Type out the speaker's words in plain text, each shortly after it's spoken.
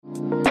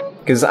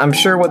Because I'm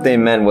sure what they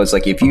meant was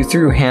like if you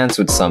threw hands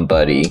with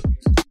somebody,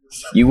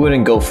 you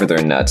wouldn't go for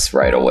their nuts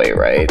right away,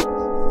 right?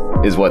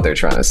 Is what they're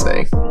trying to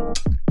say.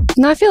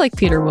 No, I feel like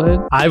Peter would.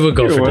 I would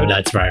go for the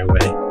nuts right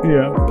away.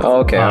 Yeah. Oh,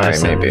 okay,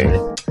 alright, maybe.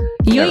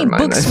 You Never ain't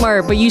mind book then.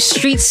 smart, but you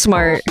street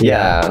smart.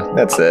 Yeah,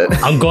 that's it.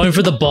 I'm going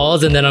for the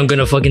balls, and then I'm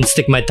gonna fucking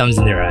stick my thumbs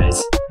in their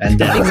eyes, and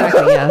then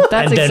Exactly, yeah.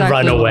 That's and then exactly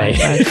run what away.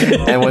 I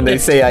thought. And when they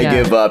say I Yeah.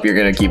 give up, you're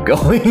gonna keep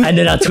going. and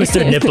then I'll twist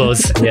their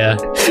nipples. Yeah,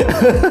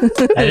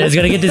 and it's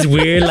gonna get this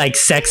weird like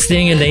sex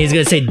thing, and then he's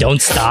gonna say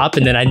don't stop,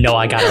 and then I know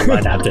I gotta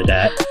run after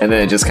that, And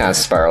then it just kind of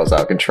spirals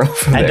out of control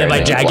from and there. then my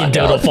you dragon black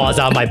dodo out. falls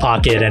out of my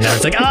pocket, and I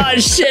was like, oh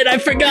shit, I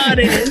forgot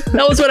it.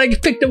 That was when I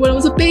picked it when I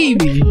was a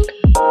baby.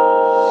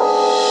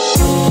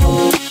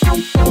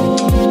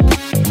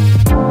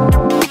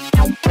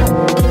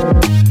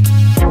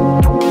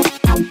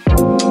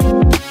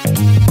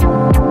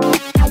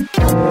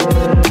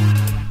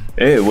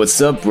 Hey, what's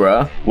up,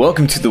 bruh?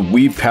 Welcome to the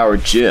Weeb Power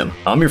Gym.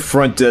 I'm your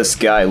front desk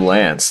guy,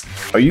 Lance.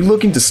 Are you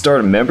looking to start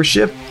a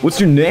membership? What's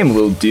your name,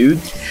 little dude?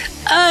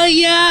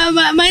 Yeah,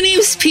 my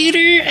name's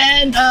Peter,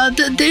 and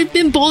they've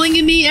been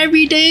bullying me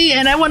every day,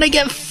 and I want to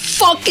get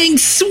fucking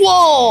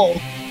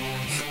swole.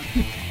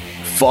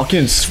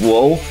 Fucking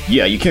swole?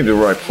 Yeah, you came to the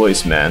right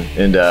place, man.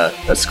 And,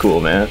 that's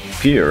cool, man.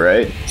 Peter,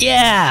 right?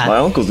 Yeah. My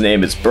uncle's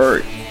name is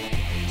Bert.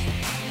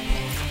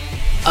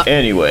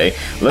 Anyway,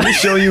 let me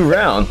show you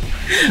around.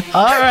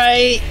 All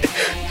right.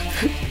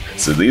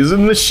 So these are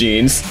the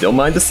machines. Don't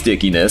mind the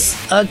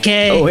stickiness.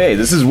 Okay. Oh, hey,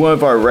 this is one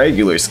of our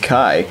regulars,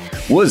 Kai.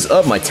 What's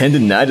up, my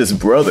tendonitis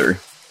brother?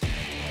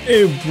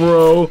 Hey,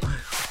 bro.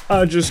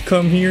 I just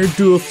come here,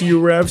 do a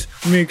few reps,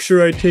 make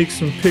sure I take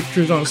some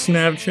pictures on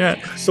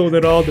Snapchat so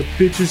that all the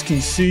bitches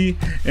can see.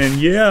 And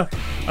yeah,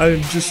 I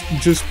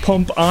just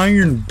pump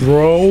iron,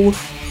 bro.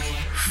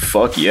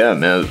 Fuck yeah,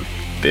 man.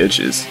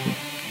 Bitches.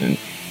 And-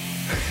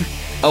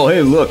 oh,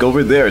 hey, look,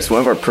 over there. It's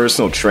one of our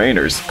personal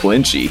trainers,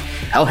 Plinchy.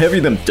 How heavy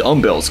are them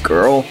dumbbells,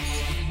 girl?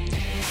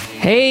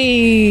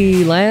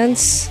 Hey,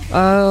 Lance.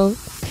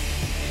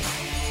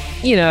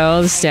 You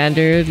know, the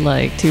standard,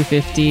 like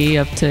 250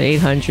 up to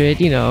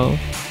 800, you know.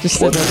 Just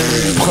What the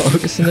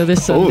fuck? just another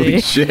Sunday.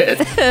 Holy shit.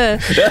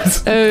 That's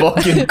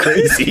fucking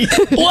crazy.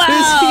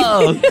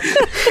 Wow.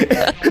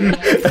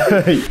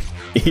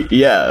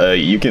 Yeah,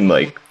 you can,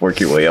 like, work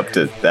your way up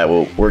to... That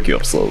will work you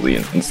up slowly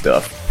and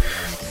stuff.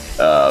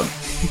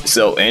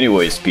 So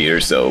anyways, Peter,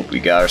 so we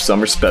got our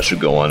summer special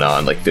going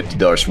on, like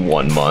 $50 for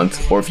 1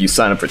 month, or if you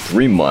sign up for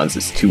 3 months,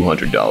 it's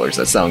 $200.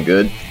 That sound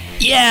good?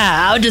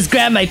 Yeah, I'll just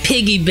grab my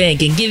piggy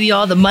bank and give you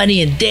all the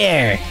money in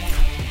there.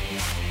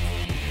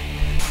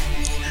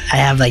 I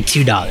have like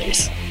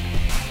 $2.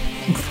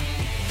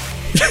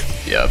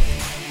 Yep.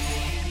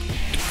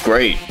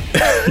 Great.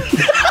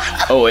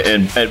 Oh,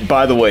 and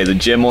by the way, the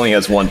gym only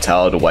has one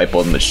towel to wipe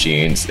all the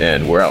machines,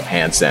 and we're out of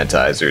hand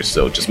sanitizer,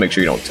 so just make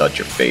sure you don't touch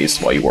your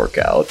face while you work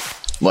out.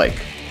 Like,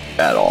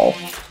 at all.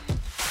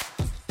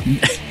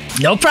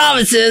 No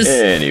promises.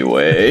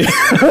 Anyway.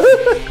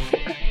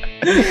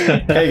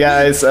 Hey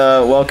guys,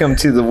 welcome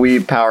to the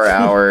Weeb Power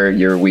Hour,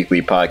 your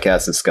weekly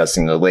podcast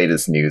discussing the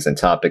latest news and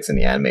topics in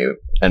the anime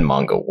and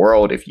manga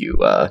world. If you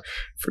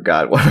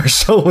forgot what our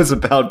show was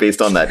about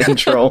based on that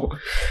intro.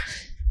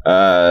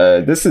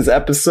 This is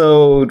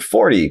episode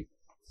 40.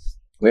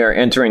 We are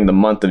entering the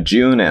month of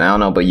June, and I don't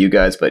know about you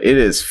guys, but it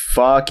is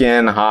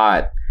fucking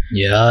hot.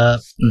 Yeah.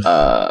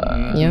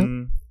 Yeah.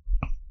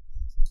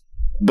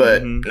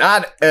 But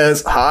not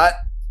as hot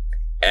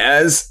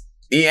as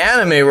the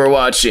anime we're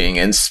watching.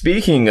 And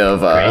speaking of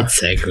Great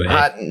segue.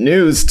 hot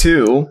news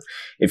too,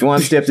 if you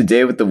want to stay up to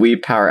date with the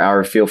Weeb Power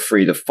Hour, feel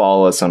free to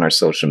follow us on our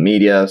social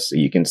media so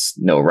you can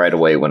know right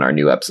away when our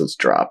new episodes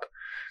drop.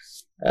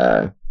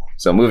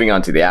 So moving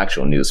on to the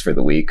actual news for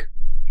the week.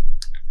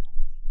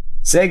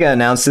 Sega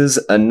announces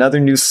another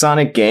new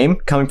Sonic game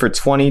coming for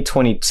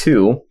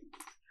 2022.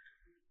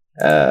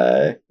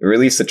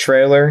 Released a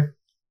trailer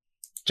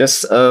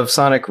just of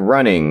Sonic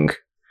running.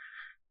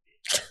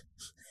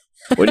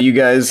 What do you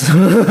guys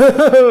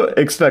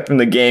expect from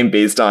the game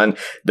based on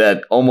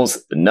that almost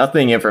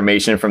nothing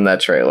information from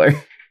that trailer?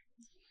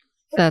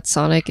 That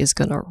Sonic is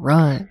gonna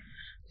run.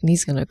 And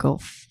he's gonna go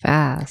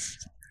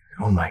fast.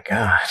 Oh my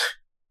god.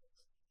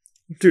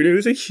 Dude, it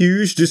was a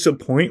huge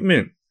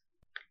disappointment.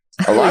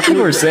 A lot of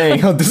people were saying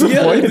how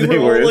disappointed they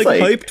were. all, It's like,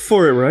 like, hyped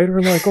for it, right?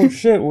 We're like, oh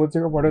shit, what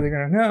are they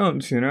gonna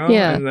announce, you know?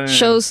 Yeah, And then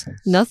shows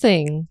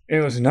nothing. it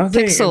was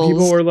nothing. pixels. And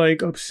people were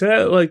like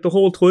upset. Like the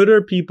whole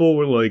Twitter people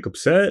were like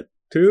upset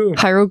too.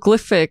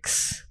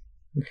 Hieroglyphics.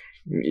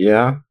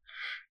 yeah.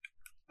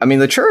 I mean,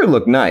 the trailer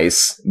looked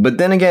nice, but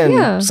then again,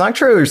 Yeah. Sonic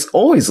trailers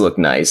always look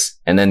nice,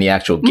 and then the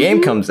actual game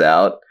Mhm. comes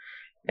out,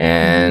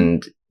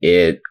 and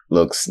it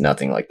looks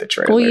nothing like the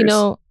trailers. Well, you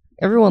know,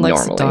 everyone likes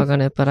Normally. to dog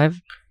on it, but I've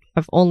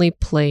only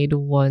played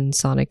one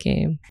Sonic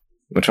game.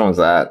 Which one was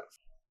that?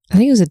 I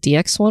think it was a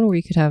DX one where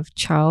you could have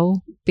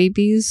Chow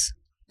babies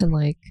and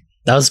like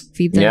That was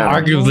feed them. Yeah.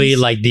 arguably animals.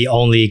 like the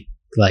only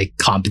like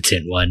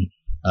competent one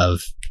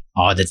of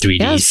all the 3D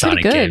Yeah, it's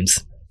pretty Sonic good. games.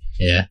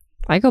 Yeah.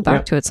 I go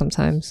back Yeah. to it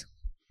sometimes.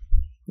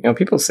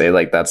 people say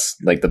like that's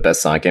like the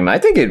best Sonic game. I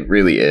think it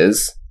really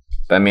is.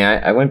 But I mean,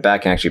 I went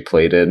back and actually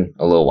played it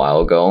a little while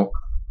ago,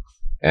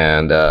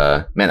 and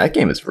man, that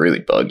game is really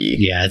buggy.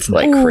 Yeah, it's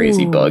like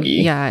crazy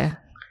buggy. Yeah.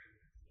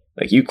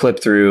 Like you clip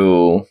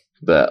through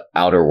the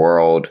outer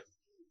world,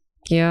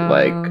 Yeah.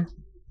 like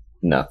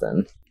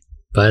nothing.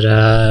 But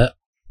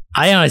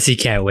I honestly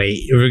can't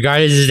wait.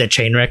 Regardless if it's a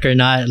train wreck or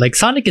not, like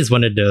Sonic is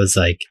one of those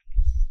like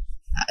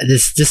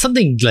there's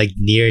something like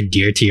near and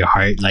dear to your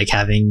heart, like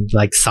having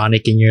like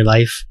Sonic in your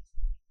life.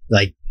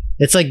 Like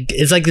it's like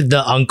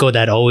the uncle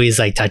that always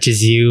like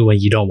touches you when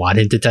you don't want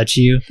him to touch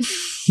you.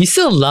 You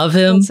still love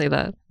him, Don't say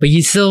that. but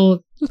you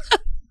still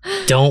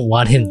don't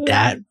want him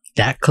that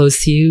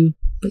close to you.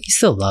 But you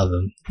still love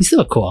him. He's still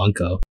a cool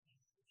uncle.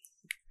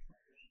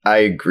 I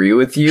agree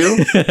with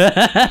you.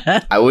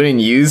 I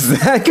wouldn't use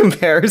that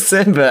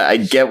comparison, but I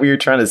get what you're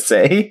trying to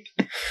say.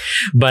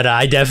 But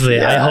I definitely,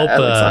 I hope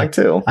Sonic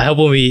too. I hope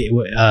when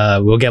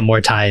we'll get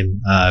more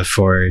time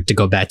to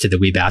go back to the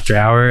Weeb After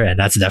Hour, and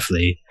that's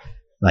definitely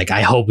like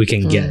I hope we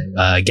can get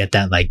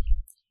that like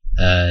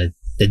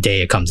the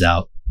day it comes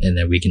out, and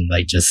then we can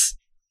like just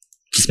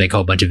make a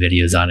whole bunch of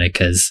videos on it,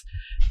 because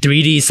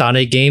 3D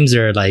Sonic games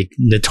are like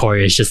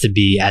notorious just to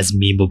be as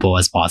memeable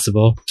as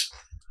possible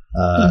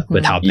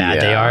with how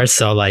bad they are.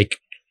 So like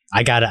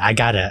I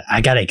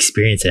gotta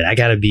experience it. I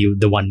gotta be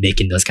the one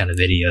making those kind of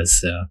videos.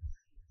 So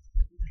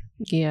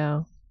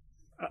Yeah.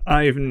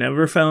 I've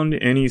never found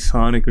any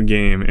Sonic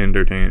game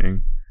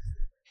entertaining.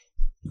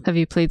 Have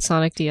you played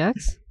Sonic DX?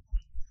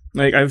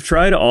 Like, I've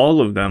tried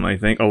all of them, I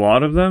think. A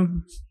lot of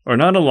them. Or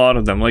not a lot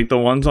of them. Like, the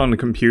ones on the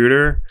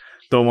computer,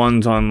 the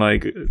ones on,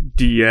 like,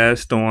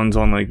 DS, the ones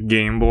on, like,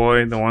 Game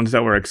Boy, the ones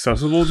that were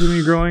accessible to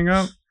me growing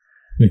up.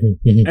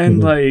 And,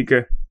 like,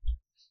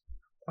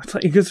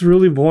 it gets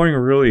really boring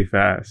really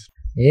fast.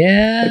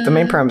 yeah, Like the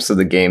main premise of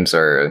the games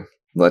are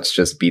let's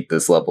just beat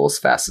this level as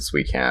fast as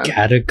we can.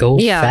 gotta go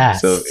Yeah.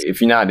 fast. So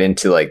if you're not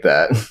into like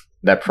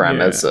that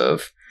premise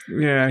of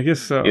Yeah, I guess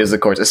so. is the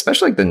course,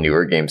 especially like the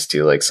newer games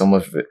too, like so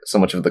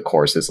much of the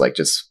course is like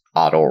just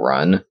auto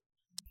run,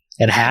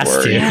 it has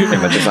or to. pretty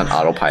much just on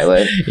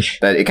autopilot.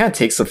 That it kind of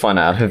takes the fun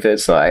out of it.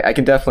 So I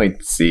can definitely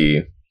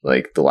see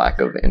like the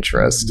lack of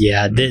interest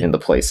Yeah, in the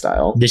play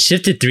style. the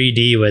shift to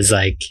 3D was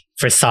like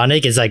for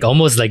Sonic is like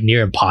almost like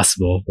near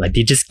impossible. Like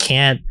they just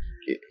can't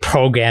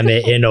program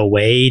it in a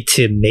way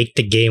to make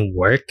the game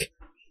work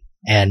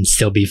and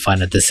still be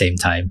fun at the same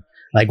time.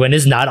 Like when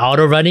it's not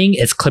auto running,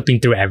 it's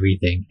clipping through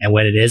everything, and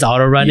when it is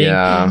auto running,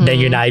 then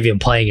you're not even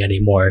playing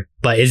anymore.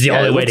 But it's the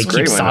only way to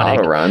keep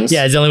Sonic. Runs,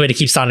 It's the only way to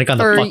keep Sonic on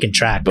the fucking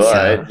track. but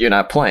so, you're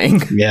not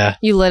playing. yeah,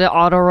 You let it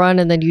auto run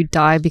and then you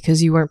die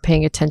because you weren't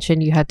paying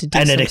attention. You had to do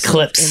and then some it sort of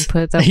clips.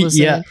 input that was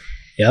Yeah. in.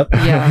 Yep.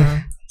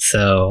 Yeah.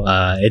 So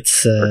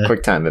it's Or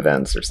quick time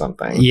events or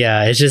something.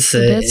 yeah, it's just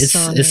That's it's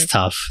Sonic.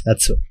 tough.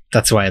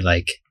 That's why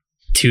like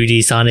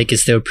 2D Sonic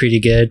is still pretty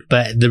good,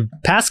 but the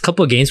past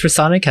couple of games for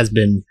Sonic has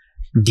been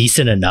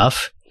decent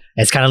enough.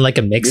 It's kind of like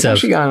a mix It's of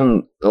actually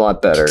gotten a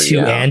lot better. 2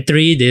 yeah. and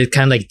 3. They're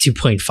kind of like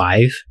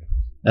 2.5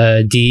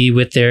 D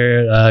with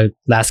their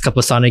last couple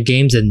of Sonic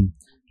games, and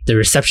the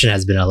reception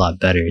has been a lot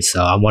better.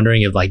 So I'm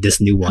wondering if like this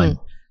new one,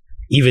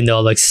 even though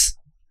it looks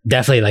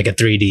definitely like a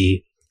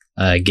 3D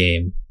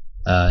game,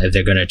 if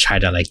they're gonna try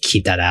to like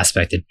keep that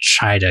aspect and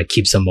try to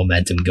keep some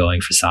momentum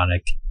going for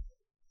Sonic.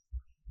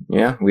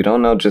 Yeah, we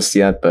don't know just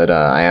yet, but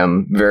I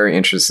am very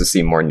interested to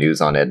see more news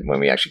on it when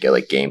we actually get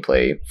like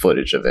gameplay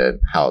footage of it,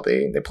 how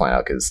they plan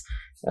out. Because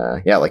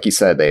yeah, like you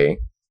said,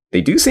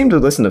 they do seem to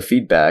listen to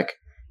feedback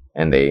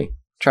and they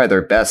try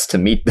their best to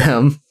meet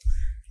them.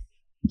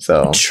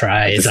 So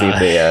Try to is see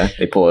if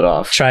they pull it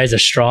off. try is a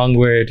strong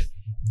word.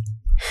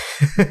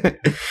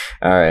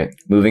 All right,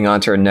 moving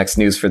on to our next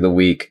news for the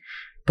week.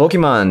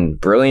 Pokemon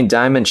Brilliant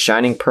Diamond,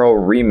 Shining Pearl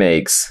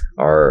remakes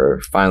are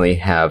finally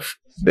have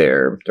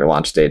their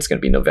launch date. Is going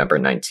to be November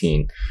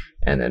 19,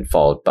 and then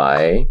followed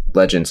by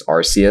Legends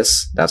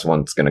Arceus. That's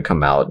one that's going to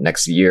come out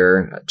next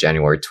year,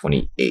 January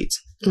 28.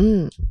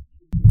 Mm.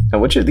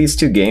 And which of these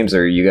two games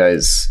are you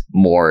guys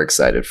more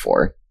excited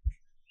for?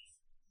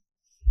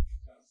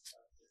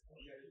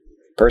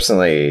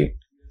 Personally,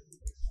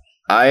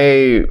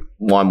 I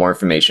want more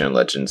information on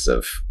Legends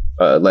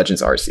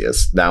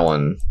Arceus. That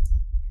one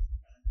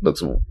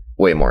looks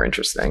way more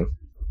interesting.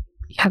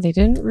 Yeah, they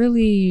didn't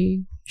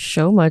really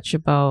show much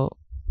about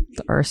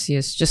the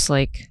Arceus. Just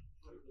like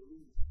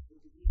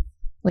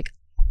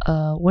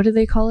what do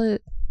they call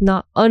it?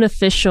 Not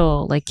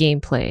unofficial like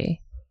gameplay.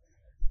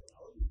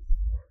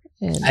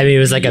 And I mean, it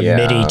was like a Yeah,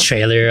 mini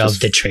trailer of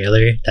just- the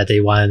trailer that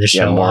they wanted to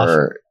show off.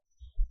 more.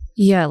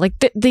 yeah, like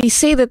they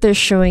say that they're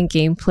showing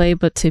gameplay,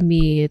 but to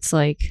me, it's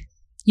like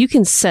you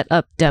can set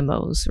up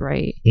demos,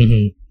 right?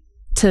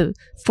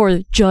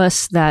 For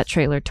just that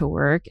trailer to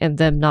work, and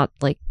them not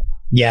like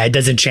Yeah, it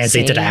doesn't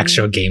translate to the Same.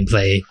 actual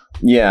gameplay.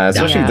 Yeah,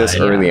 especially Yeah, this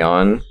yeah. early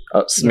on.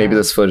 Maybe Yeah.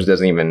 this footage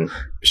doesn't even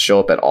show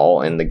up at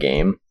all in the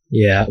game.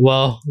 Yeah,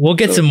 well, we'll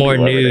get So some more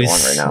do whatever they news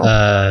want right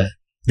now.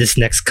 this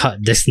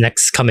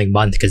next coming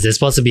month, because there's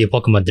supposed to be a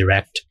Pokemon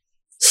Direct.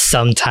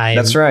 sometime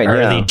That's right,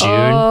 early yeah. June.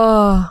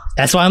 Oh,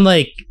 That's why I'm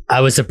like,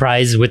 I was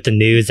surprised with the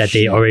news that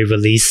they already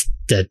released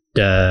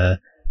the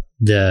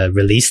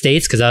release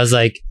dates, because I was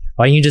like,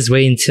 why don't you just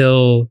wait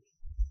until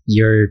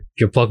your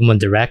Pokemon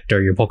Direct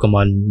or your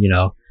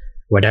Pokemon,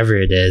 whatever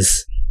it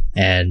is,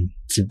 and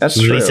to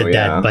That's release true, it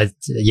then. yeah. But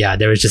yeah,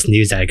 there was just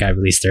news that it got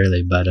released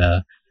early. But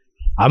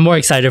I'm more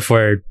excited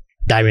for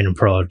Diamond and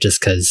Pearl just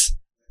because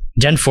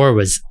Gen 4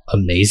 was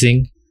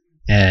amazing,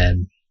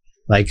 and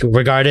like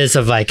regardless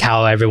of like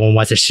how everyone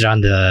wants to shit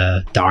on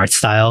the art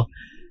style,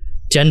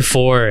 Gen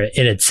 4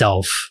 in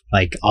itself,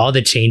 like all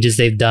the changes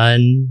they've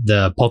done,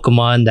 the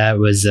Pokemon that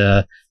was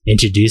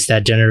introduced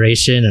that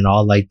generation, and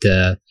all like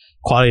the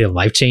quality of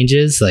life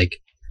changes, like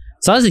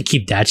as long as they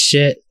keep that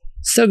shit,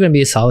 it's still gonna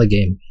be a solid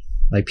game.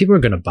 Like people are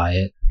gonna buy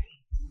it.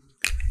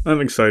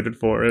 I'm excited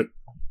for it.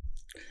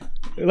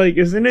 Like,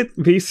 isn't it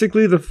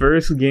basically the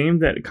first game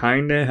that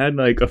kind of had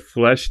like a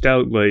fleshed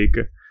out like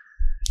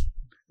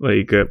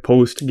a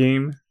post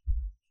game?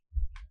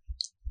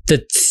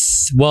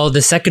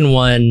 The second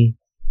one,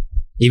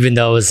 even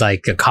though it was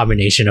like a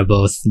combination of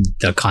both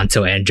the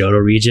Kanto and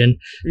Johto region,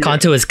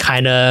 Kanto is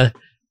kind of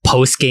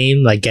post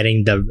game, like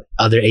getting the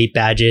other 8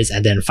 badges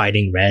and then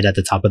fighting Red at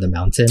the top of the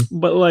mountain.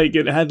 But like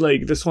it had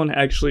like this one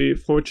actually,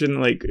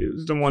 Fortune like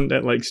is the one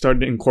that like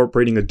started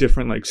incorporating a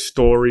different like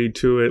story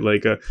to it,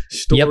 like a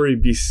story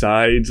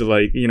besides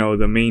like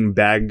the main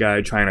bad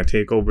guy trying to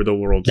take over the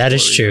world. That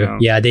is true.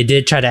 Yeah, they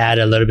did try to add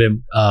a little bit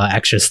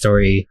extra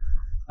story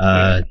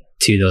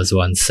to those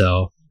ones.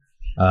 So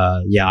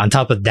on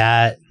top of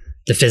that,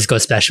 the physical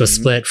special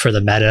split for the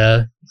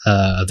meta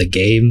of the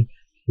game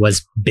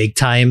was big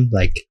time.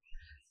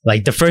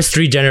 Like the first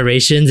 3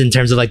 generations in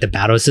terms of like the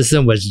battle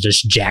system was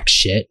just jack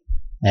shit,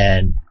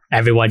 and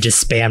everyone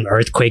just spammed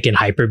Earthquake and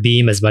Hyper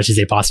Beam as much as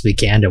they possibly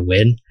can to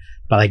win.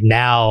 But like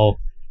now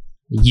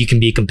you can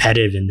be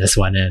competitive in this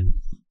one, and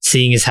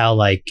seeing as how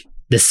like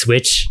the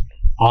Switch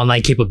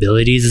online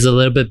capabilities is a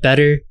little bit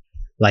better,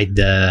 like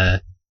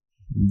like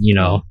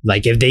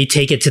if they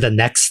take it to the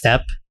next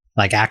step,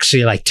 like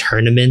actually like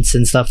tournaments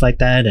and stuff like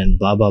that and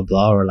blah blah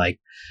blah, or like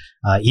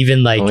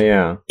even like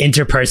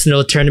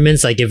interpersonal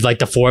tournaments, like if like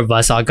the 4 of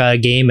us all got a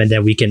game and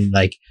then we can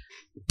like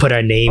put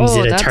our names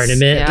in a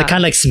tournament, like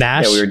kind of like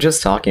Smash. Yeah, we were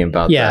just talking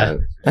about that.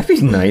 That'd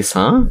be nice,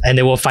 huh? And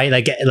then we'll fight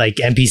like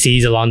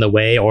NPCs along the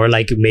way, or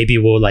like maybe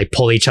we'll like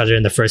pull each other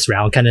in the first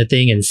round kind of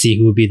thing and see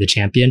who would be the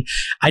champion.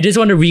 I just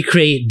want to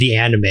recreate the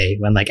anime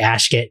when like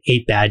Ash get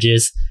 8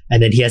 badges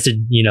and then he has to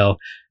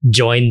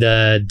join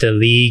the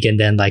league and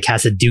then like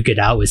has to duke it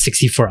out with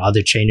 64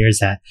 other trainers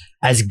that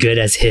as good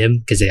as him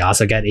because they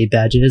also got 8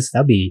 badges.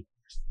 That'd be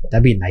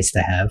nice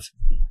to have.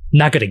 I'm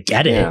not gonna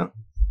get it,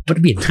 but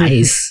it'd be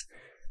nice.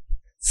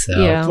 So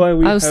that's why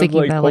we I was have thinking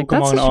like that, Pokemon like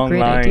that's such a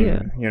great Online,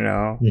 idea.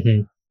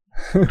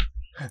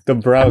 The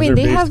browser they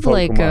based have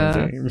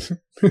Pokemon games.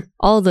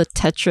 all the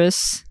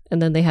Tetris,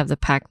 and then they have the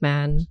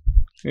Pac-Man,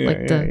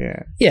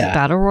 the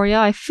Battle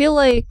Royale. I feel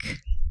like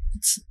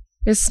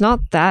it's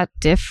not that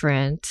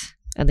different,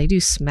 and they do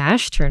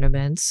Smash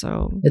tournaments,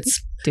 so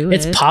it's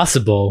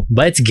possible,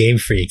 but it's Game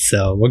Freak,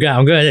 so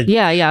I'm gonna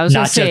I was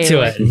notch gonna up say,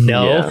 to it.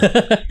 No.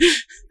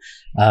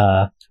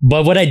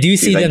 But what I do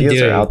see them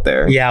doing out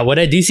there. Yeah, what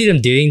I do see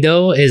them doing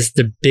though is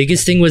the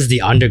biggest thing was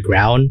the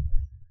underground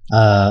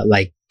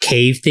like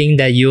cave thing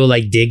that you'll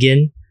like dig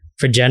in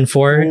for Gen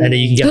 4 and then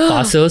you can get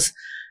fossils.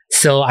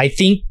 So I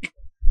think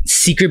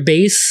Secret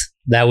Base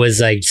that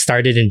was like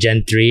started in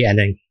Gen 3 and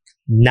then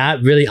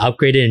not really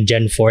upgraded in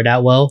Gen 4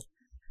 that well.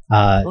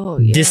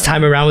 This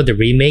time around with the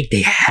remake,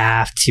 they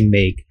have to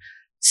make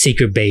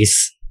Secret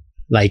Base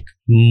like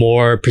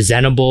more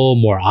presentable,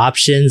 more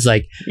options,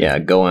 like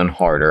going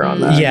harder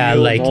on that.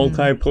 Like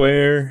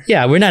multiplayer.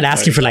 We're not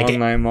asking for like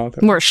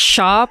more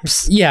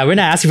shops. We're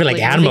not asking for like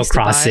Animal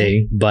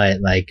Crossing, but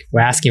like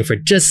we're asking for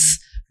just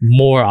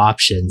more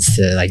options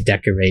to like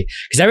decorate.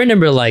 Because I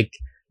remember like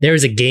there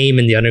was a game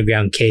in the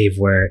underground cave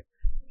where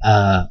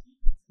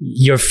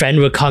your friend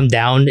would come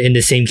down in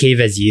the same cave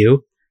as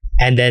you,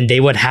 and then they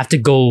would have to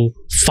go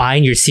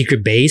find your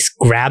secret base,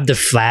 grab the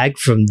flag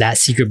from that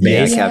secret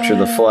base, capture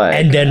the flag,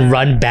 and then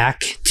run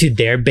back to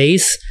their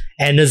base.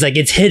 And it's like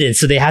it's hidden,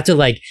 so they have to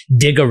like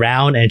dig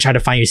around and try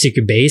to find your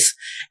secret base.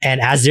 And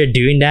as they're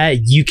doing that,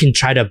 you can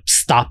try to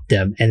stop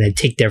them and then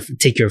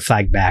take your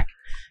flag back.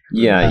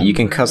 Yeah, you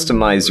can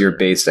customize your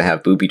base to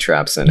have booby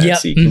traps in it,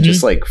 so you can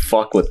just like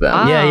fuck with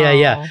them.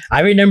 Yeah.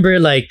 I remember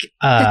like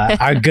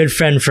our good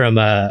friend from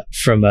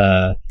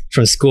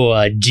school,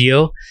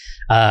 Gio.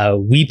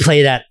 We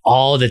play that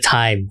all the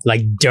time,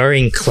 like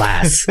during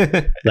class.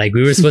 Like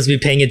we were supposed to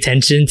be paying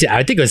attention to,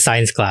 I think it was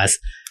science class,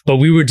 but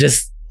we were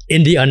just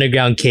in the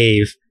underground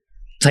cave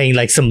playing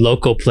like some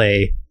local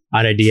play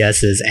on our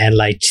DSs and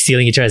like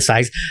stealing each other's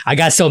flags. I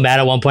got so mad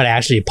at one point I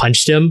actually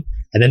punched him,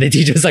 and then the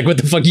teacher was like, "What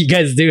the fuck are you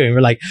guys doing?"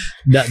 We're like,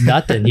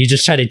 "Nothing. You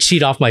just try to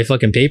cheat off my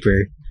fucking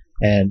paper."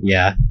 And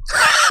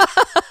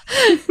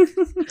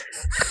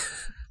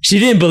She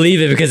didn't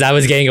believe it because I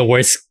was getting a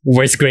worse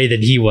grade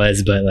than he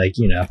was, but like,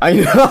 you know. I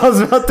know, I was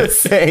about to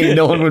say,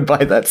 no one would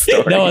buy that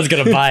story. No one's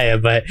gonna buy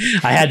it, but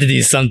I had to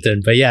do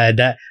something. But yeah,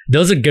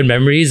 those are good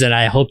memories, and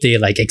I hope they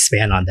like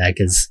expand on that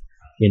because,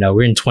 you know,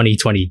 we're in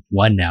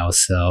 2021 now,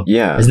 so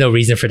yeah, there's no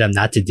reason for them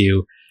not to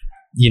do,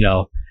 you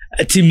know,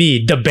 to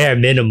me, the bare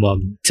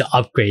minimum to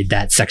upgrade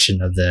that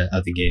section of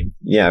the game.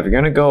 Yeah, if you're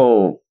gonna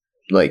go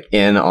like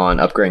in on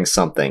upgrading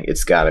something,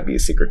 it's gotta be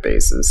secret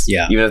bases.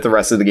 Yeah. Even if the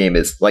rest of the game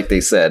is, like they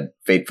said,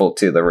 faithful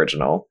to the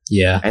original.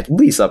 Yeah. At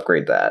least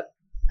upgrade that.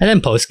 And then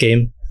post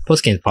game's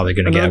probably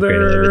gonna get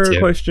upgraded a little bit too. Another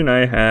question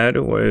I had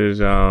was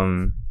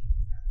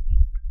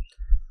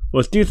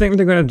what do you think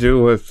they're gonna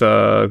do with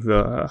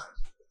the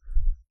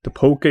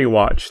Poke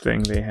Watch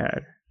thing they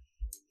had?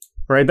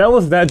 Right, that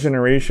was that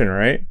generation,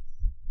 right?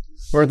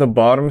 Where the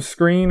bottom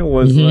screen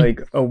was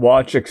like a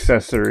watch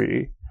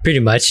accessory. Pretty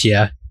much,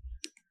 yeah.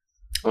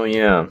 Oh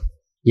yeah.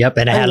 Yep,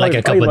 and it had like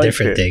a couple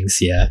different things,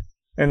 yeah.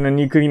 And then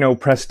you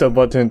could, press the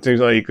button to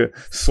like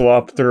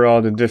swap through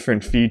all the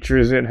different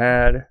features it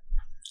had.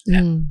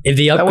 If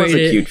they upgrade, that was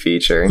a cute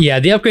feature. Yeah,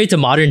 the upgrade to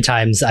modern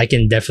times, I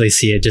can definitely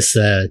see it. Just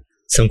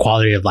some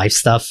quality of life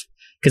stuff,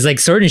 because like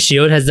Sword and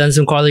Shield has done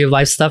some quality of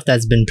life stuff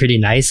that's been pretty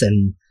nice,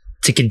 and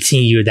to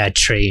continue that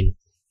train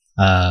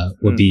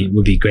would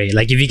be great.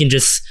 Like if you can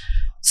just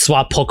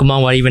swap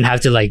Pokemon, won't even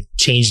have to like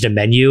change the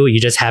menu. You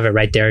just have it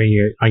right there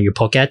on your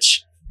Poketch.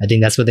 I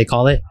think that's what they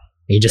call it.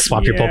 And you just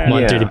swap your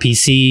Pokemon through the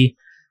PC.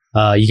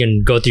 You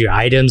can go through your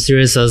items through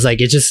it. So it's like,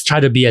 it just try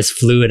to be as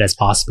fluid as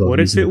possible. What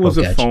if it was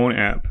a phone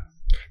app?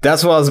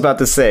 That's what I was about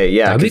to say.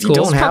 Yeah, because you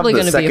don't have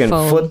the second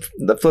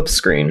flip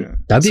screen.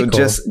 That'd be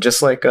cool.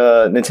 Just like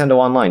Nintendo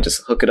Online,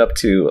 just hook it up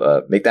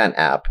to make that an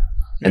app,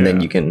 and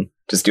then you can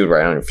just do it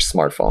right on your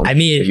smartphone. I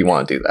mean, if you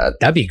want to do that,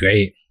 that'd be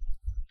great.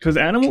 Because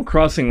Animal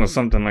Crossing was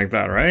something like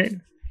that, right?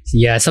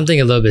 Yeah, something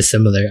a little bit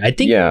similar. I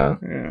think. Yeah.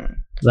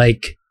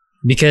 Like,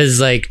 because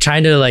like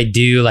trying to like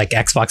do like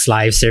Xbox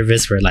Live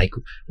service where like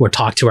we'll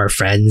talk to our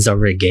friends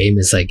over a game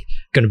is like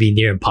going to be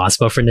near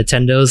impossible for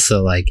Nintendo.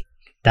 So like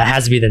that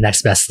has to be the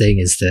next best thing,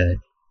 is to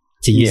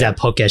use that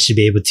Poketch to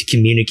be able to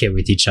communicate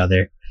with each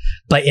other,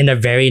 but in a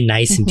very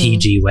nice and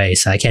PG way.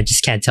 So I can't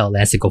tell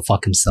Lance to go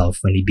fuck himself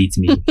when he beats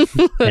me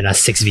in a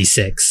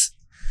 6v6.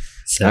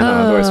 So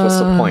otherwise, what's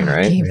the point,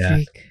 right?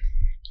 Yeah.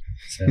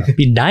 So it'd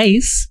be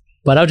nice,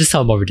 but I'll just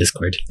tell him over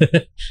Discord.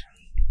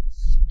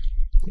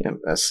 Yeah,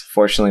 that's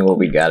fortunately what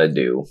we gotta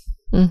do.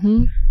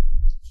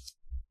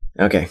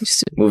 Okay,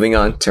 moving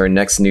on to our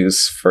next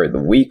news for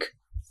the week.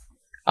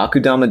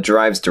 Akudama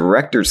Drive's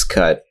director's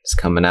cut is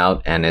coming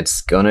out, and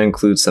it's going to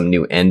include some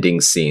new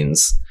ending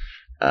scenes.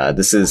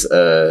 This is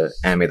an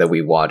anime that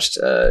we watched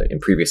in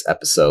previous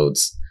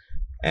episodes.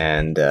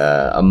 And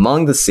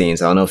among the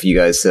scenes, I don't know if you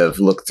guys have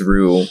looked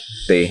through,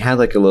 they had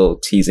like a little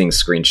teasing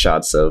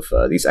screenshots of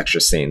these extra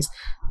scenes.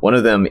 One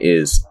of them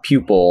is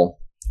Pupil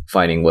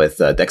fighting with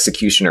the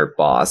executioner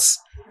boss.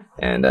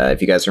 And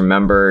if you guys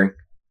remember,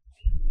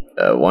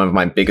 one of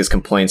my biggest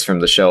complaints from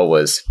the show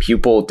was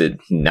Pupil did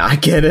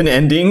not get an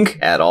ending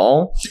at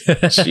all.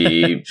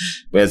 She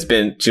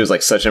was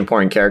like such an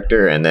important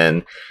character, and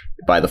then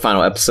by the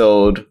final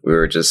episode, we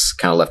were just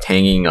kind of left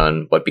hanging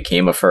on what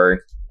became of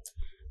her.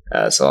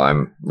 So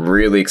I'm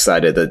really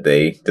excited that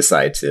they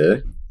decide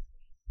to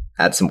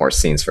add some more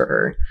scenes for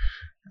her.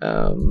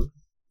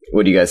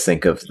 What do you guys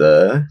think of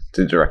the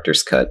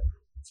director's cut?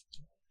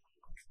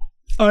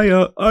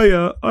 Of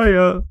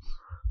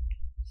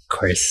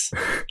course.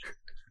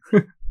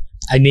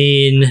 I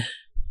mean,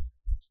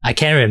 I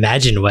can't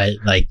imagine what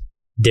like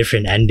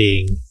different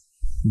ending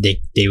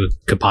they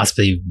could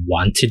possibly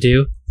want to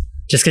do,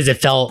 just because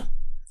it felt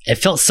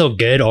so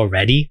good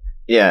already.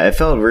 Yeah, it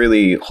felt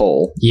really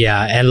whole.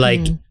 Yeah, and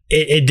like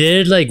it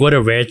did like what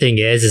a rare thing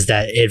is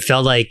that it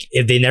felt like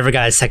if they never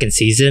got a second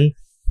season,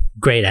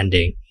 great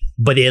ending,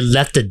 but it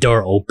left the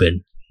door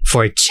open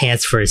for a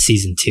chance for a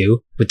season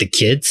 2 with the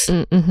kids.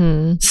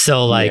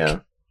 So like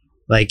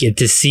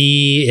to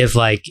see if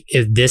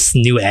this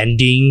new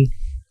ending,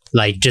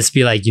 like just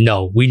be like,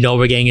 we know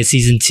we're getting a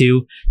season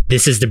 2.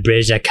 This is the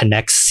bridge that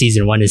connects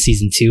season 1 and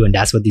season 2, and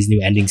that's what these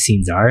new ending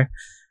scenes are.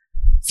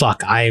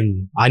 Fuck,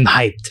 I'm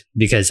hyped,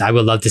 because I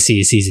would love to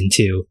see a season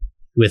 2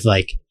 with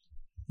like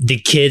the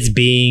kids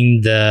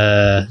being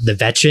the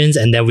veterans,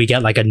 and then we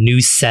get like a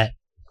new set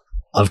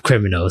of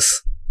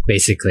criminals,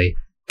 basically.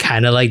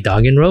 Kind of like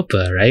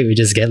Danganronpa, right? We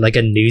just get like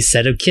a new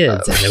set of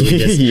kids, and then we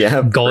just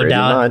go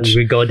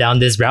down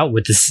this route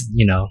with this,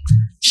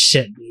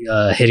 shit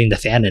hitting the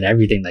fan and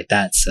everything like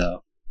that.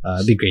 So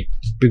it'd be great.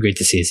 Be great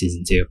to see a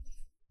season 2.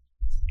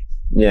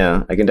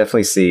 Yeah, I can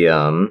definitely see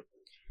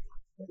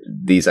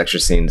these extra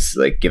scenes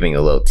like giving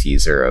a little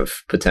teaser of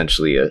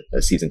potentially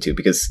a season 2,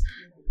 because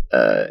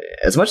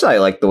as much as I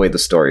like the way the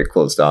story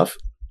closed off,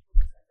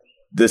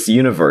 this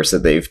universe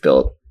that they've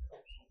built,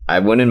 I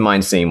wouldn't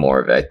mind seeing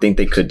more of it. I think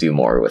they could do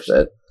more with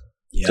it.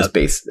 Yep.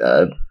 Just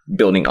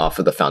building off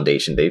of the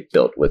foundation they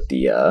built with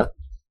the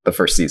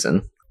first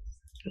season.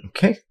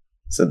 Okay,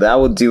 so that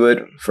will do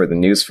it for the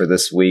news for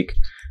this week.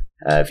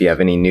 If you have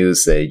any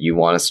news that you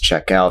want us to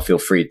check out, feel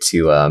free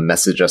to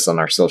message us on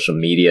our social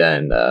media,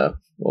 and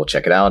we'll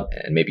check it out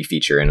and maybe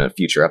feature in a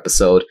future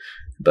episode.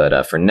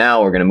 But for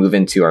now, we're going to move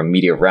into our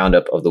media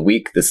roundup of the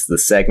week. This is the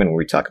segment where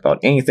we talk about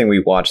anything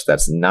we watched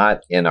that's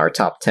not in our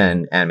top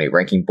 10 anime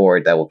ranking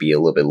board. That will be a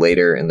little bit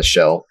later in the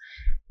show.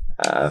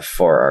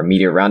 For our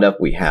media roundup,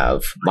 we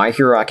have My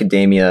Hero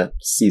Academia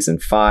Season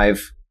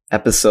 5,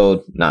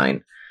 Episode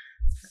 9.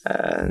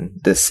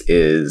 This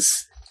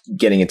is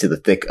getting into the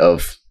thick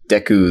of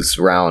Deku's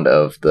round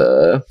of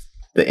the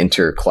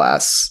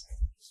interclass.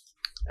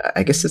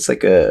 I guess it's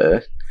like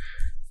a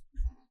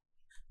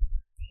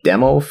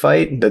demo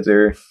fight that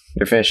they're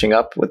finishing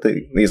up with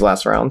these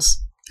last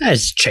rounds.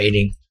 It's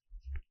training.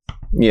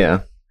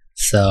 Yeah.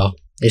 So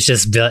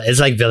it's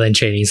like villain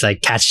training. It's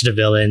like catch the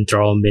villain,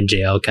 throw him in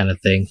jail kind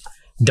of thing.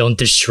 Don't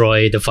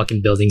destroy the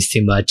fucking buildings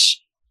too much.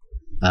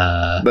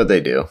 But they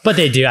do.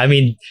 I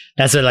mean,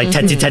 that's what like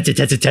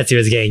Tetsu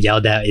was getting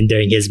yelled at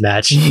during his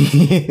match.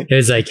 It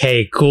was like,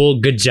 hey, cool,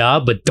 good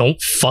job, but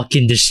don't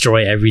fucking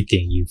destroy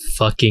everything, you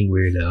fucking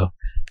weirdo.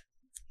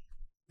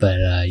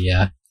 But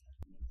yeah.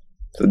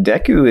 So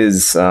Deku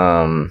is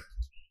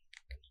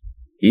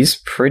he's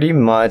pretty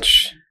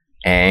much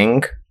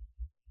Aang.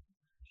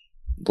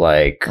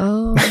 Like,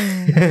 oh,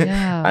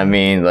 yeah. I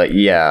mean, like,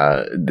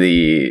 yeah,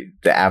 the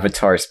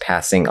avatars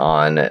passing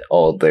on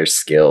all their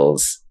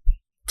skills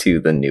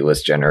to the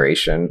newest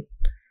generation.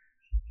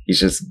 He's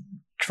just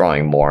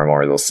drawing more and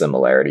more of those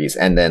similarities,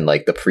 and then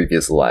like the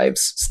previous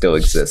lives still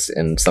exist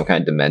in some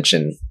kind of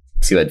dimension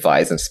to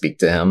advise and speak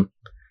to him.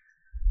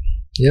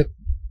 Yep.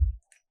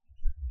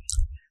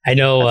 I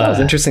know. It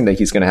was interesting that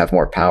he's going to have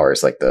more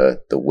powers, like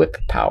the whip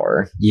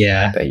power.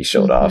 Yeah, that he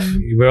showed off.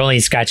 We're only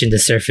scratching the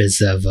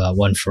surface of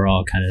One for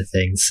All kind of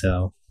thing.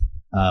 So,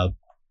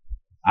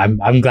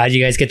 I'm glad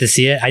you guys get to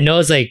see it. I know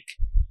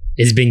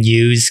it's been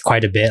used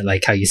quite a bit,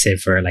 like how you said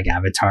for like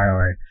Avatar,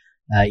 or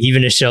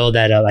even a show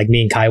that like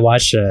me and Kai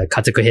watched,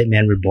 Katsuko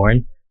Hitman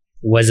Reborn,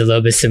 was a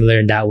little bit similar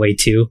in that way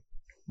too.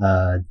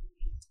 The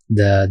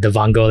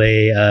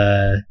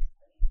Vangole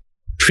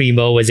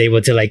Primo was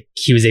able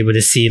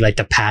to see like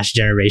the past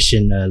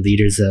generation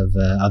leaders of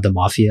the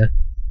mafia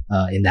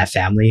in that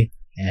family,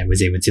 and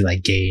was able to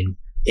like gain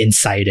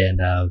insight and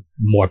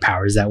more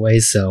powers that way.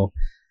 So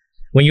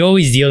when you're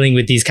always dealing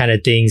with these kind of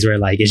things where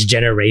like it's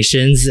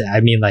generations, I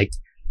mean, like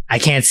I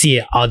can't see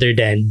it other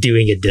than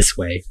doing it this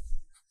way.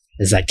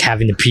 It's like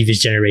having the previous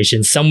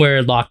generation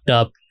somewhere locked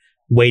up,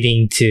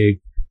 waiting to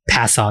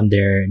pass on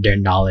their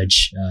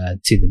knowledge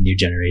to the new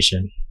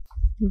generation.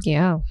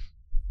 Yeah.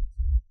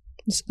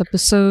 This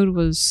episode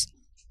was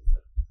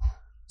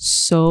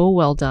so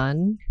well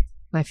done.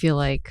 I feel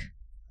like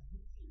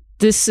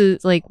this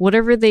is like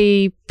whatever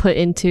they put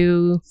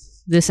into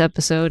this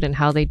episode and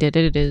how they did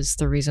it is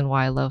the reason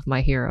why I love My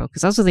Hero,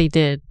 because that's what they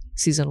did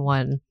season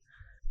 1.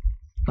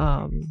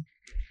 I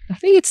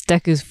think it's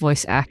Deku's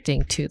voice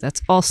acting too.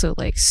 That's also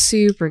like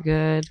super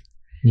good.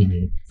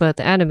 Mm-hmm. But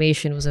the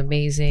animation was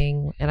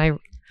amazing, and I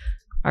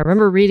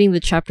remember reading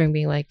the chapter and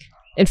being like,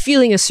 and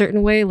feeling a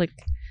certain way, like,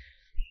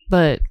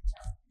 but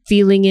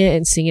feeling it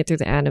and seeing it through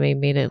the anime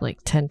made it like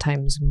 10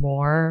 times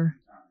more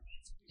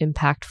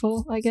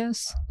impactful, I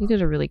guess. He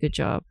did a really good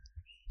job.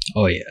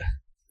 Oh yeah,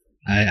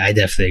 I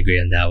definitely agree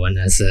on that one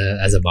as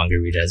a manga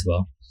reader as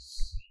well.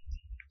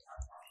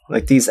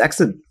 Like these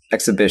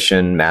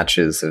exhibition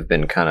matches have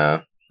been kind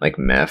of like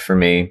meh for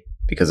me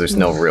because there's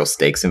no real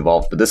stakes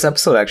involved. But this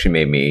episode actually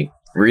made me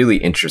really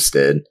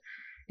interested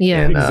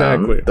in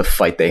exactly the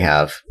fight they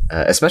have,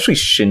 especially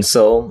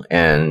Shinso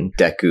and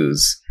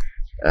Deku's.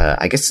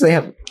 I guess they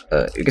have.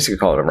 I guess you could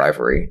call it a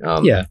rivalry.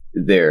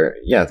 They're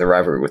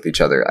rivalry with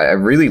each other. I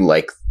really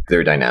like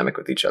their dynamic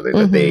with each other.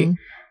 That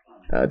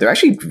they're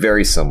actually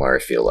very similar. I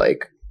feel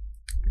like,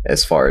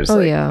 as far as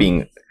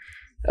being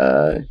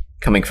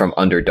coming from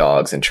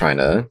underdogs and trying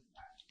to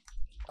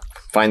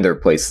find their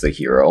place as a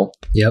hero.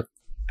 Yep,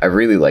 I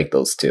really like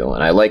those two,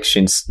 and I like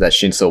that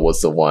Shinso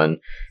was the one.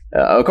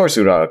 Of course,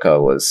 Uraraka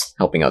was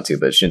helping out too,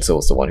 but Shinso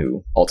was the one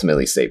who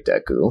ultimately saved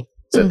Deku,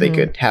 so that they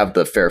could have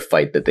the fair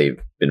fight that they've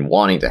been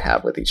wanting to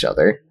have with each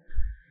other.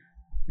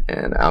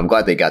 And I'm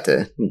glad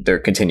they're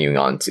continuing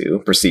on to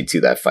proceed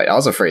to that fight. I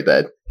was afraid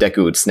that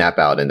Deku would snap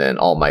out and then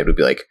All Might would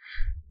be like,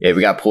 yeah,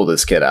 we got to pull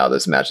this kid out.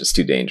 This match is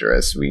too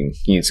dangerous. He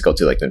needs to go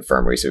to like the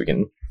infirmary so we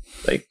can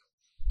like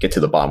get to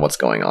the bottom of what's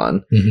going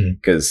on.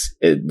 Because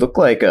it looked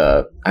like,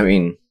 All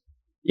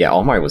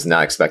Might was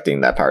not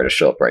expecting that power to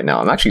show up right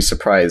now. I'm actually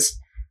surprised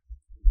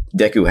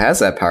Deku has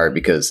that power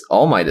because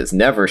All Might has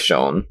never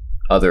shown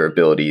other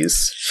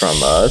abilities from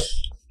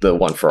the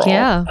One for All.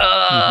 Yeah.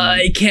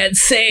 I can't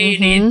say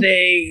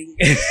anything.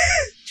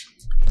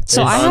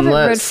 So I haven't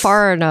read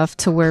far enough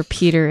to where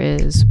Peter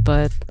is,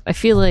 but I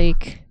feel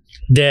like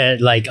they're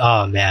like,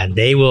 oh man,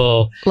 they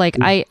will. Like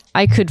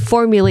I could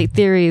formulate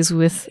theories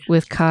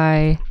with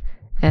Kai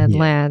and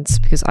Lance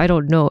because I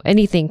don't know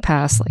anything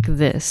past like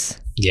this.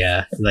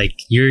 Yeah, like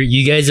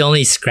you guys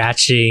only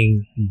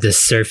scratching the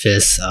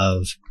surface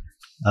of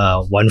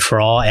One for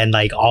All and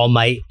like All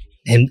Might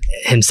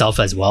himself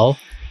as well.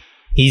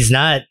 He's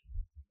not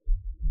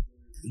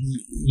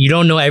you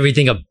don't know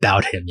everything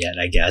about him yet,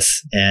 I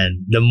guess.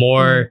 And the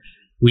more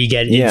we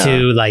get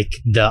into like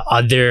the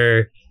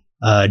other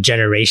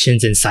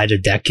generations inside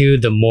of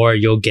Deku, the more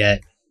you'll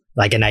get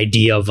like an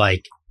idea of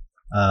like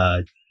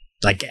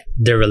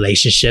their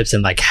relationships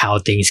and like how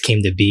things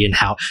came to be and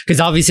how,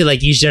 because obviously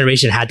like each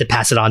generation had to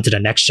pass it on to the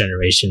next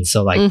generation.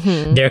 So like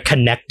they're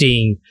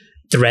connecting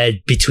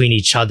thread between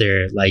each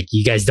other. Like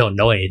you guys don't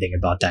know anything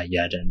about that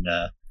yet. And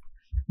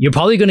you're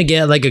probably going to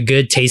get like a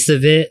good taste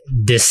of it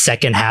this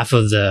second half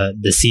of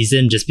the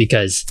season, just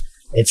because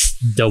it's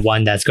the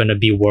one that's going to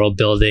be world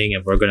building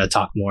and we're going to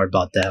talk more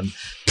about them.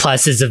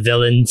 Plus it's a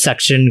villain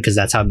section because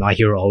that's how My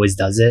Hero always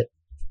does it.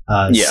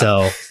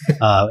 So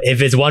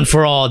if it's one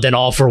for all, then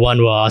all for one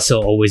will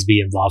also always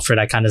be involved for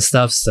that kind of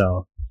stuff.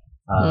 So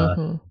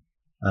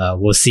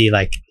we'll see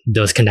like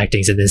those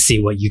connectings and then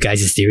see what you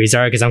guys' theories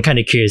are, because I'm kind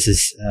of curious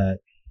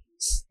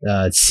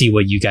to see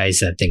what you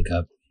guys think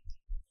of.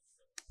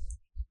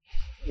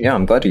 Yeah,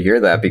 I'm glad to hear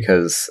that,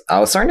 because I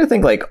was starting to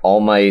think like All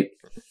Might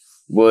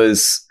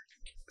was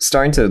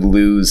starting to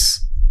lose.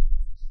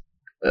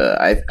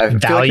 I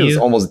feel like he was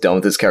almost done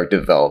with his character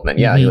development.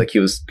 Yeah, he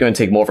was going to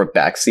take more of a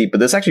backseat, but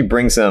this actually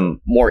brings some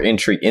more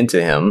intrigue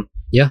into him.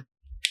 Yeah,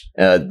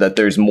 that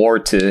there's more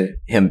to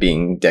him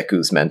being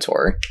Deku's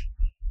mentor.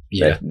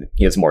 Yeah,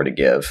 he has more to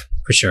give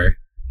for sure.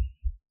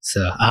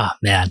 So,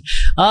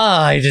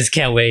 I just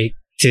can't wait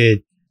to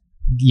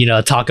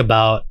talk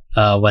about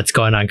what's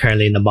going on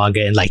currently in the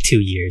manga in like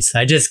 2 years.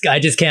 I just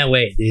can't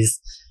wait.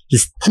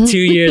 Just 2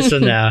 years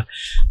from now.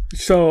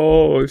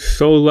 So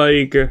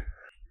like.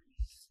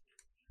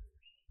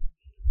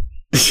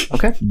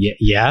 Okay.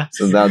 Yeah.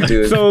 So that'll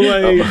do it. So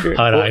like, hold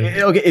on.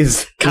 Okay.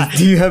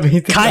 Do you have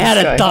anything? Kai had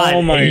a thought.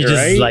 All Might, just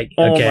right? like,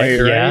 All okay,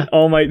 Might, yeah. right?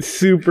 All Might,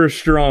 super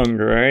strong,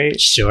 right?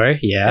 Sure.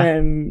 Yeah.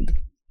 And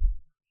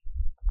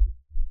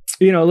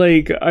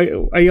like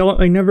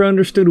I never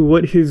understood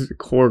what his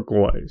quirk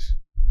was.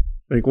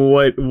 Like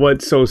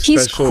what's so special?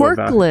 He's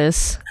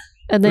quirkless,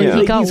 and then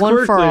he got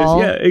one for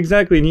all. Yeah,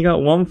 exactly. And he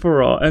got one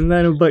for all, and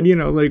then but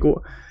like.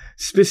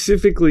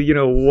 Specifically,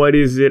 what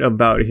is it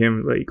about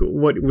him? Like,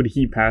 what would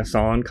he pass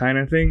on, kind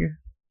of thing?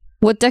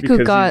 What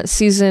Deku got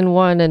season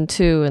 1 and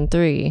 2 and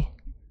 3.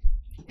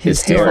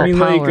 His hero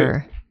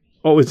power.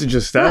 Is it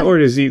just that, or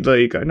is he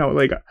like? No,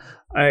 like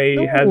I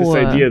had this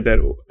idea that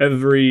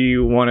every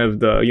one of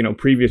the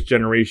previous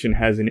generation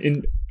has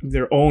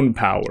their own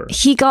power.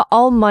 He got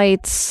All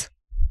Might's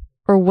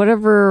or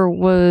whatever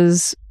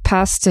was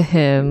passed to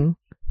him.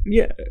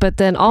 Yeah, but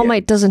then All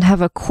Might doesn't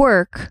have a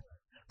quirk,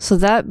 so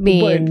that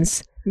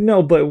means.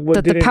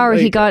 But the power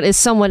he got is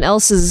someone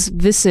else's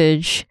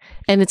visage,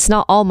 and it's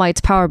not All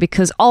Might's power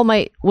because All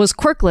Might was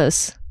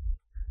quirkless.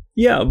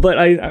 Yeah, but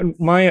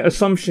my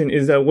assumption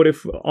is that what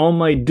if All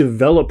Might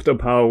developed a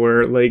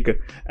power like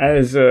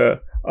as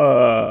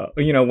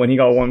when he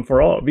got one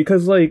for all,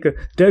 because like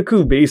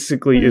Deku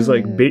basically is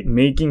like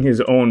making his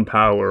own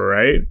power,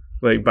 right?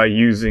 Like by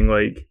using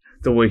like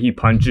the way he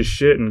punches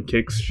shit and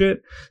kicks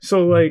shit.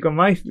 So like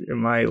my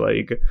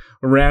like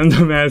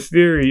random ass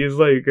theory is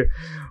like.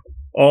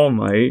 All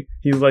Might,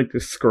 he's like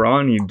this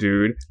scrawny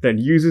dude that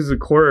uses a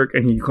quirk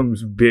and he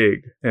becomes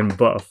big and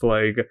buff.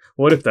 Like,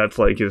 what if that's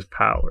like his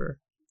power?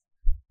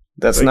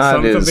 That's like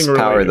not his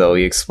power, related. though.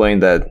 He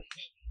explained that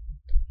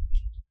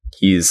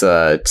he's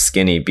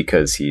skinny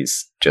because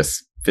he's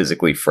just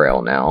physically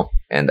frail now,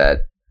 and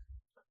that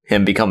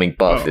him becoming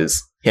buff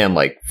is him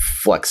like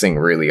flexing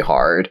really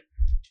hard.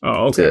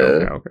 Oh,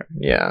 okay.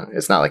 Yeah,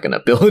 it's not like an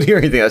ability or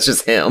anything. That's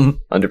just him,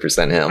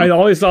 100% him. I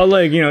always thought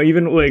like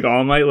even like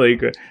All Might,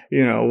 like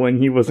when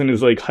he was in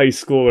his like high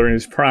school or in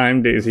his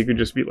prime days, he could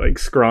just be like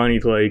scrawny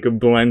to like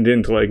blend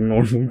into like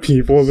normal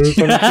people or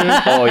something.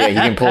 Oh yeah, he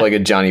can pull like a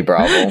Johnny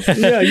Bravo.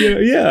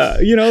 yeah,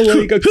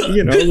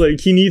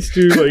 like he needs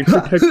to like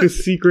protect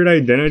his secret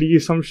identity or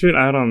some shit.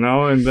 I don't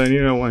know. And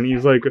then when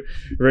he's like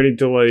ready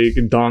to like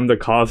don the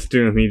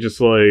costume, he just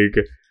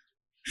like.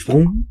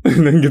 And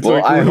then gets,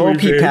 I hope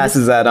he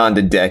passes that on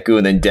to Deku,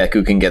 and then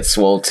Deku can get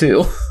swole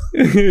too.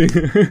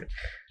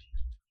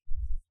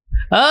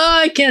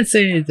 I can't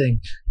say anything.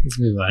 Let's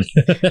move on.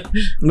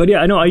 But yeah,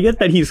 I know. I get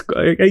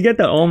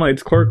that All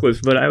Might's quirkless,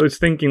 but I was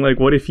thinking like,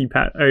 what if he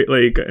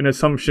like an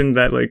assumption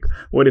that like,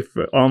 what if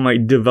All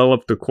Might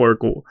developed the quirk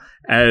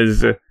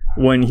as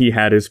when he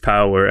had his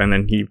power, and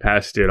then he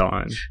passed it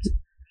on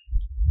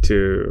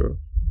to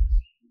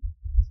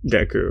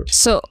Deku.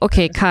 So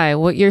okay, Kai,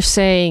 what you're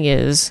saying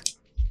is.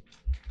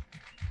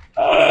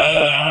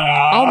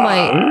 All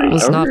Might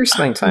was not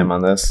spending time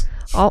on this.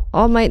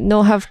 All Might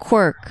no have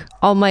quirk.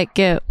 All Might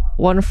get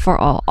one for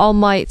all. All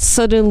Might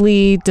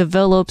suddenly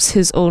develops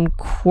his own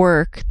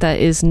quirk that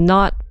is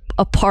not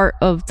a part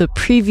of the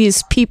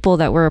previous people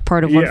that were a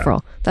part of One for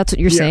All. That's what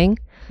you're saying?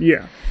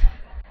 Yeah.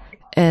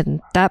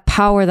 And that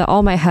power that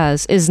All Might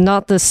has is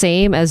not the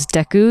same as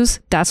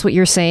Deku's. That's what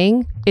you're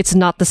saying? It's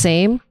not the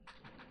same?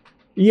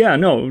 Yeah,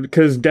 no,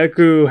 because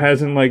Deku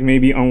hasn't like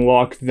maybe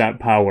unlocked that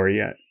power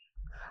yet.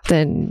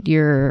 Then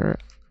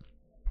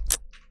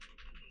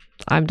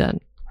I'm done.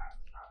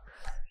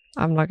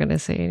 I'm not gonna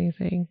say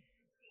anything.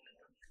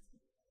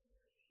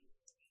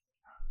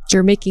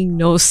 You're making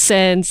no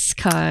sense,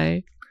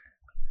 Kai.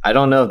 I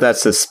don't know if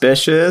that's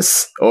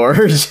suspicious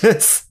or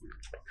just...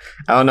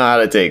 I don't know how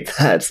to take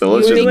that, so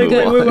let's just move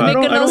on.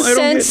 Making no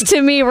sense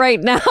to me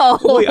right now.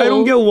 Wait, I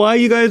don't get why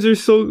you guys are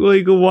so,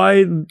 like,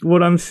 why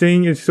what I'm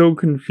saying is so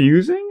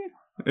confusing?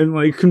 And,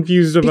 like,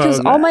 confused about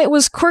because All Might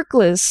was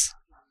quirkless.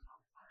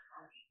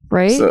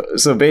 Right?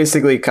 So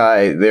basically,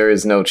 Kai, there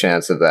is no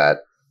chance of that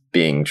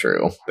being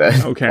true.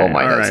 That okay, All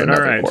Might has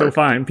another all right. quirk. So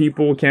fine,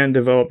 people can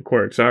develop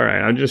quirks. All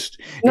right, it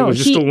was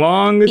just he, a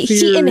long theory.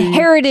 He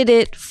inherited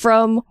it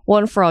from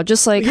One for All,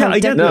 just like how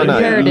Deku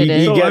inherited he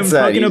it. He gets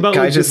that.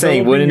 Kai's just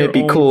saying, wouldn't it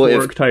be cool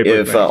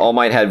if All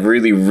Might had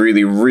really,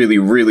 really, really,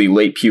 really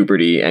late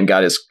puberty and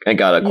got a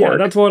quirk? Yeah,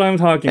 that's what I'm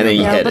talking about.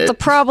 Yeah, but the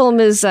problem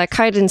is that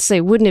Kai didn't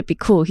say, wouldn't it be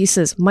cool? He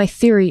says, my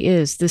theory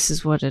is this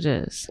is what it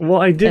is.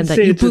 Well, I did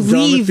say it's a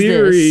dumb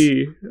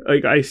theory.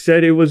 Like, I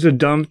said it was a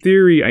dumb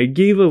theory. I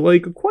gave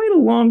it, quite a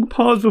long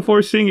pause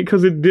before saying it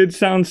because it did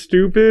sound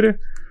stupid,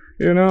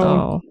 you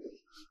know?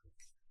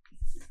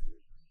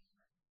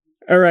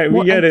 All right,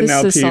 we get it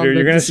now, Peter.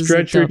 You're gonna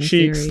stretch your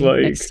cheeks,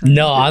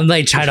 No, I'm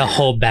trying to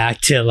hold back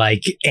to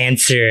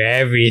answer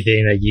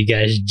everything that you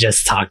guys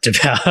just talked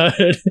about.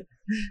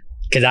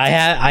 Because I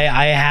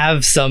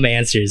have some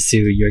answers to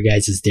your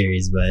guys'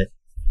 theories, but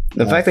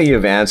the fact that you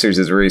have answers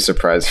is really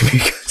surprising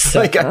because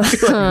I feel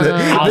like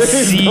I'll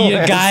see you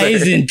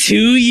guys in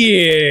 2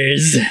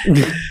 years.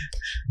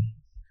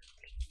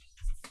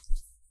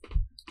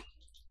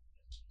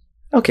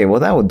 Okay, well,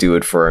 that will do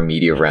it for our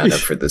media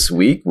roundup for this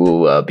week.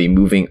 We'll be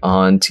moving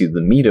on to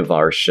the meat of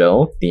our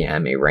show, the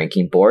anime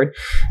ranking board.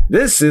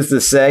 This is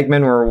the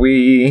segment where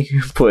we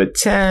put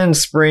 10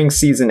 spring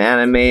season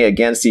anime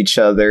against each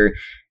other,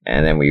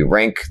 and then we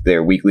rank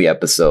their weekly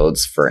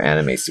episodes for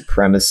anime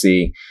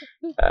supremacy.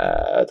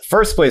 The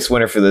first place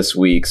winner for this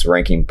week's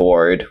ranking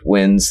board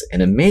wins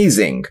an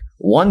amazing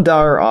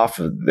 $1 off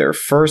of their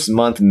first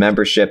month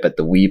membership at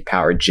the Weeb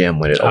Power Gym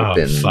when it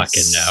opens.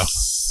 Fucking no.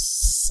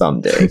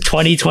 Someday.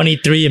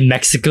 2023 in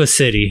Mexico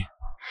City.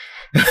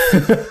 Yo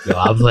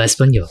hablo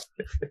español.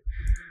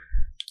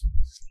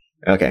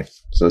 Okay,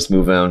 so let's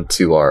move on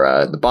to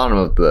our the bottom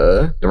of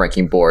the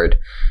ranking board.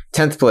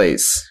 10th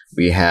place,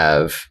 we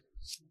have...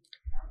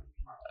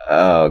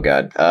 Oh,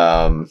 God.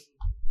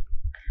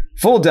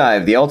 Full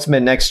Dive, the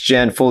ultimate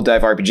next-gen full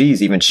dive RPG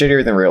is even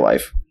shittier than real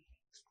life.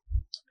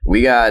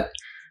 We got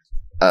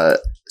a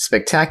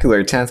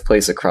spectacular 10th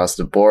place across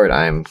the board.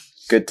 I'm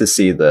good to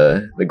see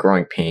the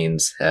growing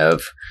pains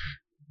have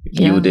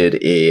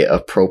yielded a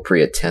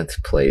appropriate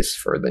 10th place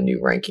for the new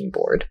ranking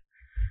board.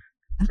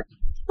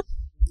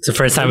 It's the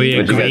first time we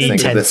agreed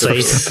 10th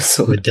place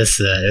with this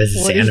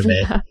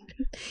anime.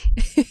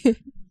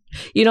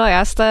 You know, I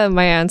asked that, and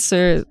my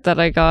answer that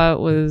I got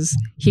was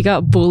he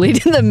got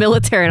bullied in the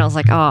military, and I was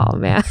like, oh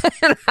man.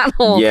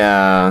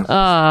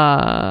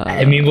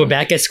 I mean, we're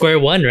back at square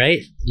one, right?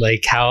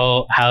 Like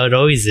how it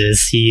always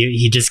is.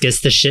 He just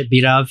gets the shit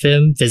beat out of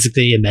him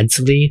physically and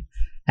mentally,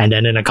 and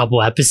then in a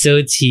couple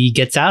episodes he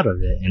gets out of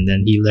it, and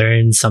then he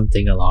learns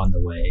something along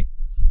the way.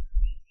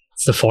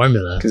 It's the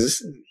formula.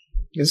 Because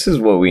this is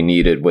what we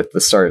needed with the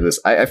start of this.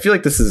 I feel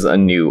like this is a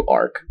new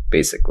arc,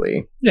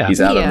 basically. Yeah. He's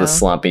out of the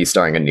slump, he's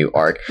starting a new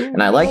arc.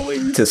 And I like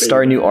to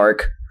start a new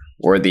arc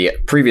where the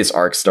previous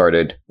arc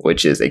started,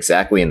 which is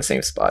exactly in the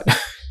same spot.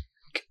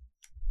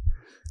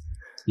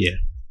 Yeah.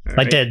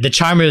 Like the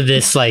charm of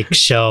this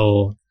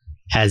show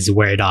has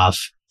weared off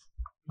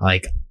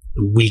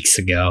weeks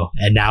ago,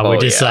 and now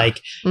we're just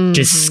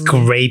just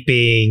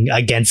scraping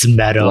against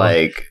metal.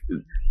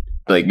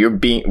 We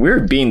were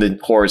being the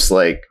horse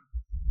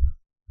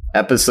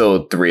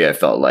episode 3. I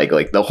felt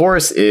like the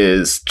horse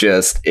is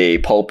just a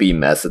pulpy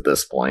mess at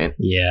this point.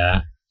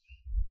 Yeah,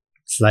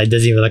 so it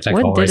doesn't even look like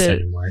a horse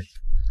anymore.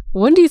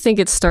 When do you think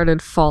it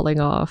started falling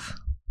off?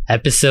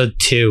 Episode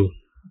 2.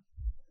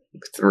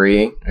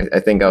 3. I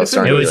think I was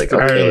starting. It was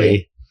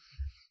early.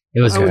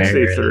 It was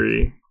very early.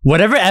 3.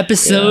 Whatever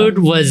episode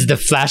was the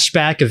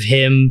flashback of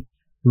him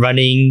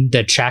running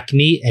the track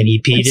meet and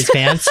he peed his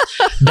pants.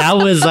 That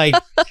was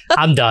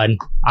I'm done.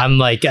 I'm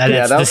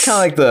that was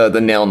kind of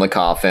the nail in the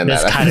coffin.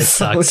 This kind of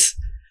sucks.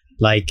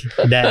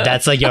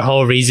 That's your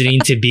whole reasoning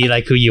to be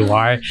who you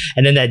are.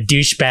 And then that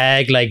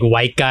douchebag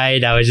white guy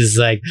that was just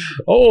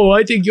oh,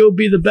 I think you'll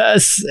be the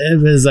best.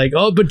 And it was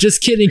oh, but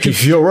just kidding.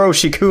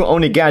 Yoroshiku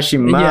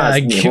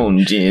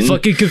onigashimasu.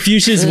 Fucking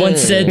Confucius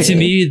once said to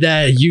me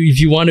that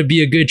if you want to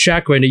be a good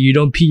track runner, you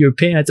don't pee your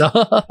pants. And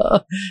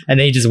then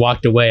he just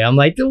walked away. I'm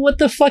what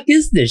the fuck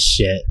is this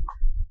shit?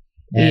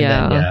 And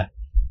then,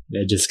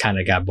 it just kind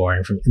of got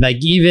boring from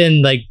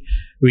even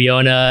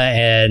Riona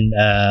and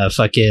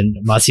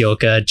fucking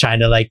Masioka trying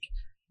to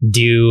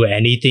do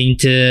anything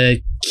to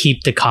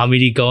keep the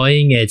comedy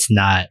going. It's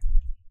not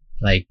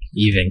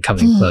even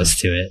coming close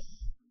to it.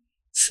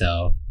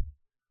 So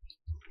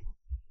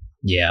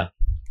yeah.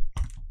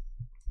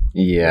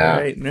 All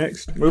right,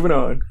 next, moving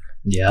on.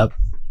 Yep.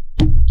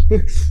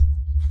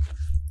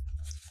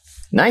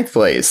 9th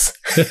place.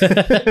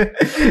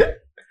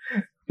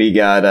 We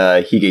got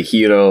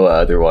Higehiro,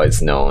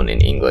 otherwise known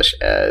in English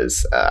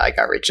as I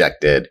Got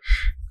Rejected.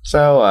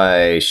 So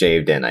I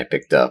shaved and I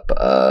picked up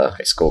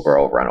High School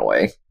Girl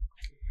Runaway.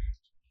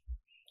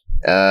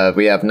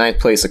 We have 9th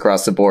place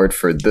across the board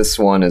for this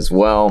one as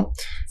well.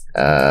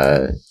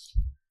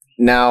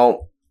 Now,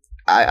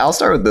 I'll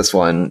start with this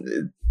one.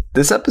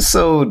 This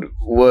episode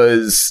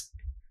was...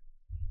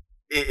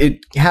 It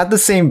had the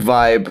same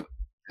vibe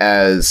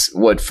as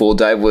what Full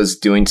Dive was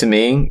doing to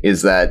me,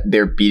 is that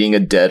they're beating a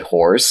dead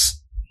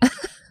horse.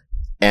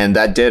 And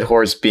that dead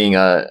horse being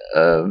I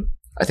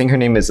think her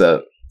name is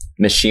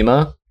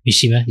Mishima.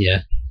 Mishima,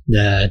 yeah.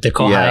 The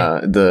Kohai. Yeah,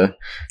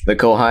 the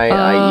Kohai,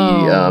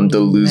 i.e. The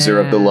loser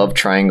of the love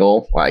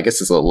triangle. Well, I guess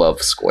it's a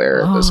love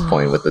square at this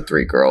point with the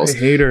 3 girls. I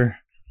hate her.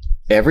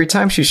 Every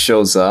time she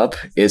shows up,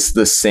 it's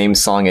the same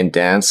song and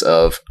dance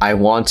of, I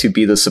want to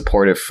be the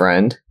supportive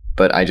friend,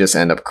 but I just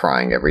end up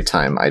crying every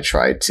time I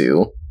try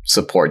to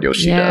support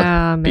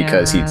Yoshida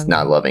because he's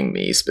not loving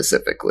me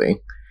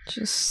specifically.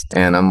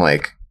 And I'm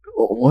like,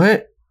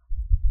 what?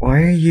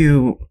 Why are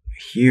you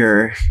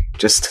here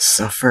just to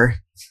suffer?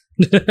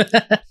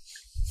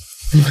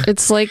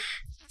 It's like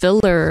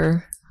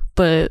filler,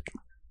 but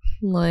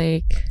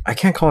like... I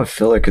can't call it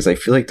filler because I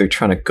feel like they're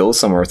trying to go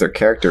somewhere with their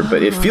character,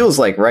 but it feels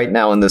like right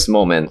now in this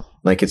moment,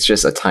 like it's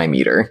just a time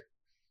eater.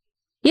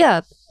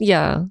 Yeah,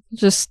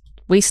 just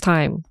waste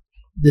time.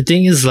 The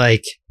thing is,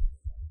 like,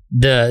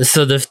 the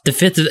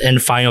 5th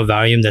and final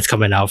volume that's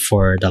coming out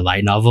for the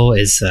light novel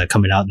is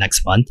coming out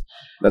next month.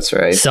 That's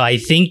right. So I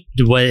think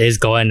what is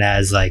going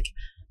as, like,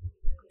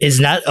 is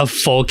not a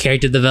full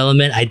character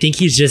development. I think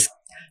he's just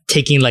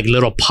taking like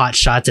little pot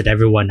shots at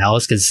everyone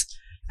else, because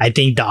I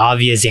think the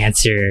obvious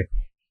answer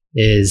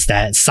is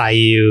that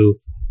Sayu,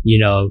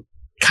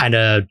 kind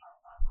of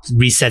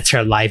resets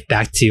her life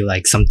back to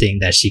like something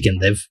that she can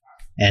live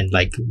and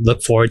like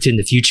look forward to in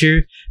the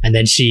future. And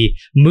then she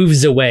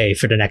moves away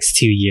for the next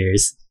 2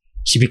 years.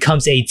 She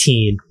becomes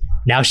 18.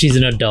 Now she's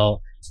an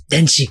adult.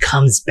 Then she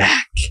comes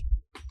back.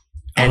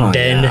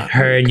 And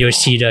her and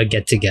Yoshida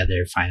get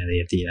together finally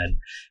at the end.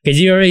 Because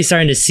you're already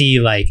starting to see,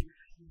 like,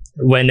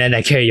 when in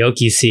that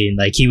karaoke scene,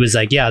 like, he was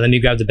like, yeah, let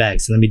me grab the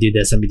bags, let me do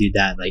this, let me do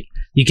that. Like,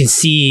 you can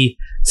see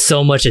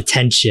so much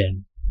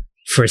attention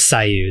for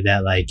Sayu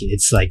that, like,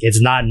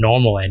 it's not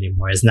normal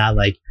anymore. It's not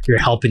like you're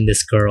helping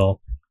this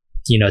girl,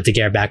 to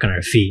get her back on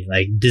her feet.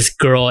 Like, this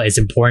girl is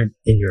important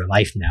in your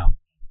life now.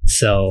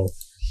 So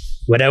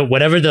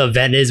whatever the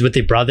event is with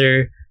the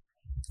brother,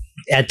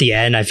 at the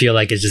end, I feel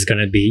like it's just going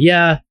to be,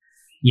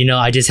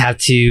 I just have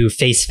to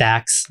face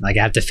facts. Like,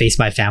 I have to face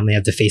my family. I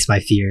have to face my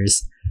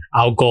fears.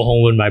 I'll go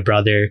home with my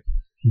brother,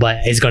 but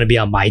it's going to be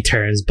on my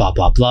terms, blah,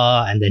 blah,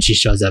 blah. And then she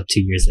shows up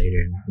 2 years later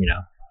and,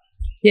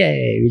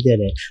 yay, we did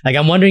it. Like,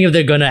 I'm wondering if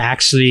they're going to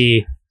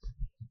actually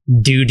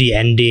do the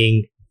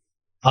ending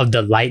of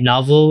the light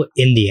novel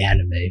in the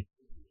anime,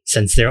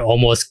 since they're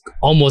almost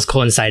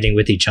coinciding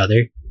with each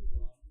other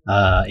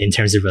in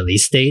terms of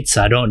release date.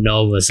 So I don't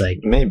know if it was like,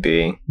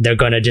 maybe they're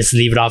gonna just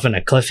leave it off on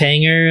a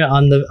cliffhanger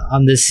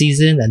on this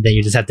season, and then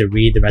you just have to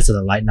read the rest of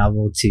the light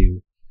novel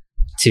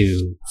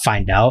to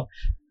find out.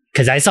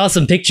 Because I saw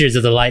some pictures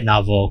of the light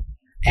novel,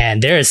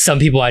 and there are some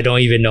people I don't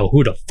even know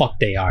who the fuck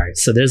they are.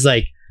 So there's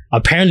like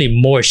apparently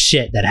more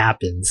shit that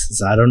happens.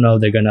 So I don't know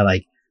if they're gonna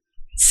like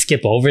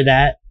skip over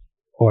that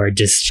or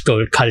just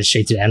go cut it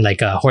straight to the end, like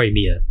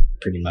Horimiya,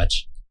 pretty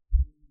much.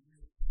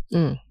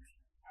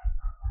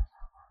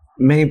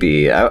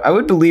 Maybe. I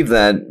would believe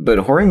that, but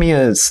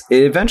Horimiya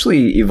it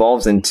eventually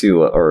evolves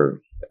into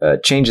or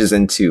changes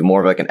into more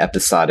of like an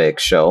episodic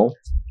show.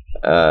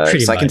 So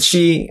much. I can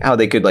see how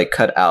they could like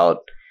cut out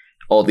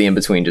all the in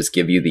between, just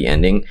give you the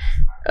ending.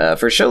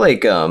 For a show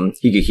like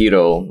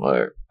Higehiro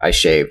or I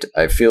Shaved,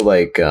 I feel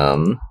like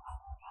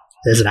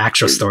there's an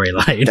actual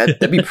storyline.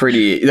 that'd be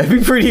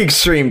pretty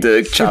extreme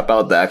to chop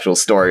out the actual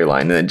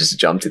storyline and then just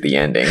jump to the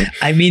ending.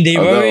 I mean, they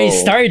already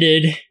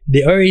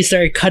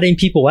started cutting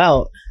people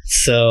out.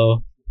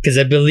 So, because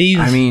I believe,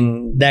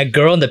 that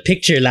girl in the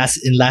picture in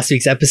last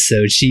week's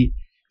episode, she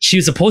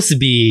was supposed to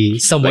be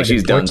somewhat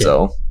she's important. done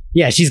so.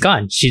 Yeah, she's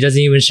gone. She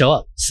doesn't even show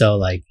up. So,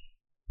 like,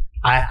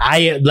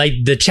 I like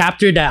the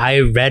chapter that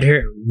I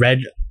read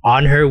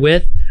on her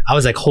with, I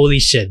was like, holy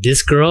shit,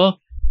 this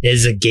girl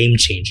is a game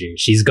changer.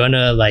 She's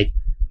gonna like,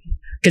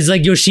 because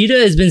like Yoshida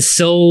has been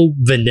so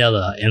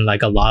vanilla in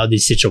like a lot of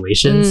these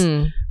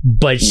situations,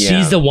 but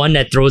she's the one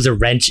that throws a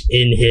wrench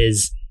in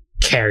his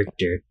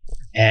character.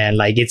 And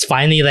like, it's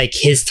finally like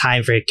his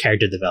time for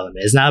character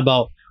development. It's not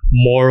about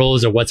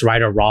morals or what's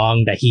right or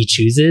wrong that he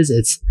chooses.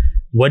 It's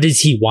what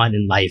does he want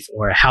in life,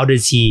 or how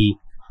does he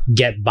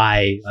get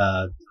by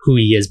who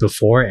he is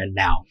before and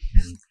now.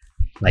 And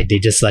like, they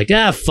just like,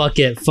 fuck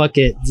it.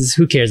 Just,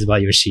 who cares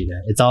about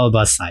Yoshida? It's all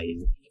about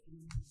Sayu.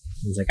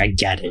 He's like, I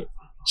get it.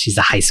 She's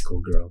a high school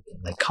girl.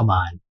 Like, come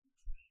on.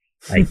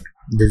 Like,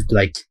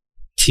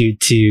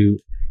 to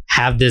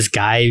have this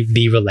guy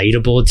be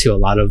relatable to a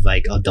lot of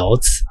like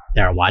adults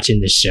that are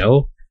watching this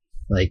show,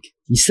 like,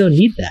 you still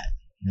need that.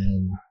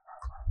 And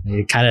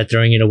they're kind of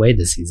throwing it away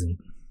this season.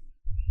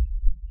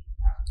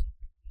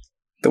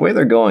 The way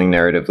they're going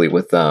narratively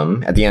with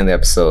them, at the end of the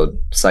episode,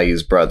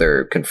 Sayu's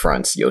brother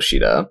confronts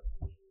Yoshida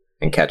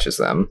and catches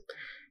them.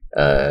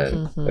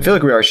 I feel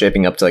like we are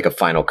shaping up to like a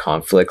final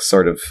conflict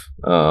sort of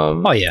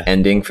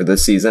ending for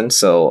this season.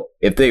 So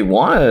if they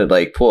want to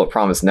like pull a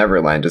Promise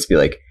Neverland, just be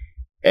like,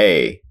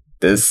 hey,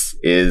 this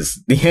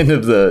is the end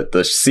of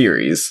the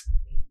series.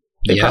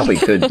 They probably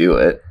could do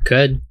it.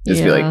 Could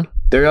just be like,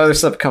 there are other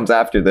stuff comes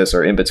after this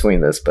or in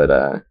between this,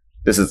 but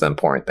this is the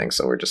important thing,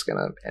 so we're just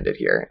gonna end it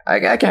here. I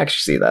can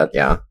actually see that.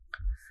 Yeah.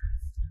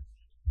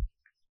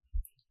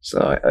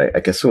 So I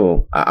guess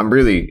I'm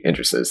really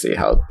interested to see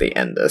how they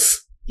end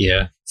this.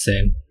 Yeah,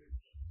 same.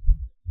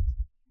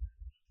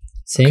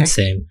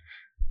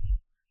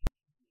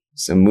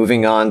 So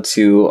moving on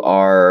to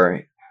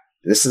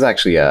this is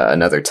actually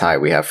another tie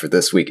we have for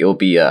this week. It will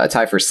be a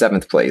tie for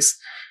 7th place.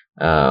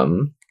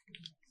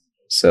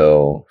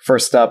 So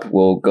first up,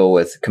 we'll go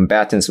with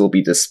Combatants Will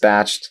Be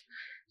Dispatched.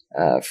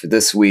 For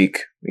this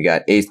week, we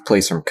got 8th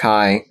place from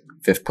Kai,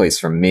 5th place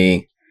from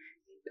me,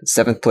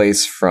 7th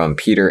place from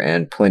Peter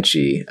and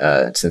Plinchy.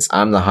 Since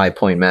I'm the high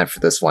point man for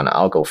this one,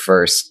 I'll go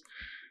first.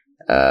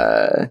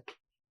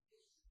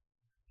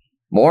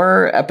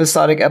 More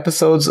episodic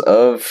episodes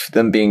of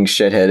them being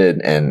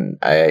shitheaded, and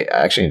I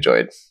actually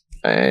enjoyed.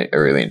 I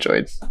really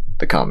enjoyed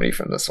the comedy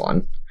from this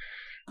one,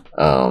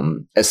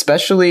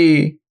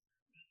 especially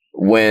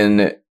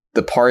when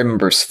the party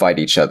members fight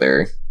each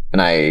other.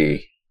 And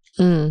I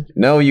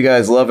know you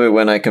guys love it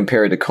when I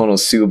compare it to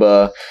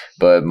Konosuba,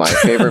 but my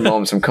favorite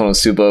moments from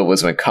Konosuba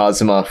was when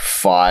Kazuma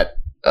fought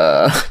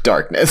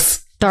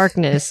Darkness.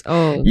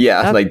 Oh,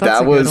 yeah,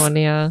 that was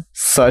one,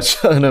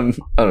 such an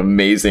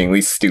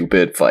amazingly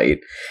stupid fight,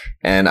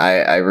 and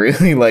I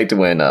really liked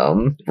when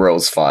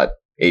Rose fought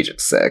Agent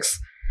 6.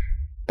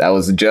 That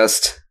was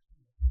just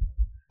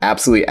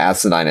absolutely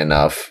asinine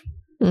enough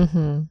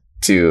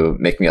to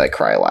make me like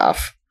cry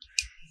laugh.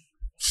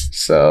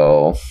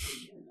 So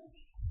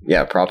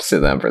yeah, props to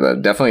them for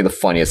that. Definitely the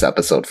funniest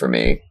episode for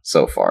me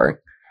so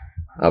far.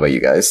 How about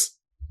you guys?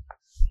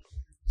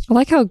 I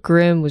like how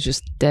Grim was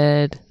just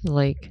dead,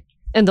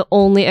 and the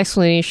only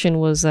explanation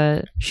was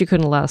that she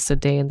couldn't last a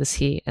day in this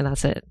heat, and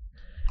that's it.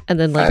 And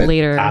then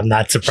later, I'm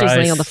not surprised. She's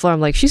laying on the floor. I'm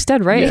like, she's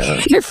dead, right?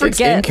 Yeah. I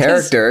forget. It's in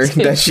character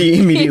that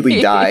she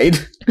immediately died.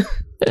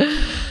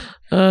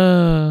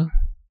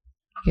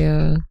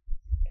 Yeah.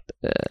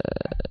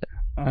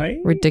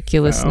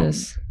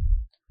 Ridiculousness.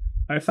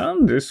 I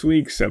found this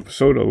week's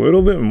episode a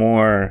little bit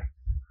more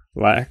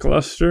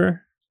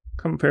lackluster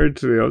compared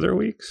to the other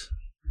weeks.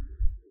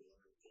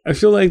 I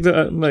feel like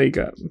the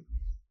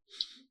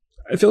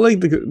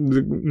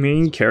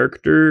main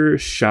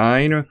characters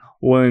shine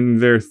when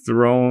they're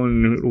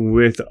thrown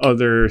with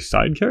other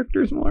side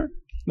characters more.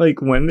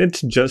 Like when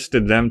it's just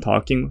them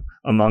talking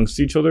amongst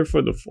each other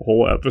for the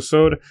whole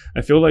episode,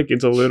 I feel like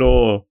it's a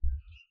little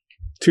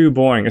too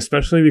boring,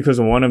 especially because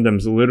one of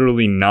them's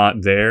literally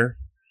not there,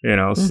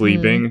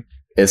 sleeping.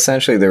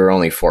 Essentially, there were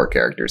only 4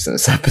 characters in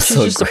this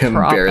episode. Grim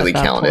barely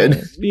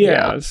counted.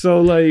 Yeah,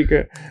 so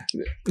the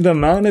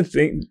amount of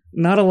things,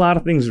 not a lot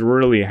of things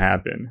really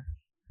happen.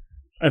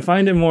 I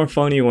find it more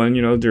funny when,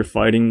 they're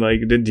fighting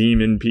the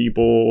demon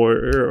people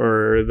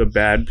or the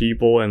bad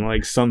people,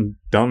 and some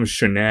dumb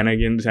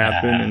shenanigans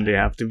happen and they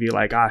have to be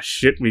like,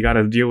 shit, we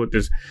gotta deal with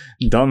this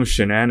dumb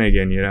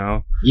shenanigan,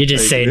 You're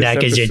just saying that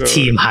because you're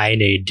Team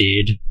Heine,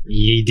 dude.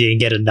 You didn't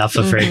get enough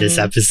of her in this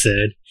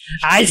episode.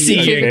 I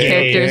see your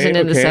characters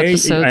in this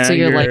episode, so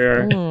you're like,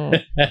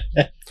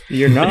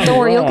 you're not don't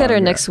worry, wrong. You'll get her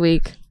next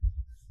week.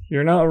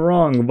 You're not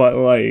wrong, but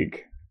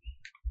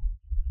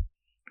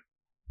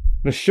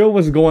the show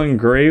was going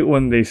great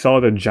when they saw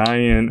the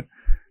giant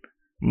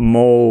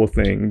mole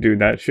thing. Dude,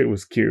 that shit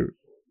was cute.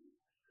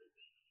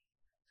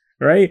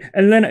 Right?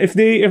 And then if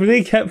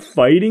they kept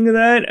fighting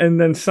that and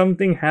then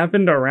something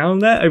happened around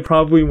that, I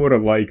probably would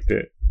have liked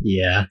it.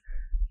 Yeah.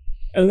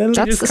 And then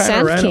that's the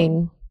Sand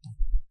King.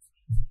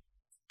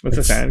 What's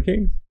the Sand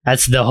King?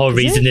 That's the whole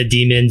reason the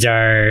demons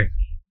are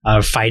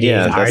fighting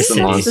our that's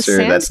city. the monster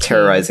that's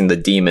terrorizing the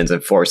demons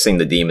and forcing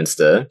the demons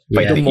to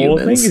fight the mole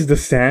humans. Thing is the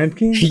Sand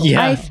King?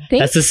 Yeah, I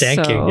think that's the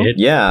Sand King, dude.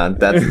 Yeah,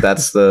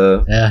 that's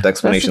the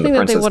explanation the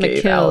princess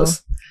gave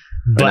Alice.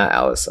 But not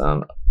Alice.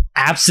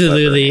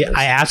 Absolutely,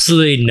 I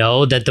absolutely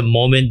know that the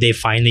moment they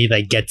finally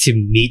get to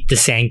meet the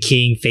Sand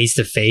King face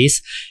to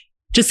face,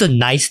 just a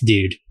nice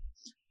dude.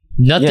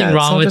 Nothing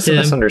wrong with him.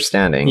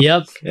 Misunderstanding.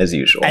 Yep, as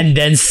usual. And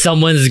then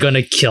someone's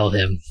gonna kill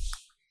him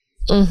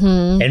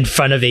in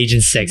front of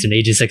Agent 6, and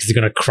Agent 6 is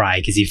gonna cry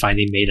because he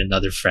finally made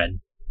another friend,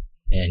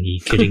 and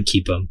he couldn't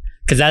keep him.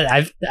 Because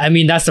I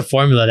mean, that's the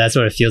formula. That's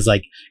what it feels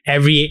like.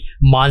 Every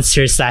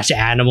monster /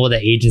 animal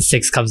that Agent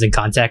 6 comes in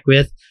contact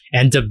with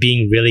ends up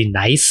being really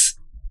nice,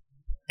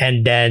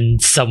 and then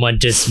someone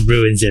just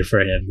ruins it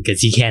for him because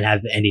he can't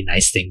have any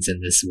nice things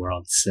in this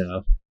world.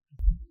 So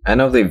I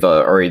know they've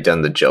already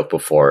done the joke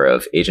before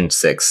of Agent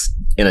 6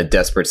 in a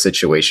desperate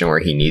situation where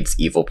he needs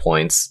evil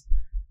points,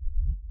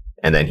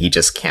 and then he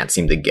just can't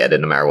seem to get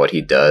it no matter what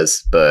he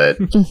does. But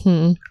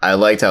I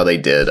liked how they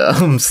did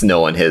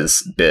Snow and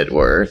his bit,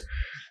 where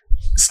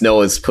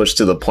Snow is pushed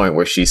to the point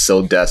where she's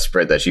so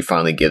desperate that she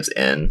finally gives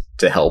in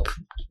to help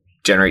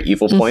generate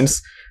evil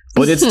points.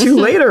 But it's too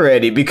late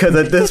already because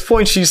at this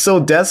point she's so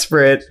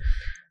desperate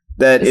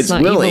that it's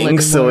not evil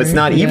willing, so it's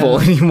not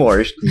anymore. evil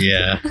anymore.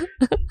 Yeah.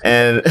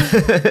 And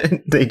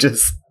they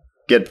just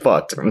get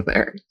fucked from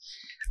there.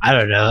 I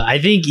don't know. I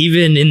think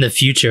even in the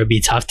future, it'd be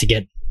tough to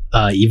get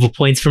evil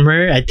points from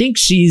her. I think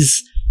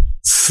she's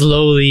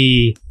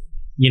slowly,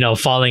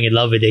 falling in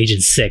love with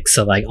Agent 6.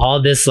 So like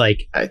all this I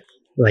think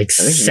it's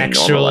gonna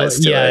sexual,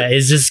 normalize to it.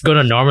 it's just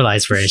gonna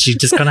normalize for her. She's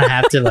just gonna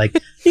have to like.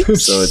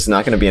 So it's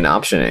not going to be an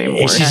option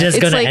anymore. She's just It's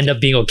gonna like- end up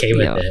being okay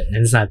with yeah. it, and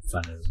it's not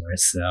fun anymore.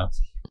 So,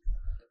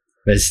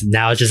 but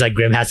now it's just like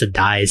Grim has to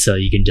die, so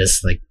you can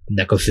just like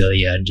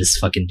necrophilia and just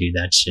fucking do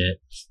that shit.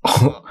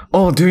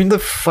 Oh, during the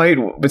fight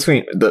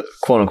between the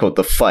quote unquote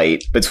the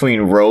fight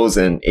between Rose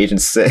and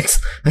Agent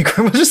 6, like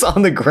Grim was just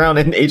on the ground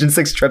and Agent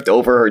 6 tripped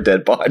over her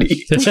dead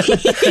body.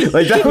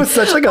 Like that was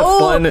such like a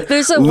fun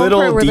there's a one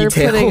little part where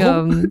detail. they're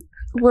putting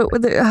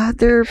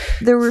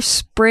they were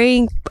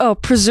spraying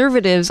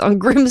preservatives on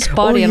Grimm's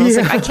body, and I was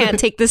like, yeah. I can't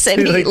take this To,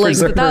 any like, like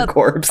preserve her without.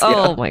 corpse.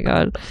 Oh my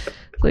god,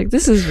 like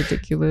this is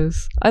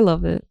ridiculous. I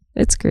love it.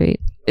 It's great.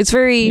 It's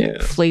very Yeah.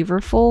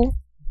 flavorful.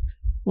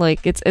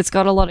 Like it's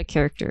got a lot of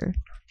character.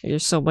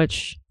 There's so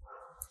much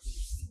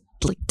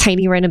like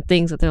tiny random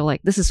things that they're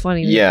like, this is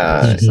funny.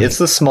 Yeah, Mhm. it's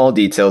the small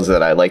details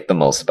that I like the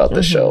most about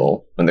the Mhm.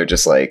 show when they're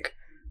just like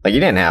you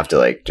didn't have to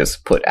like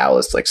just put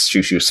Alice like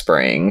shoo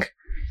spraying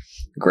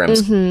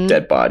Grimm's Mhm.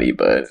 dead body,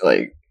 but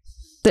like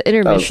The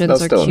intermissions that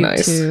was are still cute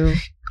nice. too.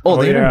 the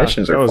yeah,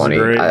 intermissions that are was funny.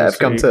 great. I've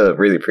come to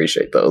really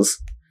appreciate those.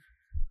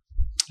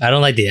 I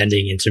don't like the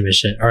ending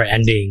intermission or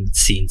ending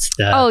scenes.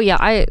 Oh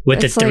yeah, with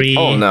the it's like, three.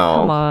 Oh no,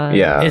 Come on.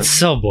 yeah, It's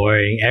so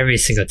boring every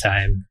single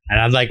time, and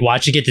I'm like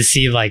watching it to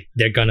see like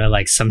they're gonna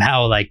like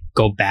somehow like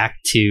go back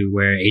to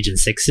where Agent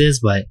 6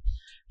 is, but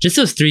just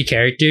those three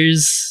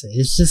characters,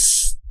 it's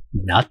just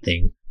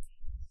nothing.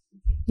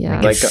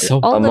 Yeah, like It's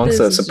so- all of amongst it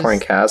the is supporting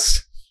just-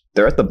 cast,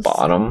 they're at the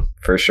bottom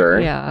for sure.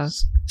 yeah.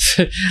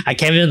 I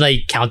can't even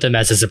like count them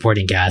as a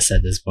supporting cast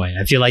at this point.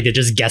 I feel like they're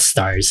just guest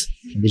stars.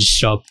 They just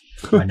show up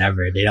whenever.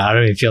 I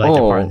don't even feel like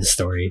they're part of the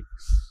story.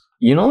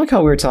 You know, like how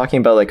we were talking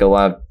about like a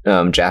lot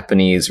of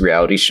Japanese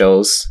reality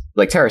shows,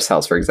 like Terrace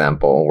House, for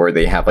example, where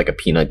they have like a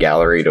peanut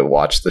gallery to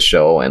watch the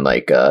show and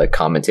like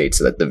commentate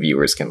so that the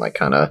viewers can like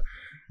kind of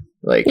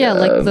like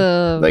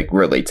like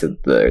relate to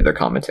their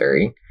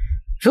commentary.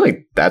 I feel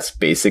like that's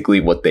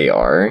basically what they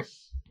are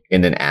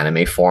in an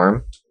anime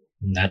form.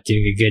 Not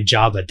doing a good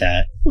job at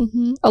that.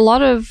 A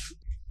lot of,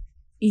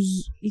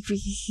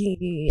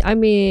 I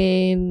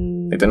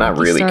mean, Like, they're not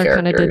really kind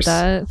of did characters.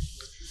 that.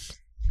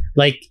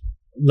 Like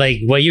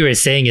what you were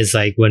saying is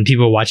like when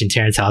people are watching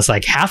Terrace House,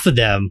 like half of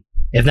them,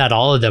 if not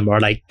all of them, are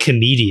like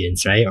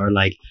comedians, right? Or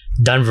like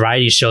done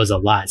variety shows a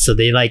lot. So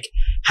they like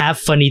have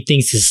funny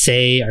things to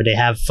say, or they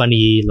have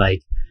funny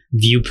like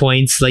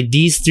viewpoints. Like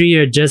these three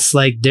are just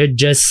like they're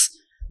just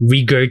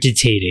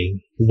regurgitating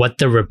what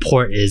the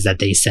report is that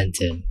they sent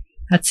in.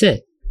 That's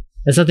it.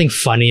 There's nothing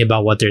funny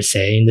about what they're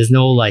saying. There's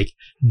no like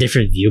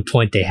different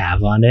viewpoint they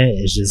have on it.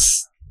 It's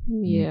just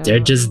Yeah, they're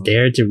just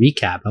there to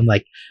recap. I'm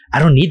like, I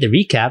don't need the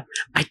recap.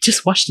 I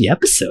just watched the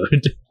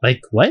episode.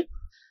 Like what?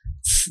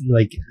 It's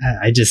like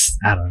I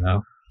don't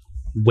know.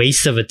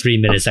 Waste of a 3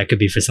 minutes that could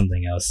be for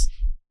something else.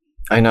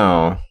 I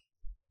know.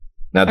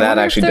 Now that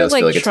wonder if actually they're, does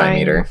feel like, like a time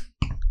trying- eater.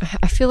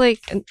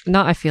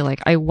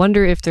 I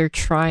wonder if they're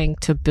trying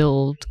to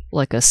build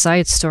like a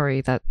side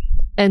story that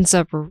ends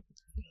up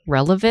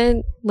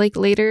relevant like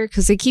later,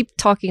 because they keep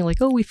talking like,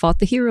 oh, we fought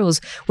the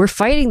heroes, we're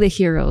fighting the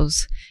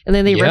heroes, and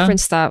then they Yeah.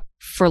 reference that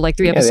for like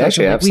 3 Yeah, they episodes.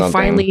 actually Like, have we something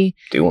finally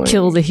Doing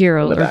kill the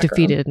hero in the or background.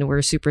 defeated, and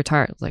we're super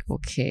tired. Like,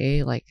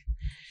 okay, like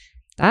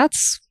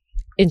that's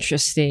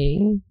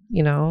interesting,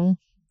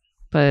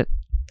 but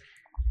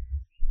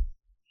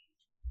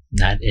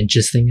Not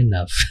interesting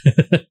enough.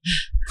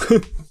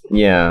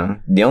 Yeah,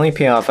 the only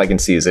payoff I can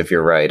see is if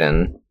you're right,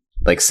 and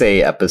like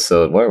say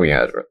episode, what are we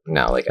at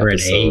now? Like We're at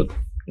episode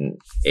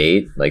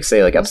 8, like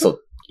say like episode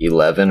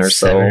 11 or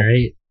 7 so, or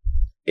 8.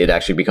 it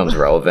actually becomes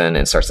relevant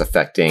and starts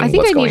affecting I think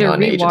what's I need going to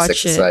on in Agent rewatch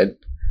 6's it. side.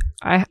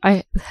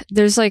 I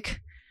there's like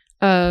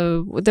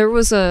there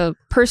was a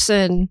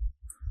person,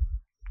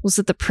 was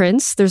it the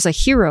prince? There's a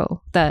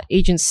hero that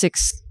Agent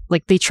 6,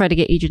 like they try to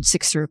get Agent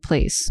 6 to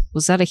replace.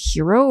 Was that a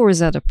hero or is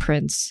that a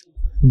prince?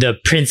 The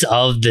prince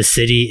of the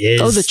city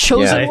is The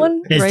chosen Yeah.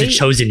 one, is right? the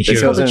chosen The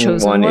hero. chosen,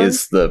 chosen one one?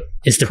 is the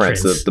It's the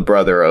prince, prince. the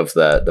brother of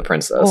the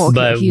princess. Oh, okay.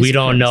 But he's we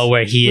don't prince. know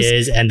where he Was-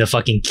 is, and the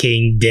fucking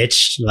king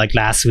ditched like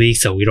last week,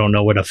 so we don't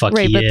know where the fuck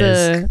Right, he but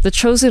is. the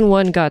chosen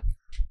one got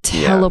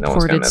Yeah, no one's gonna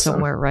teleported miss him.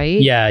 somewhere,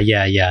 right? Yeah.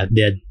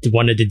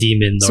 One of the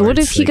demon lords. So what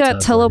if he like,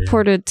 got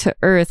teleported to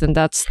Earth, and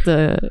that's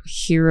the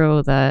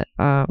hero that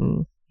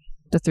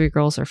the 3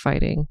 girls are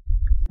fighting?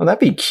 Well, that'd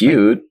be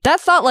cute.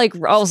 That's not like,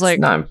 I was like,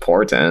 It's not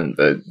important,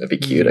 but that'd be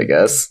cute, I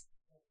guess.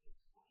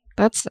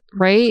 that's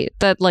right.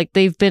 That like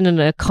they've been in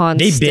a constant.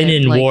 They've been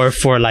in like, war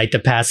for like the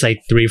past like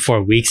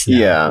 3-4 weeks now.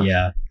 Yeah.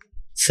 Yeah.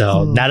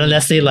 So Hmm. not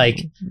unless they like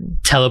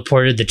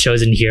teleported the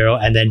chosen hero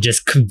and then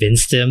just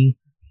convinced him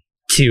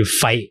to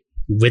fight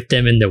with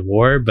them in the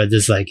war, but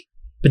just like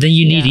But then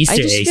you need Yeah, I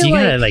Easter just eggs. feel You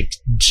gotta like-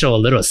 like show a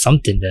little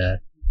something to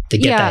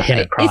get that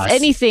hint across. If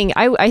anything,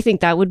 I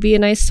think that would be a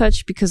nice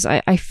touch, because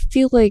I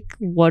feel like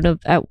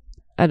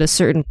at a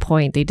certain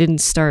point they didn't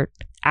start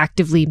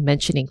actively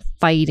mentioning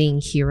fighting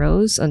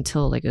heroes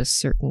until like a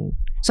certain.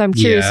 So I'm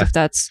curious if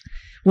that's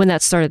when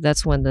that started.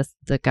 That's when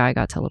the guy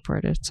got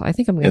teleported. So I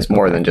think I'm gonna. It's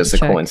more than just a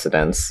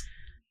coincidence.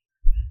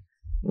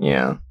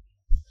 Yeah.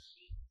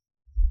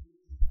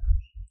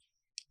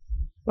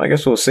 Well, I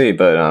guess we'll see,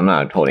 but I'm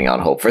not holding out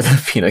hope for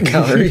the peanut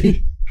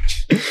gallery.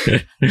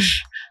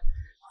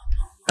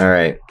 All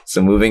right,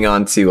 so moving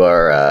on to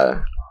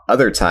our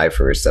other tie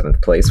for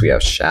 7th place, we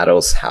have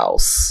Shadow's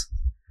House.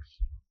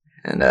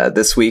 And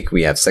this week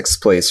we have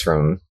 6th place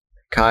from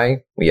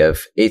Kai, we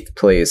have 8th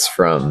place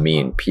from me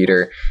and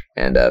Peter,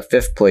 and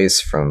 5th place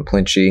from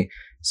Plinchy.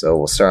 So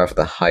we'll start off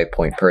with a high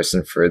point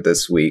person for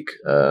this week.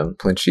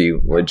 Plinchy,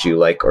 what would you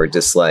like or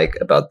dislike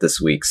about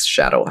this week's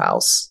Shadow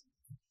House?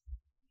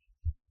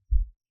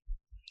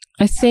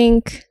 I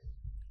think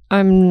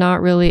I'm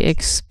not really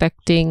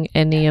expecting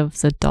any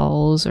of the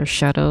dolls or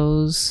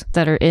shadows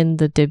that are in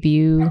the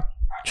debut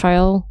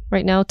trial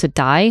right now to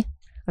die.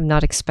 I'm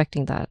not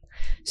expecting that.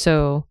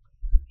 So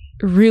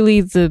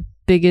really the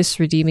biggest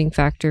redeeming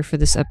factor for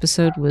this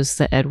episode was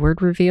the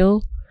Edward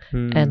reveal.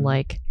 And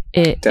like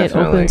it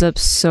opens up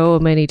so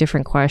many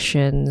different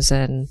questions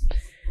and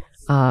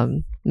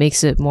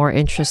makes it more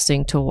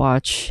interesting to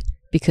watch,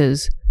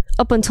 because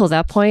up until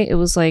that point it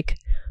was like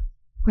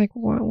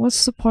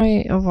what's the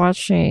point of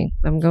watching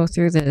them go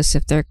through this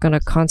if they're gonna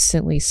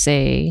constantly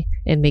say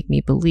and make me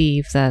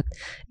believe that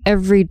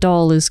every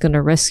doll is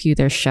gonna rescue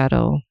their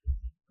shadow,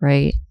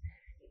 right?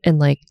 And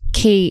like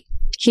Kate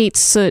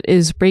Soot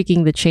is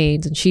breaking the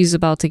chains and she's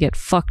about to get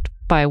fucked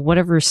by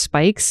whatever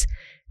spikes,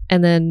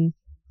 and then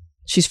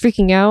she's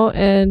freaking out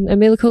and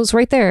Amelico's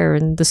right there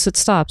and the Soot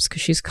stops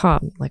because she's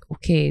calm. Like,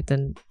 okay,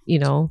 then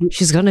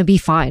she's gonna be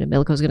fine.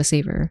 Amelico's gonna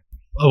save her.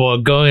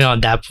 Well, going on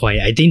that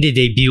point, I think the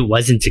debut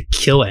wasn't to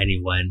kill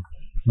anyone,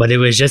 but it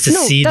was just to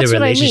see the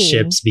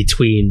relationships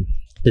between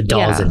the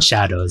dolls and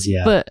shadows.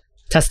 Yeah, but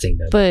testing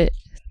them. But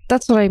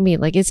that's what I mean.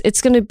 Like,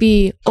 it's gonna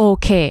be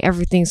okay.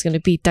 Everything's gonna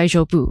be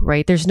daijobu,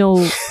 right? There's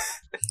no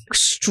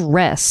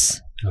stress.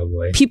 Oh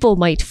boy. People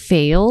might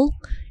fail,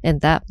 and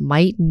that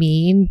might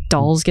mean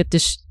dolls get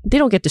they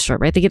don't get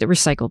destroyed, right? They get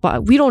recycled,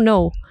 but we don't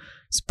know.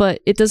 But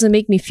it doesn't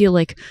make me feel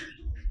like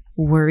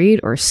worried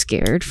or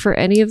scared for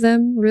any of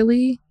them,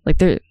 really. Like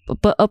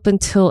but up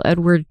until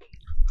Edward,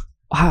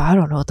 I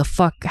don't know what the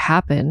fuck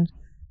happened.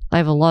 I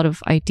have a lot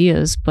of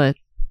ideas, but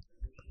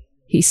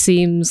he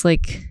seems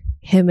like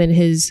him and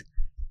his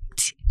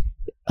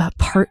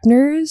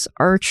partners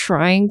are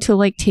trying to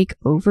like take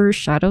over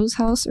Shadow's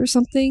house or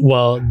something.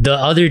 Well, the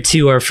other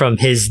two are from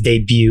his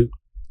debut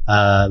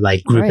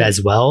group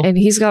as well, and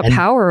he's got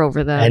power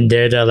over them, and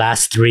they're the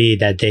last 3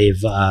 that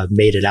they've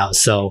made it out.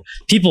 So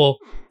people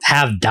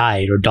have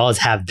died, or dolls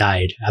have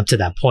died up to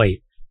that point,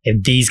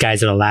 if these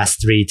guys are the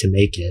last 3 to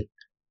make it.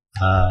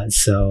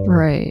 So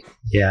right,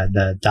 yeah,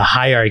 the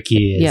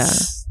hierarchy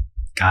is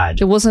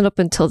God. It wasn't up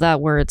until that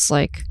where it's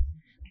like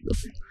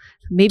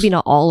maybe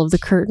not all of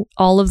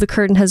the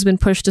curtain has been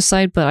pushed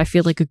aside, but I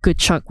feel like a good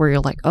chunk where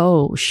you're like,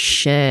 oh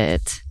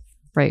shit,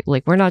 right?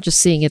 Like we're not just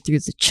seeing it through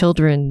the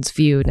children's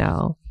view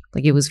now.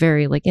 Like it was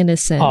very like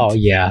innocent. Oh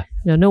yeah,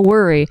 no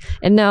worry.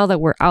 And now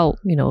that we're out,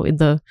 in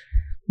the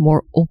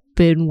more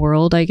open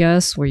world, I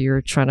guess, where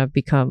you're trying to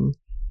become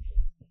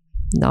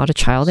not a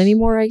child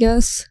anymore, I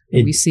guess.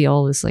 We see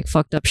all this like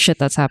fucked up shit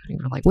that's happening.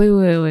 We're like,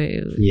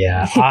 wait.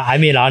 Yeah, I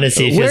mean,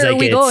 honestly, it feels where like are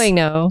we going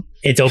now?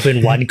 It's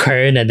open one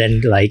curtain and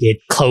then like it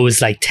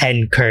closed like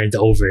 10 curtains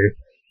over.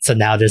 So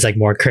now there's like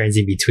more curtains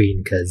in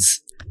between because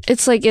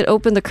it's like it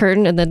opened the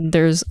curtain and then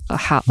there's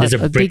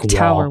a big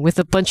tower with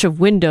a bunch of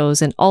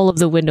windows, and all of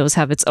the windows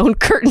have its own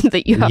curtain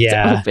that you have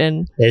to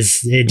open.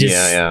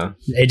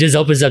 It just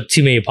opens up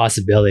too many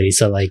possibilities.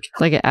 So like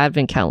an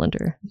advent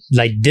calendar.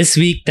 Like this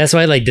week, that's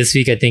why like this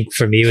week I think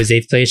for me it was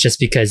 8th place, just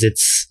because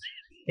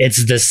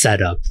it's the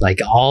setup. Like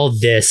all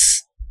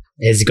this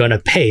is gonna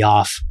pay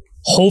off.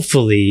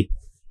 Hopefully,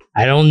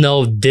 I don't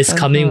know this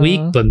coming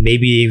week, but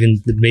maybe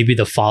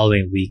the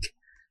following week,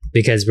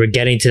 because we're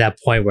getting to that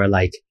point where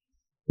like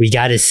we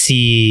got to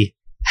see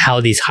how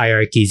these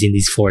hierarchies in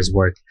these floors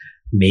work.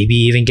 Maybe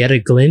even get a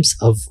glimpse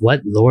of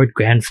what Lord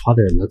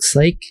Grandfather looks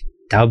like.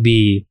 That would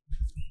be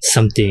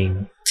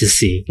something to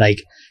see. Like,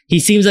 he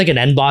seems like an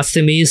end boss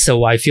to me,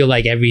 so I feel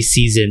like every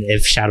season,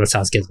 if Shadow's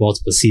House gets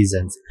multiple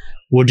seasons,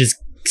 we'll just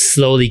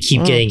slowly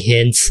keep getting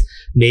hints.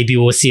 Maybe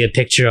we'll see a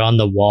picture on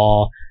the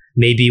wall.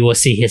 Maybe we'll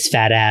see his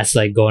fat ass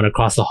like going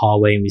across the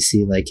hallway, and we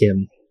see like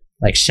him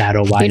like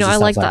shadow wise. I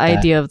like the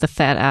idea of the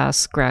fat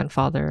ass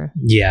grandfather.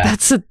 Yeah,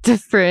 that's a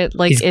different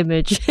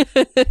image.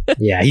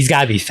 Yeah, he's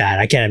gotta be fat.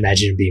 I can't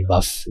imagine him being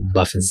buff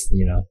and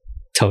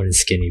toned and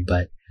skinny.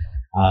 But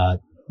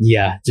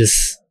yeah,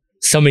 just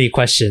so many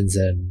questions,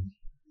 and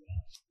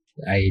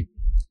I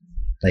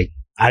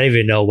don't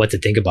even know what to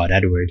think about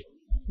Edward.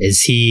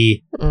 Is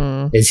he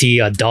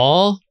a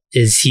doll?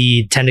 Is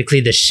he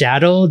technically the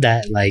shadow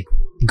that like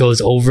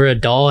goes over a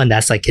doll, and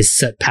that's like his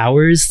set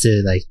powers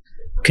to like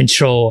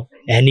control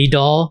any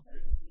doll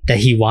that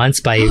he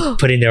wants by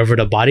putting it over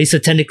the body. So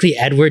technically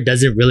Edward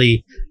doesn't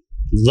really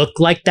look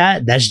like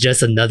that. That's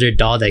just another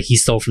doll that he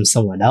stole from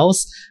someone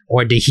else.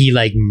 Or did he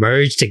like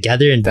merge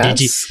together and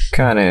that's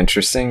kind of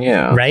interesting,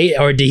 yeah. right?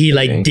 Or did he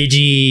like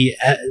digivolve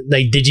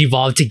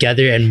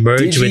together and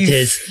merge with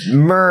his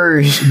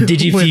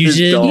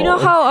digifusion? You know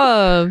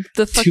how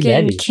the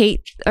fucking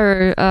Kate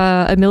or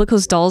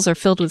Emilico's dolls are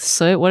filled with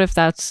soot? What if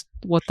that's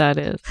what that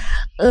is?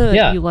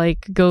 Yeah. You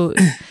like go.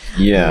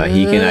 Yeah,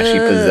 he can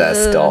actually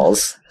possess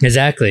dolls.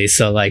 Exactly.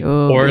 So like,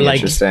 or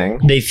like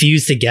they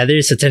fuse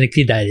together. So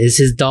technically that is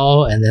his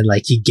doll, and then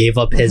like he gave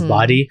up his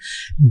body.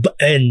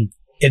 And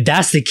if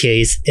that's the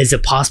case, is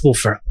it possible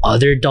for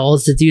other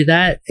dolls to do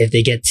that if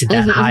they get to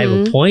that high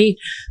of a point?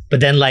 But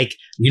then like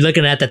you're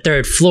looking at the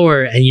third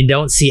floor and you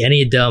don't see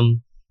any of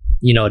them,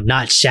 you know,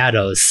 not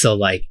shadows. So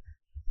like,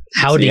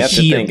 how did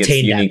he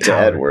obtain that power? To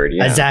Edward,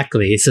 yeah.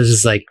 Exactly. So it's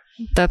just like,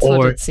 that's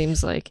what it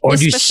seems like. Or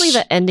especially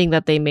the ending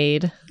that they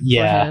made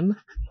for him.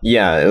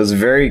 Yeah, it was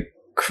very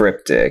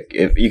cryptic.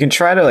 If you can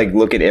try to like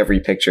look at every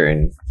picture,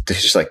 and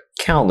there's just like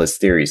countless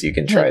theories you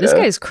can try this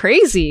guy's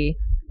crazy.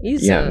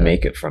 He's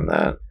make it from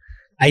that.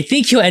 I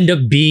think he'll end up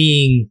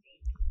being,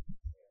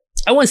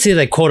 I wouldn't say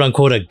like quote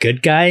unquote a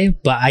good guy,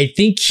 but I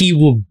think he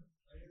will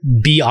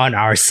be on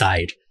our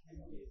side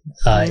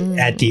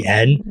at the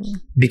end,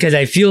 because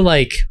I feel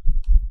like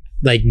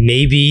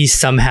maybe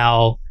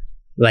somehow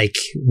like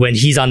when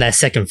he's on that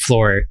second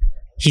floor,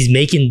 he's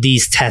making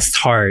these tests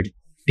hard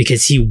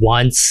because he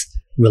wants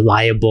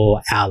reliable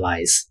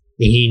allies.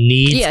 And he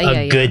needs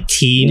a good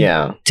team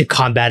to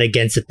combat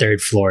against the third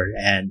floor.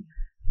 And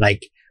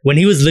like when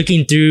he was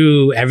looking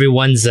through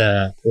everyone's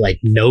like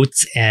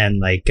notes and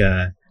like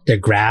their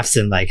graphs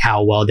and like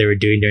how well they were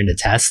doing during the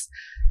test,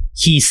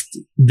 he's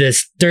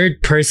this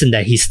third person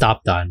that he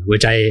stopped on,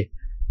 which I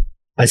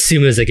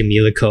assume is like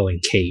Emilico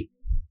and Kate.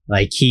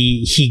 Like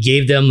he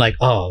gave them like,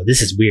 oh,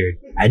 this is weird.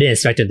 I didn't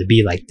expect them to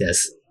be like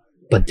this,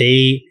 but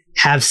they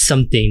have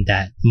something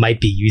that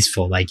might be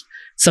useful. Like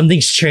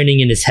something's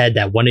churning in his head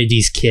that one of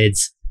these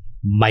kids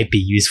might be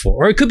useful,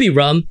 or it could be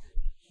Rum.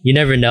 You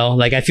never know.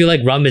 Like I feel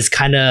like Rum is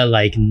kind of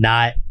like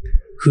not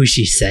who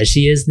she says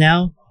she is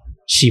now.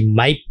 She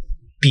might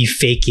be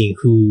faking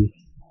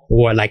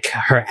or like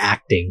her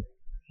acting.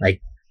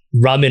 Like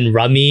Rum and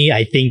Rummy,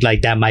 I think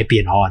like that might be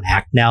an all an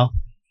act now.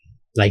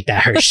 Like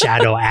that her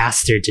shadow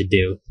asked her to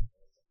do.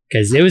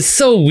 Because it was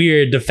so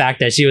weird, the fact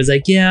that she was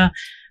like, yeah,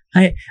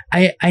 I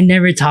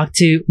never talked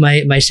to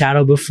my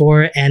shadow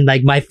before, and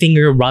like my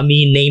finger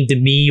Rummy named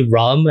me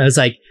Rum. I was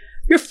like,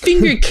 your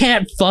finger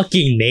can't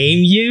fucking name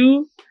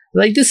you.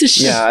 Like this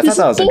is I thought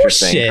that was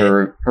bullshit. Interesting.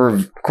 Her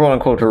quote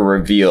unquote her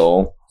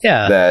reveal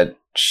that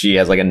she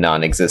has like a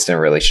non-existent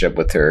relationship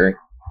with her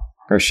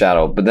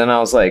shadow. But then I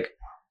was like,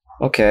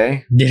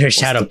 okay, did her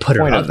shadow put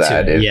her up to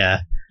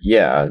her?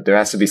 Yeah, there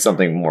has to be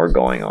something more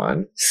going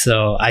on.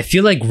 So I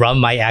feel like Rum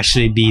might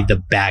actually be the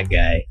bad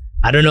guy.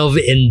 I don't know if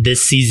in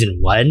this season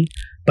 1,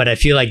 but I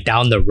feel like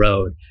down the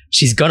road,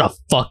 she's gonna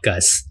fuck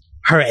us.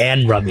 Her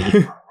and Rummy.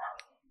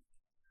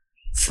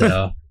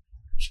 So.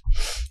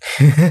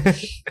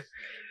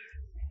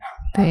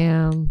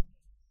 Damn.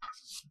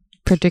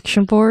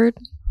 Prediction board?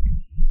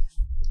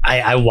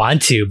 I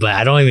want to, but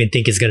I don't even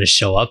think it's gonna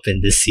show up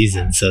in this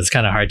season. So it's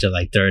kind of hard to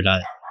like throw it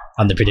on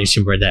the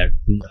prediction board that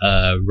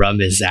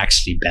Rum is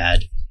actually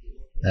bad.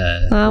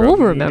 We'll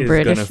remember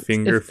it if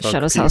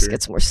Shadow's House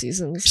gets more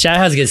seasons. Shadow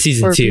House gets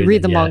season 2. Or if you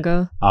read the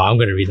manga. Oh, I'm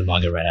going to read the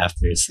manga right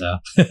after, so.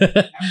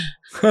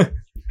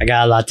 I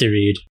got a lot to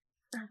read.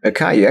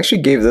 Kai, you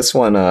actually gave this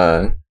one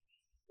a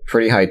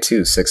pretty high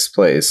too, 6th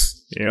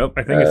place. Yep,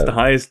 I think it's the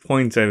highest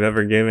points I've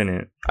ever given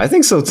it. I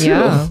think so too.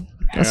 Yeah,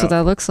 that's what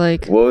that looks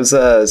like. What was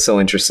so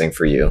interesting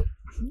for you?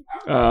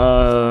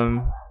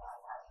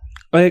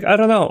 Like, I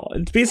don't know.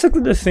 It's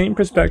basically the same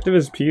perspective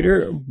as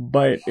Peter,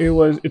 but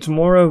it's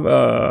more of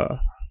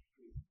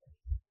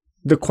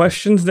the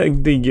questions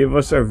that they give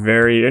us are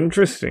very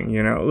interesting,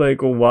 you know?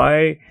 Like,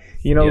 why,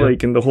 you know,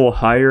 like in the whole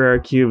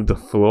hierarchy of the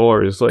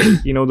floors, like,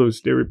 you know,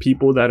 there were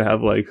people that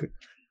have like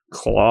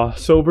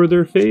cloths over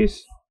their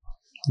face.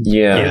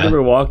 Yeah. They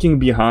were walking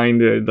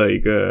behind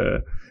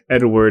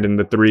Edward and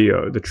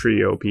the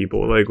trio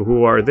people. Like,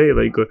 who are they?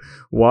 Like,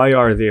 why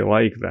are they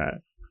like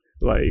that?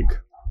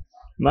 Like,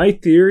 my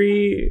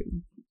theory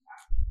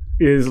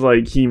is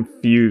like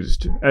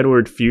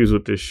Edward fused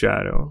with his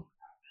shadow.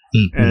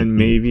 And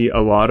maybe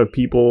a lot of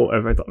people,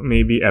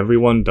 maybe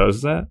everyone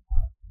does that.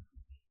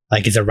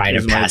 Like it's a rite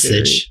of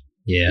passage.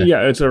 Yeah.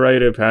 Yeah, it's a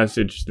rite of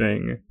passage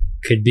thing.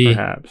 Could be.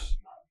 Perhaps.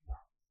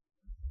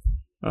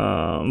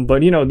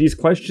 But you know, these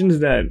questions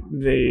that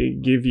they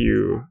give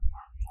you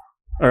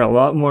are a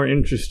lot more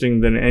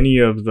interesting than any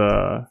of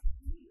the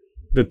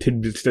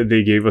tidbits that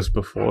they gave us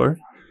before.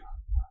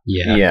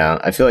 Yeah,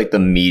 I feel like the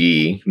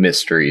meaty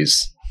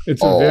mysteries.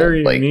 It's a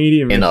very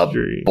meaty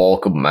mystery. In a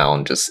bulk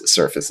amount just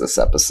surfaced this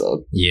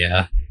episode.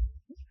 Yeah.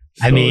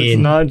 So I mean, it's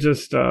not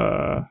just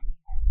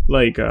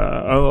like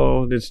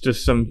it's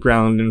just some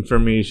ground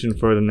information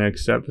for the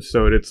next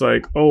episode. It's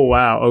like, oh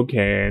wow,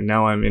 okay,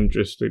 now I'm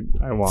interested.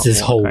 I want this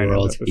more whole kind of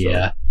world. episode.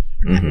 Yeah.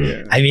 Mhm.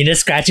 Yeah. I mean,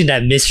 it's scratching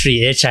that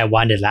mystery itch I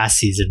wanted last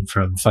season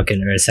from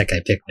fucking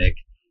Urasekai Picnic.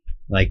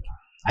 Like,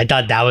 I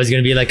thought that was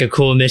gonna be like a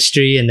cool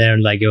mystery, and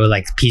then like it would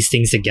like piece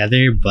things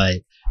together, but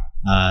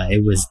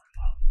it was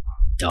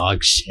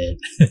dog shit.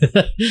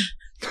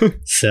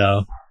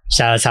 So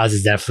Shadow's House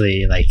is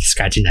definitely like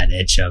scratching that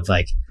itch of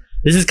like,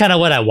 this is kind of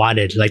what I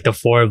wanted, like the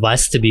four of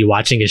us to be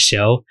watching a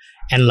show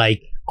and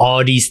like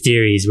all these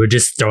theories, we're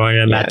just throwing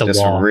them at the just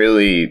wall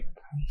really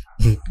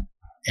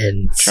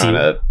and trying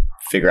to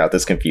figure out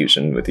this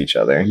confusion with each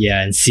other.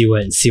 yeah, and see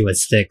what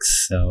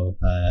sticks. So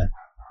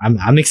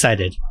I'm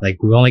excited.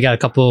 Like, we only got a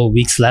couple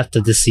weeks left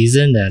of this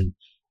season, and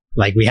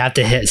like we have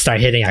to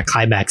start hitting our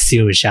climax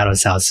soon with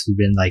Shadow's House. We've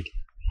been like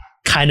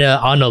kind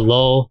of on a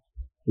low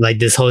like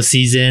this whole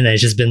season, and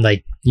it's just been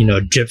like, you know,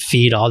 drip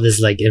feed all this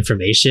like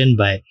information,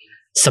 but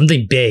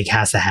something big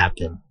has to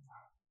happen,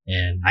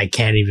 and I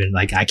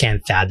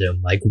can't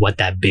fathom like what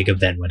that big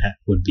event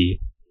would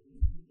be.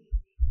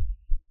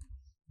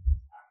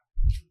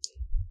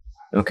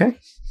 Okay,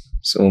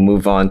 so we'll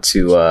move on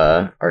to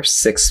our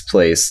sixth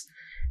place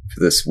for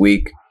this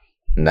week,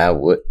 and that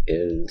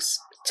is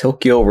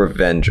Tokyo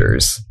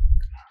Revengers.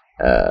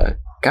 Kind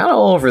of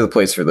all over the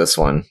place for this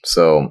one.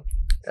 So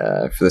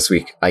for this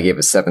week, I gave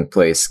it 7th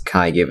place,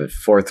 Kai gave it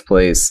 4th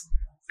place,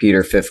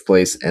 Peter 5th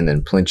place, and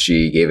then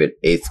Plinchy gave it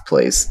 8th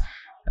place.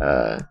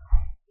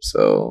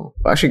 So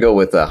we'll actually go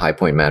with High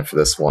Point Man for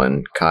this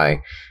one.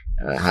 Kai,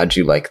 how'd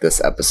you like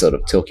this episode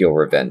of Tokyo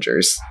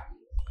Revengers?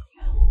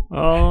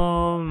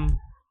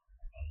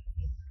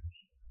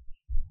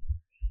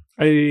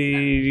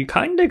 I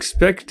kind of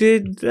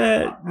expected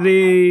that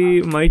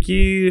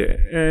Mikey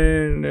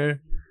and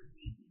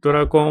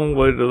Dorakon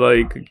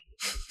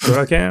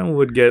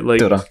would get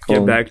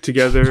back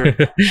together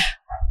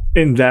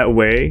in that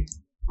way.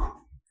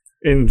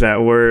 In that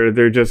where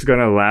they're just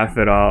gonna laugh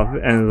it off,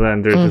 and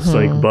then they're just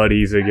like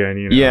buddies again,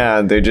 you know?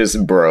 Yeah, they're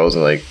just bros,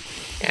 like,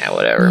 yeah,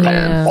 whatever,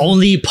 man.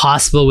 Only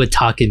possible with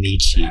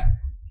Takemichi.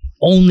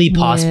 Only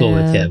possible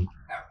with him.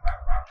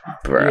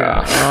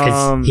 Bruh.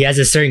 Because he has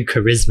a certain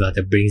charisma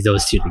that brings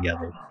those two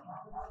together.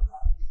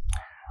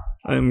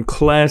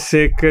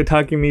 Classic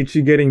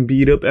Takemichi getting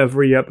beat up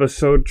every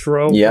episode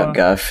trope. Yeah,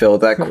 gotta fill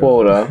that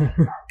quota.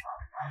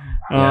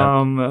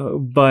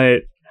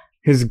 But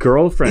his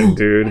girlfriend,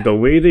 dude, the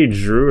way they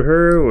drew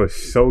her was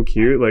so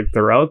cute. Like,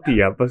 throughout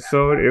the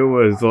episode, it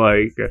was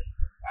like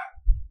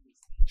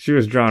she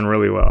was drawn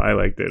really well. I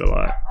liked it a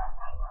lot.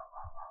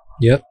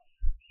 Yep,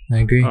 I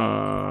agree.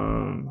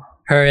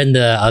 Her and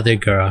the other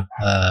girl,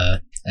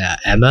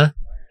 Emma,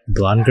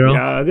 blonde girl.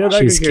 Yeah, I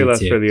could care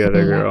less for the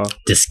other girl.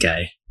 This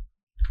guy.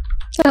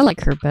 I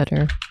like her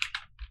better.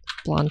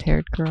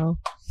 Blonde-haired girl.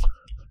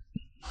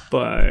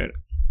 But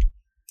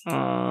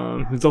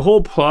the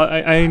whole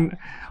plot,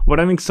 what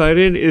I'm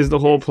excited is the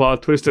whole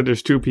plot twist that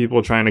there's two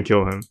people trying to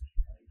kill him.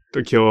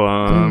 To kill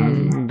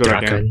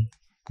Dorakan.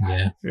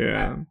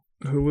 Yeah.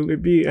 Who will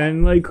it be?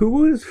 And like,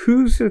 whose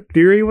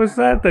theory was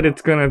that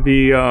it's gonna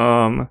be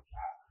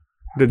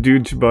the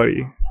dude's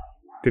buddy?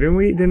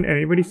 Didn't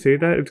anybody say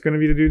that it's gonna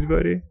be the dude's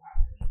buddy?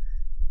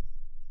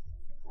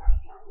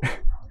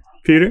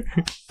 Peter?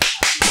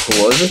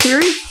 What was the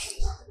theory?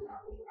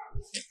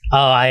 Oh,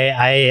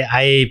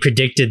 I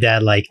predicted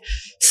that, like,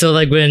 so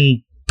like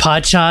when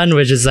Pachan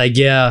was just like,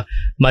 yeah,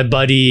 my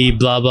buddy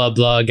blah blah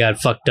blah got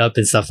fucked up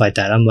and stuff like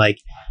that, I'm like,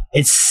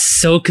 it's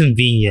so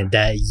convenient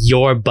that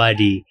your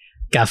buddy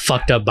got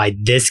fucked up by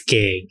this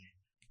gang,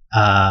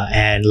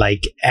 and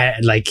like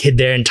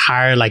their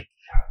entire like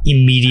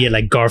immediate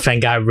like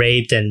girlfriend got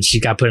raped and she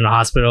got put in a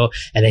hospital,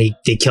 and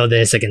they killed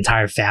his like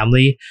entire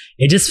family.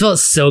 It just felt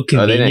so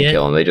convenient. Oh, they didn't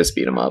kill him, they just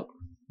beat him up.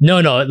 No,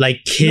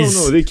 like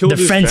they killed the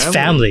his friend's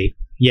family.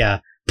 Yeah,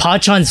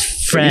 Pachan's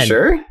friend. Are you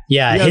sure?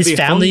 Yeah, his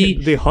family.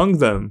 They hung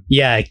them.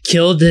 Yeah,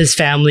 killed his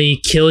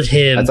family, killed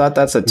him. I thought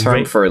that's a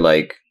term for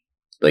like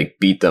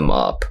beat them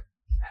up.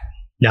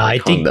 No,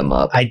 like I think them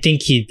up. I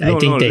think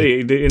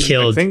they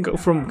killed. I think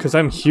because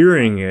I'm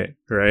hearing it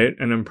right,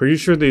 and I'm pretty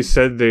sure they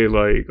said they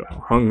like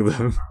hung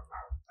them.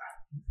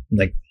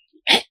 Like,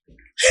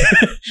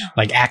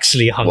 like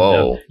actually hung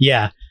Whoa. them.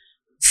 Yeah.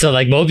 So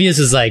like Mobius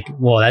was like,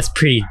 "Whoa, that's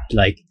pretty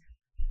like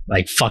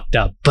fucked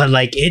up." But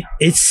like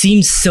it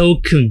seems so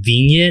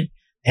convenient,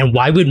 and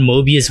why would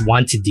Mobius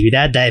want to do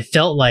that? That it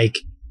felt like,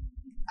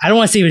 I don't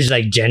want to say it was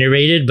like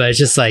generated, but it's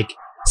just like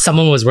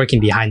someone was working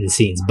behind the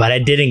scenes. But I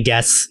didn't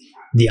guess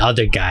the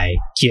other guy,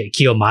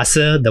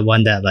 Kiyomasa, the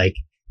one that like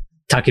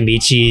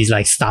Takemichi's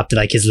like stopped at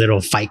like his little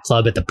fight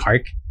club at the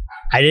park.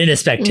 I didn't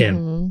expect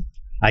him.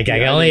 Like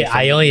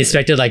I only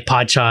expected like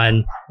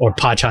Pachan or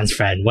Pachan's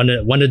friend.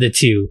 One of the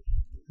two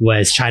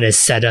was trying to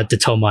set up the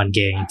Tomon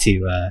gang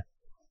to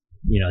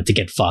to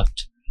get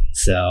fucked.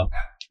 So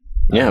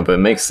yeah, but it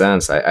makes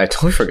sense. I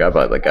totally forgot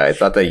about that guy. I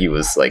thought that he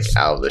was like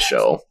out of the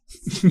show.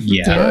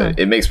 Yeah.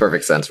 It makes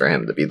perfect sense for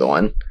him to be the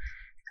one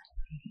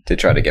to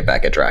try to get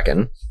back at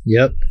Draken.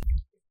 Yep.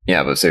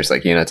 Yeah, but seriously,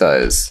 like,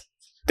 Hinata is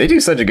They do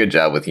such a good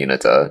job with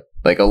Hinata.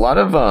 Like a lot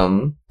of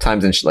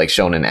times in like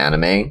shonen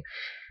anime,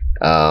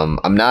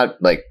 I'm not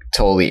like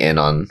totally in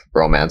on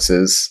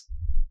romances,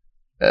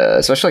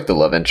 especially like the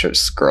love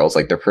interest girls.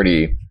 Like they're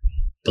pretty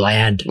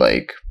bland.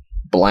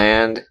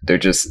 They're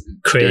just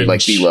Cringe. They're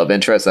like the love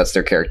interest. That's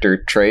their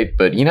character trait.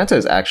 But Hinata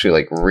is actually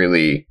like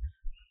really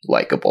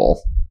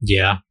likable.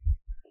 Yeah.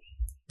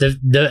 The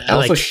and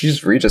also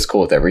she's really just cool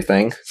with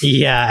everything.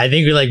 Yeah, I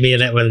think like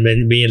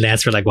when me and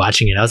Lance were like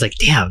watching it, I was like,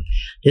 damn,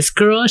 this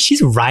girl,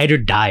 she's ride or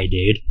die,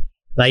 dude.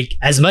 Like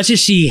as much as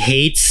she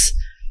hates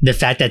the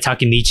fact that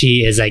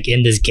Takemichi is like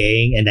in this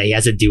gang and that he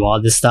has to do all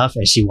this stuff,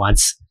 and she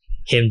wants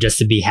him just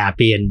to be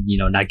happy and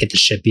not get the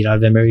shit beat out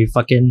of him every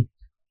fucking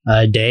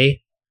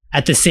day.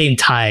 At the same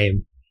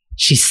time,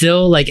 she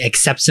still like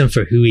accepts him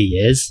for who he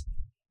is,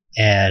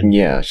 and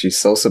yeah, she's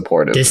so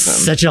supportive. This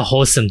is such a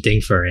wholesome thing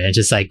for her. And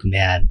just like,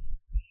 man.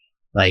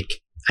 Like,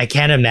 I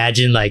can't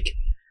imagine, like,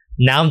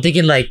 now I'm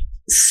thinking, like,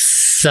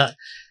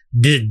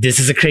 this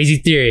is a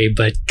crazy theory,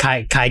 but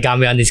Kai got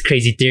me on this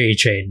crazy theory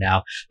train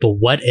now. But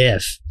what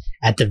if,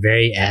 at the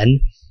very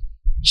end,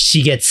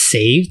 she gets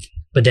saved,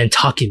 but then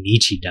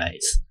Takemichi dies,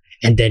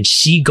 and then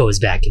she goes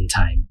back in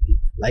time?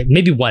 Like,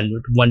 maybe one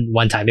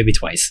time, maybe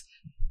twice.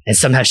 And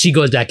somehow she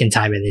goes back in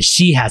time, and then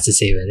she has to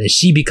save it, and then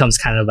she becomes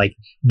kind of, like,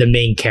 the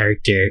main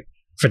character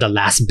for the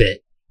last bit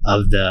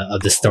of the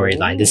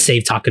storyline to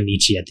save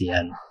Takemichi at the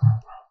end.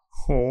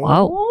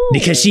 Wow.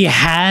 Because she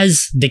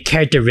has the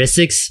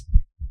characteristics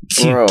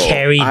to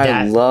carry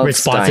that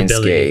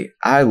responsibility.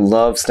 I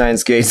love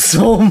Steins Gate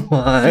so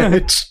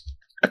much.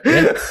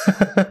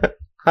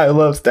 I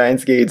love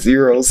Steins Gate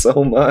Zero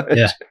so much.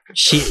 Yeah.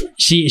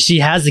 She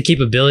has the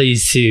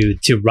capabilities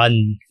to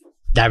run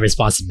that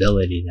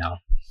responsibility now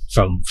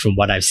from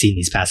what I've seen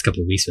these past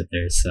couple of weeks with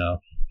her. So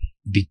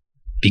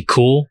be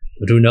cool,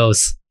 but who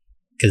knows?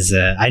 Because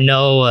I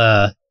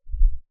know,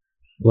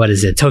 what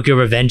is it? Tokyo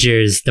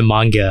Revengers, the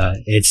manga,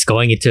 it's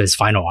going into its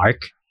final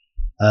arc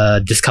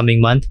this coming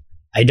month.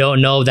 I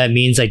don't know if that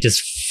means like just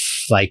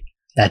like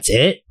that's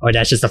it, or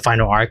that's just the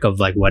final arc of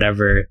like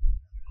whatever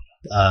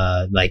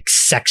like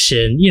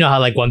section. You know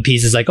how like One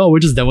Piece is like, oh, we're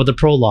just done with the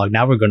prologue.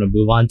 Now we're going to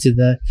move on to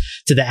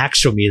the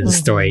actual meat of the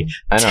story.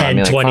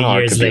 20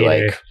 years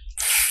later.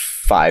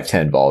 Like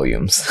 5-10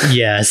 volumes.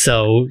 Yeah,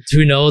 so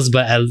who knows?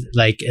 But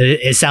like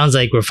it sounds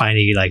like we're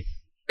finally like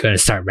going to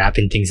start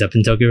wrapping things up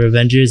in Tokyo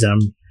Revengers,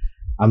 and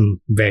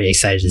I'm very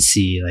excited to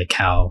see like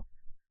how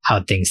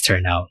things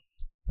turn out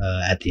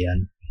at the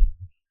end.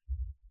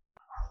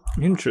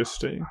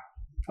 Interesting.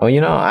 Oh,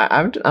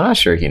 I'm not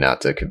sure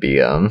Hinata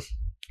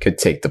could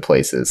take the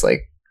places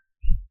like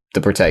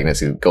the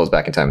protagonist who goes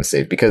back in time and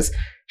save, because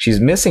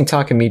she's missing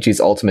Takemichi's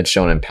ultimate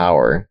shonen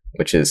power,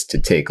 which is to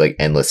take like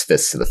endless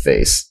fists to the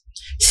face.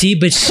 See,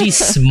 but she's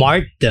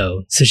smart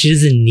though, so she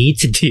doesn't need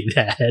to do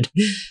that.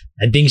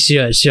 I think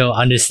she'll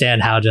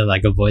understand how to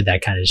like avoid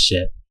that kind of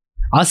shit.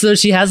 Also,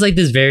 she has like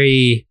this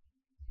very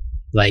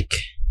like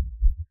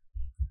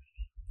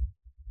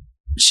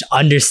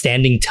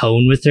understanding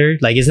tone with her.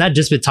 Like it's not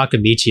just with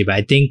Takemichi, but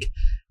I think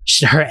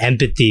her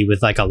empathy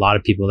with like a lot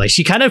of people. Like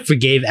she kind of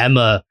forgave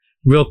Emma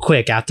real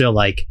quick after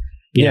like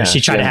she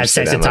tried to have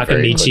sex with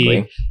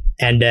Takemichi,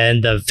 and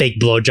then the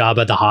fake blowjob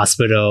at the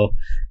hospital.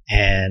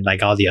 And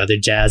like all the other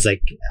jazz,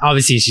 like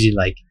obviously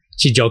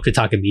she joked with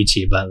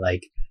Takemichi, but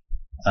like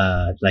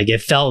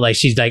it felt like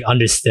she's like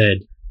understood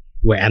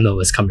where Emma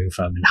was coming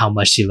from and how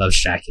much she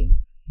loves Draken.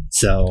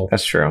 So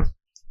that's true.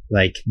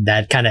 Like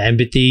that kind of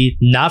empathy,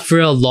 not for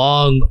a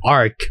long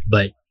arc,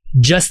 but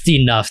just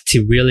enough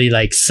to really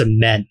like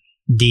cement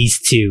these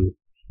two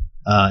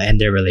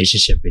and their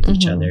relationship with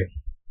each other.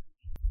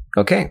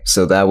 Okay,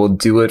 so that will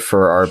do it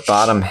for our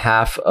bottom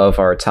half of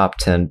our top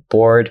 10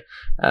 board.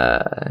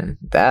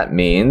 That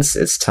means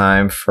it's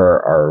time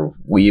for our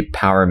Weeb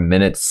Power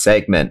Minute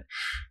segment.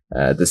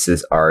 This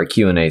is our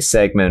Q&A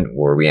segment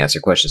where we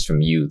answer questions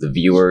from you, the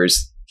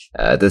viewers.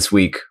 This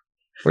week,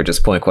 we're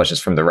just pulling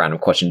questions from the random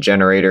question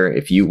generator.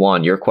 If you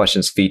want your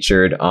questions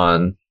featured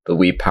on the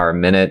Weeb Power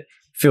Minute,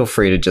 feel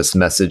free to just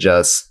message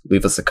us,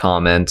 leave us a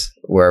comment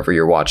wherever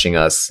you're watching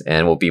us,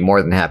 and we'll be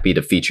more than happy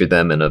to feature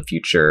them in a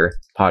future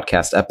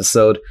podcast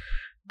episode.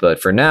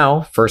 But for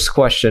now, first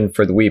question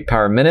for the Weeb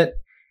Power Minute.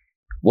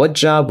 What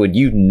job would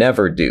you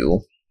never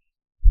do?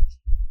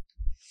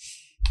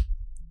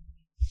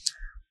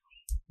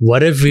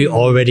 What if we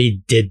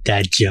already did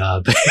that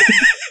job?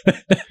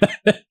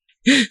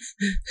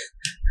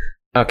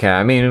 Okay,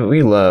 I mean,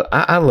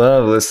 I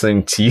love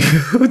listening to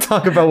you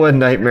talk about what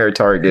Nightmare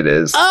Target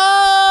is.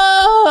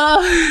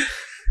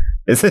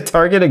 Is it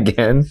Target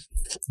again?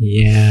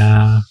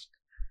 Yeah.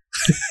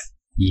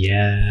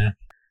 Yeah.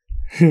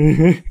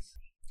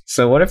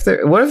 So what if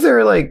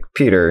they're like,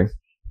 Peter,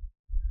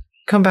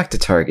 come back to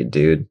Target,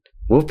 dude.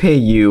 We'll pay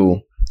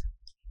you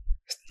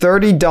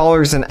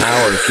 $30 an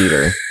hour,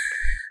 Peter,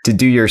 to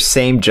do your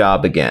same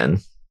job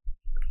again.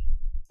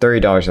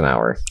 $30 an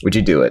hour. Would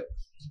you do it?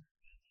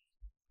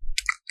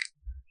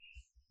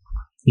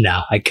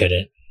 No, I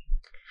couldn't.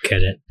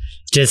 couldn't.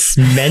 Just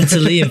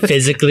mentally and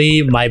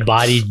physically, my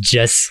body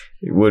just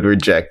would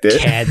reject it.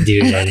 Can't do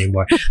it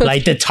anymore.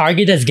 Like the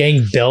Target that's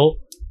getting built,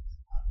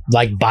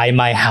 like by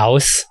my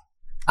house,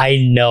 I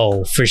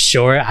know for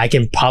sure I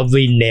can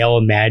probably nail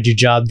a manager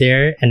job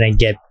there and then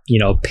get,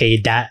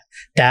 paid that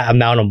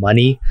amount of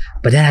money.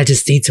 But then I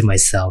just think to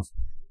myself,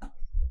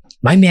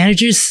 my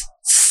managers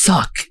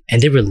suck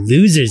and they were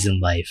losers in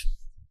life.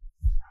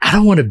 I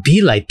don't want to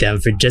be like them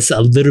for just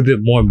a little bit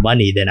more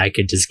money than I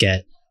could just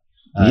get.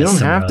 You don't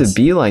have to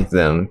be like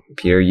them,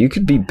 Peter. You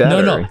could be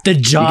better. No. The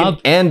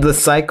job and the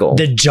cycle.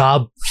 The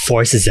job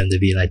forces them to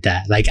be like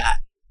that. Like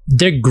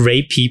they're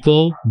great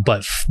people,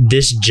 but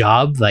this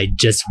job like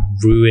just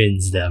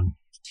ruins them.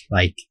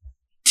 Like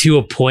to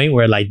a point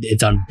where like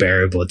it's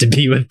unbearable to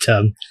be with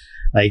them.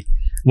 Like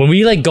when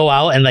we like go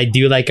out and like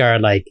do like our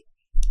like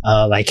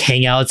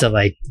hangouts at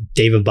like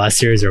Dave and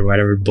Buster's or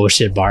whatever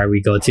bullshit bar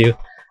we go to.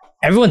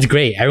 Everyone's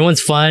great. Everyone's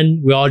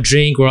fun. We all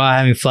drink. We're all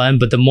having fun.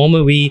 But the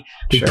moment we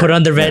put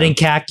on the red and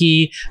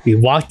khaki, we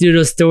walk through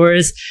those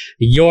stores,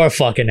 you're a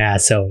fucking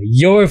asshole.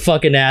 You're a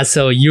fucking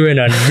asshole. You're an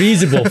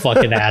unreasonable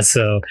fucking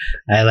asshole.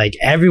 Like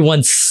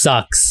everyone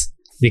sucks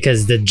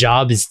because the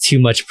job is too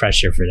much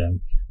pressure for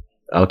them.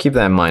 I'll keep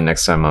that in mind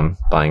next time I'm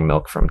buying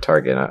milk from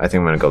Target. I think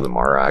I'm going to go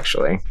tomorrow,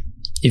 actually.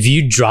 If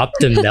you drop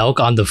the milk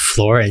on the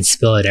floor and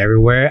spill it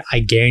everywhere, I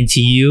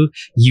guarantee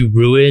you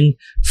ruin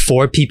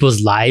 4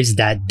 people's lives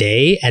that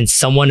day, and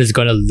someone is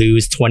going to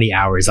lose 20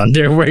 hours on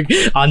their work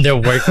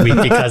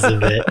week because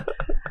of it.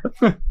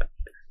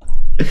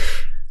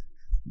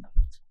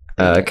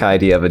 Kai,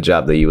 do you have a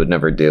job that you would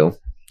never do?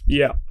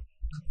 Yeah.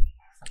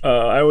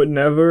 I would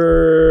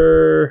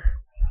never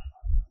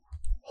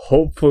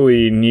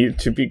hopefully need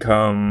to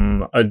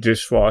become a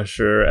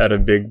dishwasher at a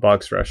big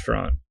box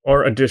restaurant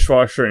or a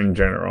dishwasher in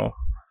general.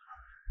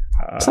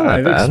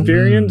 I've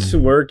experienced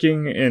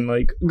working in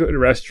like good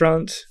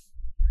restaurants.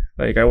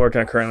 Like I work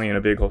currently in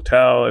a big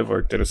hotel. I've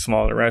worked at a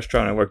smaller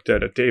restaurant. I worked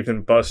at a Dave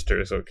and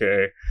Buster's.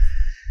 Okay.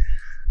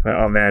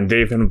 Oh man,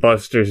 Dave and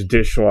Buster's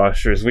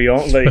dishwashers. We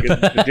all like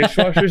the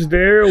dishwashers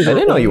there. I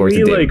didn't know you worked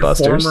at Dave and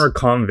Buster's. Former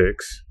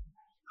convicts.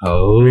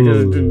 Oh,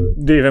 because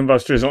Dave and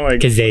Buster's don't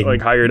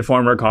like hired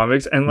former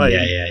convicts, and like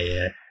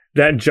yeah.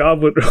 That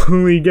job would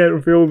only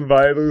get filled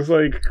by those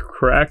like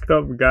cracked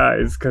up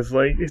guys, because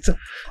like it's a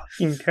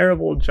fucking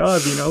terrible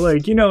job,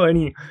 like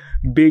any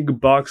big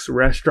box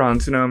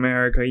restaurants in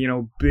America,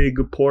 big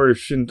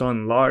portions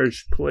on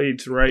large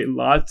plates, right?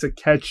 Lots of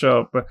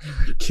ketchup,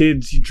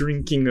 kids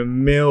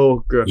drinking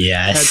milk,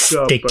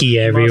 ketchup, sticky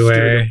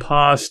everywhere, mustard,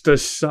 pasta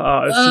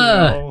sauce,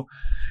 a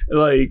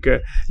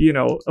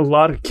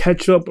lot of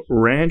ketchup,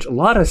 ranch, a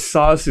lot of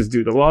sauces,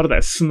 dude. A lot of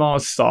that small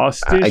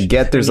sauce dish. I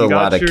get there's a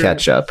lot of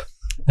ketchup.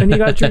 And you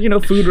got your,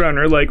 food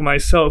runner like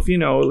myself,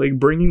 like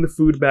bringing the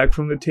food back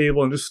from the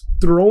table and just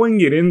throwing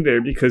it in there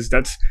because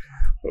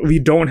we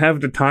don't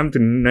have the time to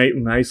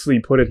nicely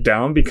put it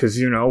down because,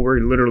 we're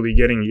literally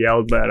getting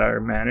yelled at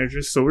our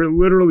managers. So we're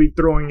literally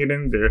throwing it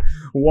in there.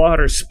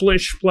 Water,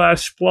 splish,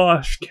 splash,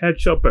 splosh,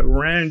 ketchup,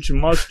 ranch,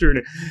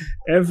 mustard,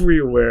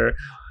 everywhere.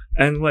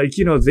 And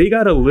they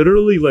gotta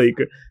literally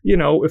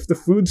if the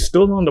food's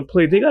still on the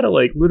plate, they gotta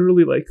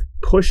literally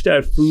push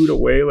that food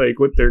away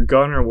with their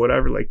gun or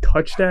whatever,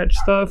 touch that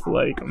stuff,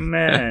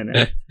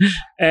 man.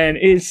 And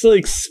it's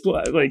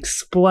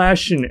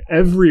splashing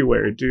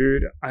everywhere,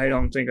 dude. I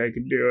don't think I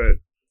could do it.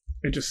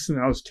 It just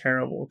smells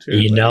terrible too.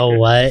 You know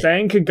what?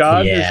 Thank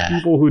God there's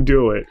people who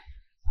do it,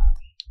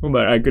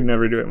 but I could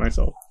never do it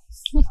myself.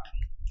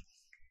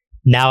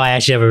 Now I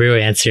actually have a real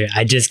answer.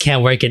 I just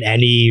can't work in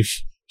any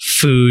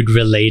food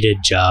related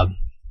job.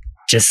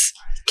 Just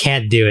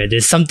can't do it.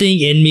 There's something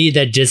in me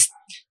that just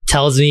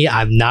tells me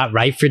I'm not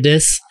right for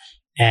this,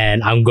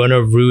 and I'm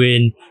gonna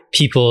ruin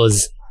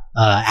people's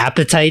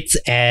appetites,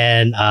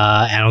 and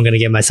I'm gonna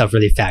get myself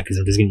really fat because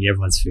I'm just gonna eat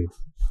everyone's food.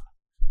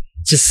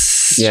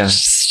 Just a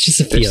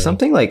feeling. There's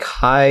something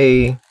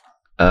high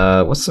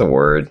what's the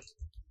word?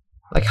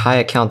 High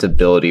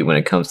accountability when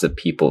it comes to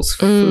people's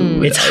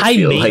food. It's high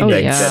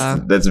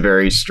maintenance. That's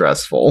very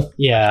stressful.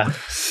 Yeah.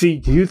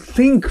 See, you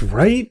think,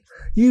 right?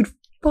 You'd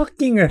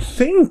fucking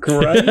think,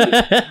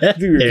 right?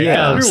 Dude,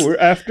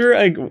 after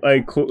I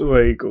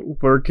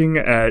working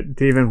at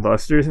Dave and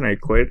Buster's and I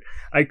quit,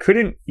 I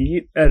couldn't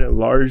eat at a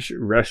large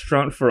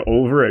restaurant for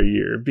over a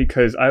year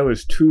because I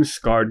was too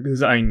scarred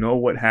because I know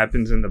what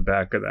happens in the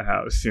back of the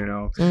house,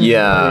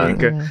 Yeah.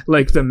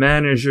 Like the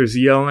manager's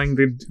yelling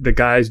the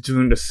guys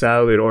doing the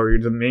salad or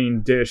the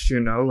main dish,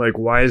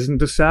 why isn't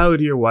the salad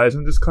here? Why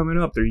isn't this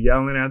coming up? They're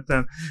yelling at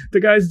them.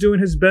 The guy's doing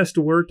his best,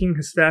 working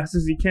as fast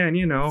as he can,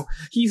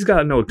 He's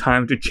got no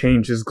time to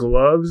change his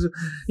gloves.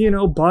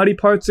 Body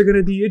parts are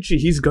gonna be itchy.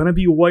 He's gonna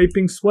be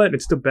wiping sweat.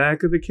 It's the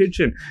back of the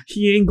kitchen.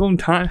 He ain't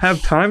gonna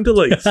have time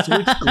to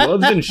switch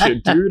gloves and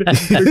shit, dude.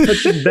 They're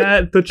touching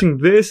that, touching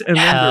this, and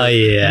then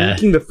they're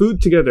making the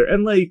food together.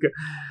 And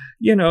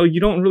you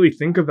don't really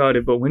think about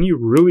it, but when you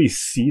really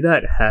see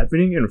that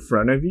happening in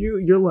front of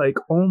you, you're like,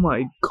 oh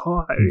my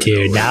God.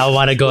 Dude, now I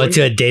want to go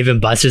into a Dave and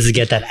Buster's to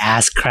get that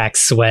ass crack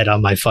sweat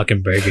on my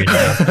fucking burger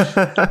now.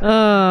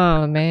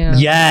 Oh, man.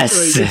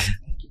 Yes.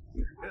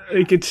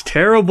 like it's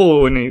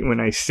terrible when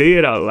I say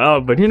it out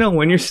loud, but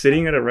when you're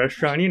sitting at a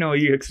restaurant,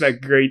 you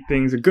expect great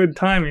things, a good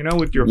time,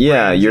 with your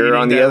friends, you're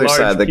on the other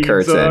side of the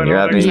curtain. You're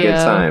having a good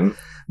time.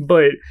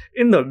 But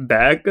in the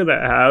back of the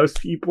house,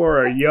 people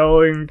are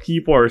yelling,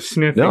 people are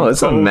sniffing. No,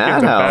 it's a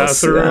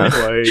madhouse. Yeah.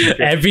 Like,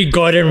 every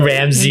Gordon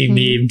Ramsay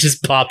meme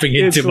just popping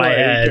into my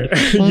head.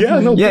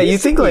 You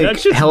think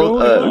like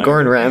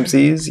Gordon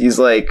Ramsay's, he's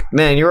like,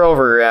 man, you're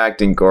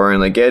overreacting, Gordon.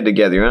 Like, get it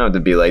together. You don't have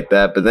to be like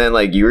that. But then,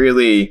 like, you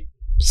really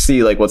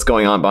see like what's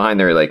going on behind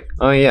there. Like,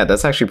 oh yeah,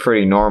 that's actually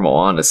pretty normal,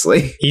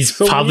 honestly. He's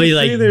probably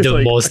like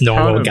the most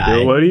normal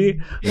guy.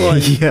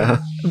 Yeah.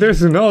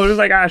 There's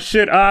like,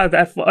 shit,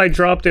 I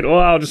dropped it. Oh,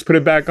 I'll just put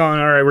it back on.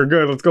 All right, we're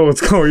good. Let's go.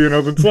 It's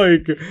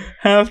like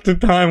half the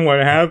time what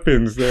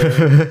happens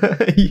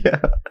there. Yeah.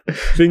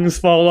 Things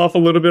fall off a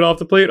little bit off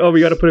the plate. Oh,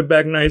 we got to put it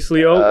back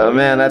nicely. Oh,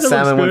 man, that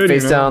salmon went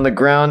face down on the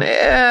ground.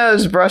 Yeah,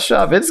 just brush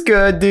off. It's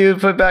good, dude.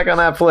 Put it back on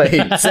that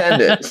plate.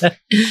 Send it.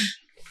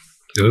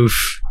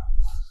 Oof.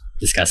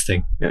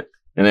 Disgusting. Yeah.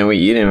 And then we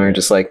eat it and we're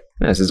just like,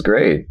 this is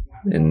great.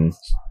 And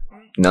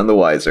none the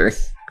wiser.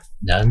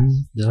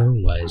 None the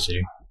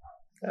wiser.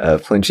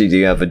 Flinchy, do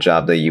you have a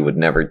job that you would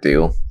never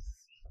do?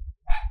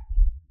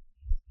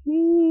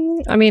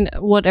 I mean,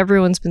 what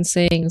everyone's been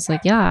saying is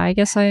like, yeah, I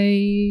guess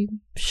I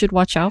should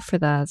watch out for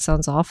that. It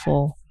sounds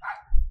awful.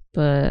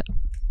 But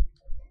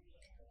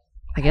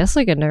I guess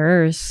like a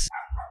nurse.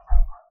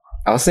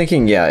 I was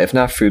thinking, if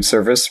not food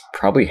service,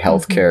 probably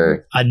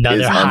healthcare.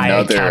 Another high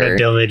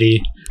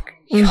accountability.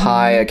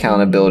 High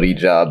accountability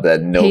job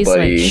that nobody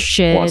pays like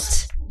shit.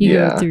 wants. You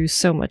go through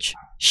so much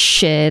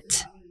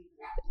shit.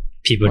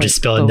 People just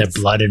spilling their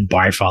blood and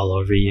barf all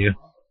over you.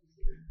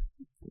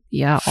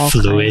 Yeah, all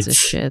Fluids. kinds of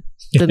shit.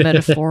 The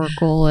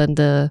metaphorical and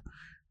the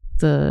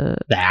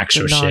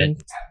actual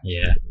shit.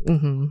 Yeah.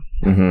 Mm-hmm.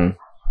 Mm-hmm.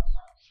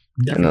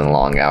 And then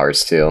long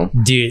hours too.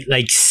 Dude,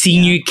 like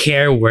senior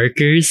care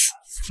workers,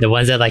 the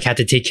ones that like have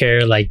to take care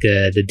of like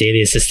the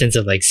daily assistance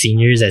of like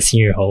seniors at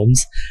senior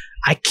homes.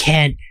 I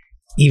can't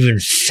even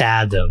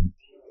fathom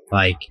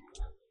like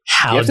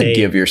how you have to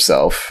give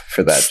yourself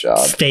for that job.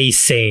 Stay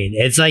sane.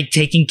 It's like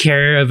taking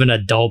care of an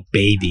adult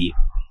baby.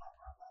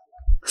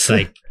 It's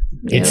like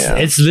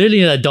it's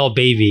literally an adult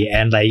baby,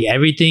 and like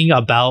everything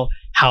about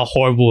how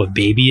horrible a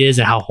baby is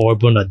and how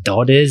horrible an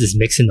adult is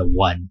mixed into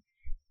one.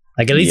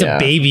 Like at least a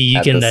baby you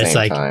can just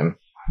like time.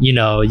 You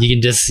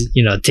can just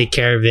take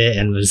care of it,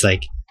 and it's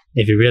like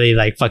if it really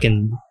like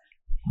fucking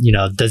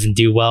doesn't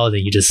do well, then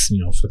you just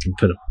fucking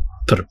put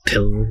a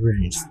pill over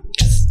and just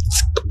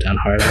go down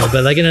hard on it.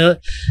 But like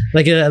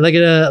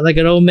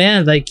an old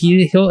man, like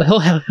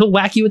he'll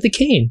whack you with the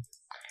cane.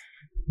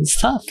 It's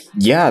tough.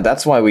 Yeah,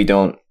 that's why we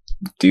don't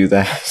do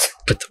that.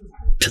 Put the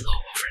pillow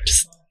over it.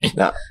 Just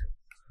no,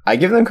 I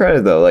give them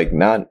credit though. Like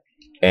not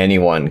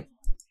anyone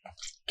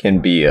can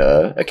be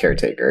a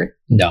caretaker.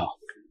 No.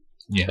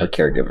 A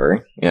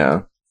caregiver.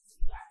 Yeah.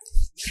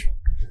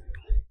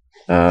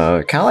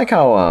 Kind of like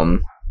how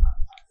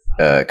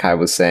Kai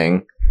was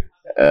saying.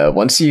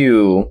 Once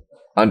you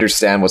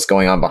understand what's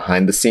going on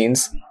behind the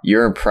scenes,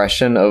 your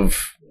impression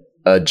of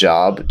a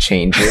job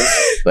changes.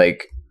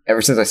 Like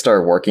ever since I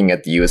started working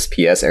at the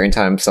USPS, every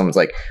time someone's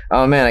like,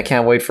 "Oh man, I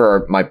can't wait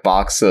for my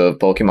box of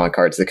Pokemon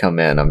cards to come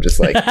in," I'm just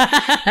like,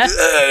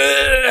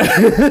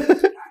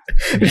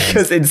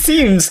 because it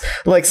seems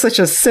like such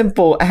a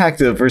simple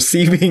act of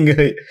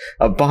receiving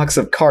a box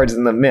of cards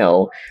in the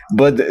mail,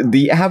 but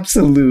the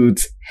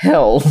absolute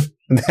hell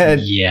that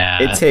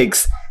it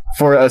takes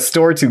for a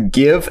store to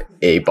give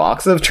a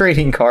box of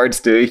trading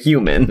cards to a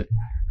human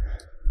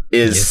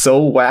is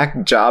so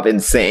whack job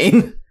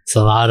insane. It's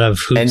a lot of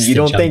hoops, and you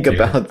don't think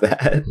about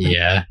that.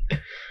 Yeah.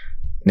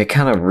 And it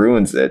kind of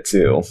ruins it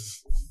too.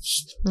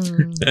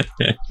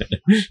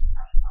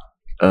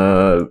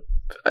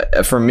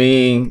 For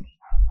me,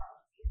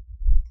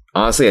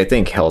 honestly, I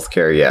think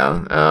healthcare,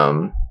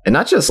 and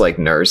not just like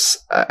nurse.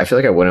 I feel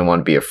like I wouldn't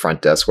want to be a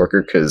front desk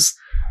worker because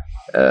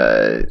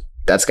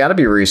that's got to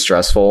be really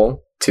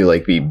stressful to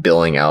like be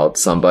billing out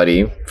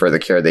somebody for the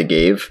care they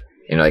gave.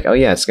 And you're like, oh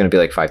yeah, it's going to be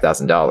like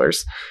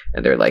 $5,000.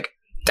 And they're like,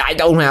 I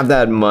don't have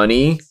that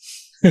money.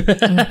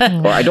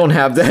 Or I don't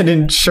have that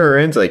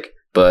insurance. Like,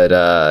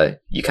 but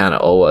you kind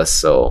of owe us.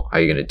 So how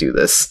are you going to do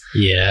this?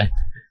 Yeah.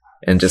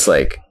 And just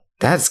like,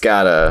 that's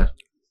got to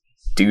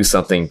do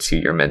something to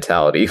your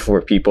mentality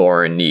where people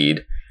are in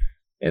need.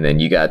 And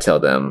then you got to tell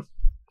them,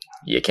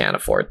 you can't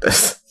afford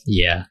this.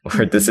 Yeah.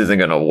 Or this isn't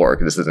going to work.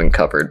 This isn't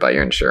covered by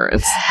your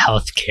insurance.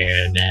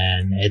 Healthcare,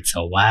 man. It's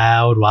a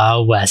wild,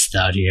 wild west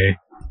out here.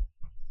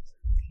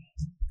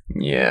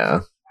 Yeah.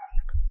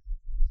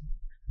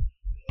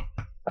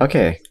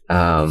 Okay.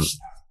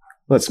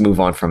 Let's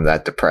move on from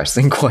that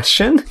depressing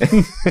question.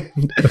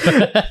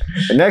 The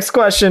next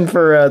question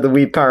for the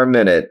Weeb Power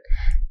Minute.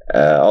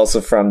 Also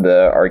from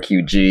the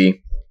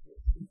RQG.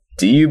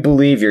 Do you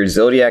believe your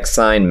zodiac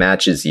sign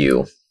matches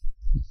you?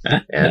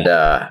 And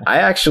I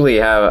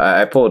actually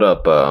I pulled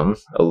up a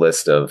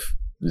list of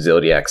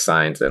zodiac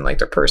signs and like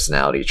their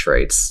personality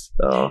traits.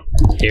 So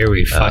here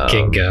we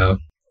fucking go.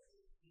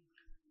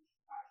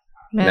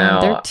 Man,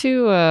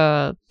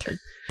 Now-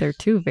 they're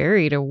too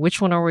varied.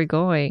 Which one are we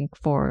going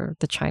for?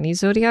 The Chinese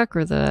zodiac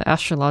or the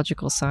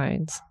astrological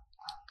signs?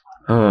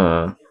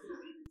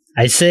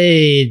 I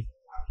say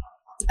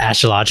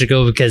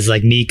astrological because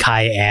like me,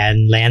 Kai,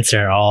 and Lance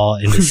are all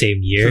in the same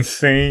year. The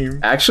same.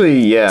 Actually,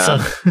 yeah.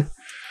 So-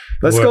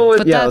 let's go with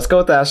But let's go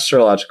with the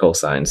astrological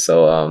signs.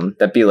 So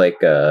that'd be like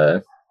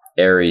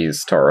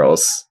Aries,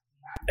 Taurus.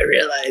 I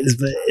realize,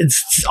 but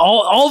it's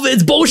all of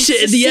it's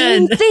bullshit in the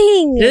Same end.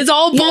 thing. It's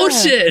all Yeah.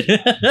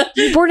 bullshit.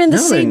 You're born in the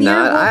No, same they're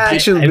year. not. I Well,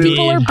 actually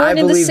people are I born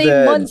in the believe same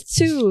that month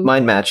too.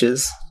 Mine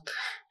matches.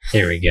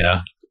 There we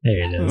go.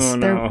 There it is. Oh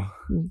no.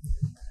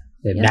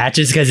 It Yeah.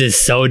 matches because it's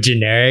so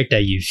generic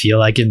that you feel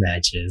like it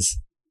matches.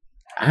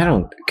 I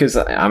don't, because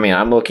I mean,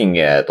 I'm looking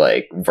at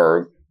like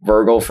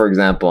Virgo, for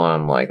example,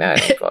 and I'm like,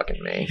 that ain't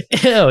fucking me.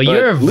 Ew,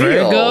 you're a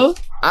Leo, Virgo?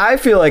 I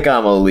feel like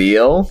I'm a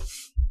Leo.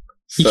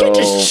 You So can't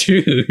just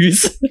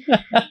choose.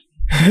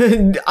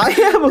 I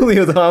am a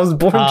Leo though. I was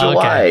born Oh,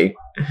 July.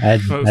 okay.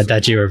 I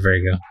thought you were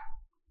Virgo.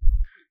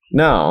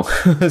 No.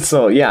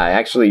 So yeah, I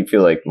actually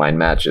feel like mine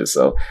matches.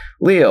 So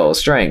Leo,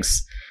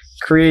 strengths,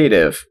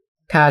 creative,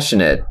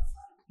 passionate,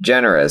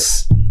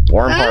 generous,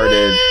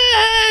 warm-hearted,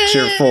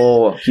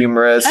 cheerful,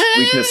 humorous,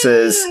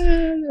 weaknesses.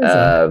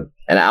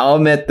 And I'll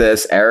admit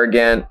this: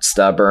 arrogant,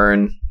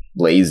 stubborn,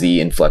 lazy,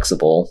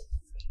 inflexible,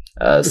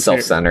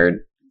 self-centered.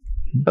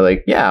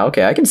 Like, yeah,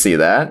 okay, I can see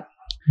that.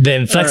 The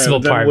inflexible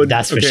Alright, then part,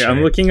 that's for sure.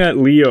 I'm looking at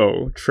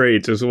Leo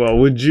traits as well.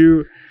 Would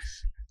you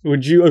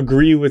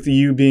agree with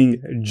you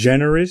being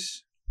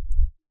generous,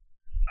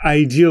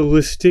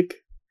 idealistic,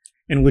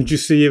 and would you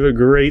say you have a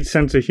great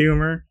sense of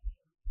humor?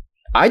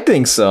 I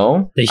think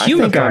so. The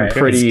humor I think I'm part is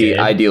pretty good.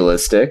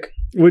 idealistic.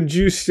 Would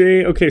you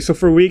say so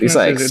for weaknesses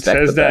I it expect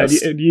says the that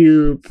best.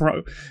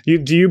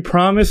 do you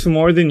promise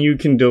more than you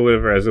can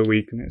deliver as a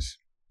weakness?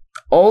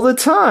 All the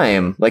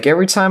time. Like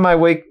every time I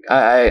wake,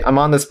 I'm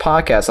on this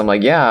podcast. I'm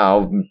like,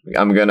 yeah,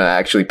 I'm gonna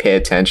actually pay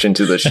attention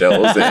to the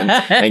shows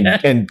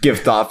and give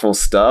thoughtful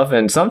stuff.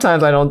 And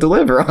sometimes I don't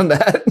deliver on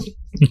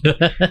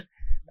that.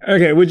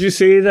 Okay, would you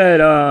say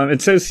that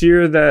it says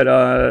here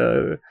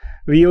that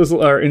Leos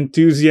are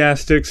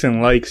enthusiastic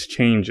and likes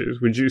changes?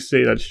 Would you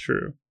say that's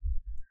true?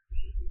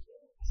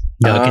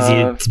 No,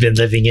 because he's been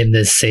living in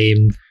the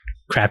same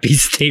crappy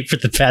state for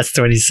the past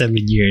 27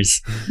 years.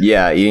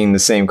 Yeah, eating the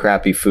same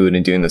crappy food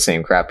and doing the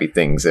same crappy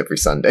things every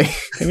Sunday.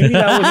 Maybe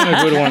that wasn't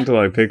a good one to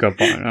like pick up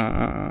on.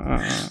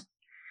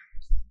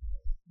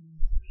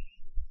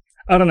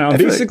 I don't know. I'm I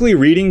feel basically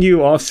reading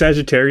you off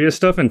Sagittarius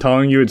stuff and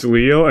telling you it's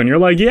Leo, and you're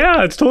like,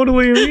 yeah, it's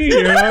totally me.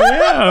 You're like,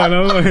 yeah. And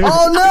I'm like,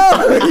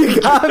 Oh no,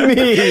 you got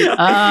me.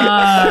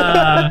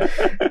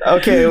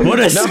 Okay, What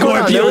a now, hold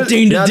on. Scorpio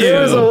thing to do.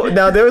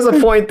 There was a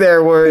point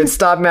there where it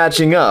stopped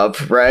matching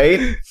up, right?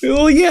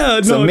 well, yeah,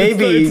 no, So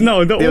maybe the it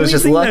was only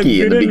just thing lucky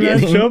that in the didn't match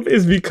beginning. up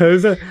is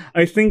because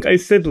I think I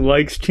said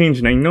likes change,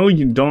 and I know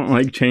you don't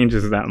like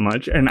changes that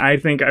much, and I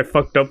think I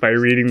fucked up by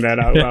reading that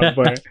out loud.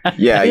 But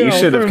Yeah, you know,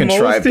 should have for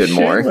contrived most it of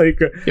more. shit,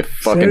 like, You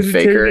fucking faker.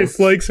 Sagittarius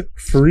likes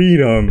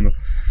freedom.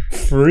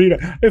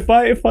 If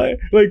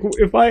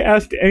I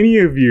asked any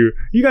of you,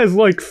 you guys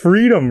like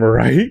freedom,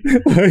 right?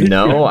 Like,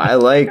 No, I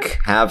like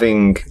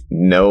having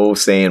no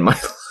say in my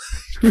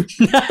life.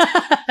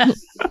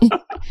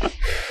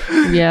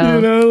 Yeah.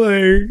 you know,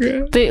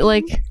 like They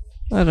like,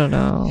 I don't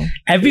know.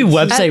 Every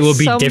website At will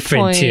be some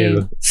different point-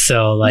 too.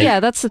 So like, Yeah,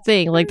 that's the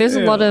thing. Like, there's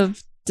a Yeah. lot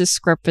of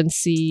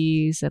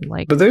discrepancies and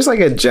like But there's like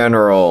a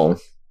general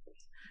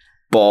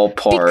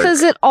ballpark.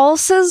 because it all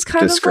says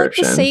kind of like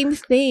description. the same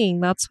thing.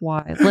 That's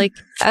why. Like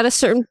at a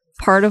certain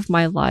part of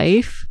my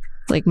life,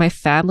 like my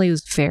family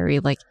was very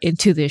like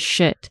into this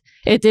shit.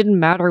 It didn't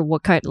matter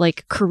what kind.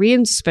 Like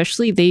Koreans,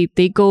 especially, they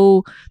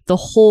go the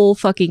whole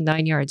fucking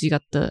 9 yards. You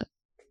got the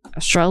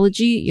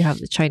astrology, you have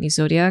the Chinese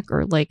zodiac,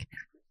 or like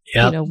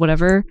Yep. you know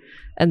whatever,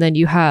 and then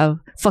you have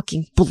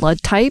fucking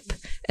blood type,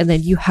 and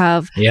then you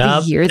have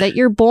Yep. the year that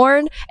you're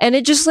born, and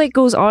it just like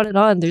goes on and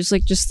on. There's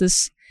like just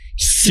this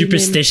human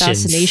superstitions.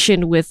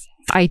 fascination with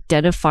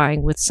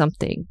identifying with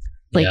something.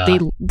 Like Yeah.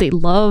 they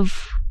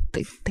love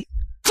they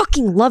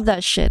fucking love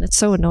that shit. It's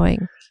so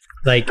annoying.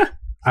 Like, all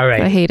I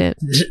right. hate it.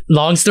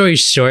 Long story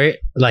short,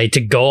 like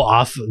to go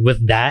off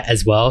with that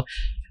as well.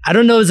 I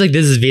don't know if it's like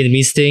this is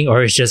Vietnamese thing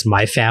or it's just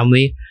my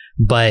family,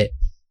 but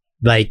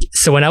like,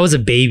 so when I was a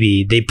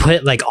baby, they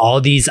put like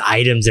all these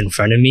items in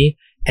front of me.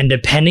 And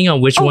depending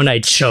on which one I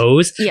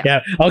chose,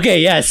 yeah. Okay,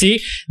 yeah, see?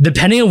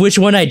 Depending on which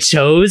one I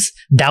chose,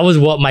 that was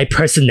what my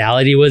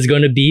personality was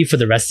going to be for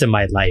the rest of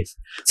my life.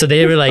 So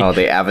they were like, oh,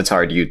 they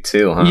avatared you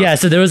too, huh? yeah,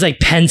 so there was like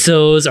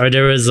pencils or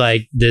there was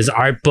like this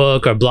art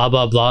book or blah,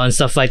 blah, blah and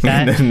stuff like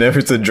And that. then there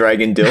was a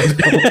dragon dildo.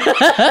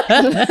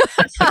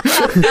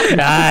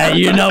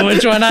 You know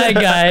which one I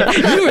got.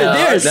 You were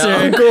there, Now, sir.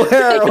 Uncle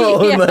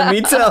Harold, Yeah. let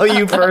me tell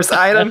you, first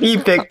item he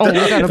picked Oh, we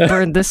up. gotta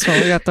burn this one.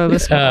 We gotta throw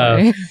this one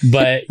away.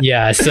 But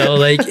yeah, so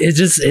like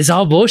it's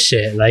all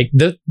bullshit. Like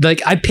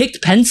I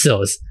picked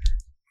pencils.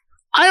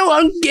 I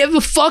don't give a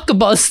fuck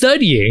about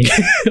studying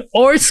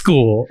or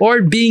school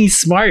or being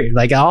smart.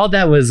 Like all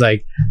that was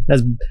like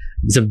that's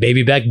some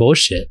baby back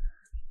bullshit.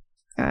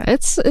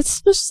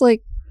 It's just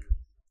like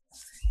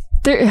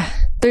there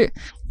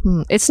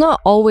it's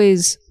not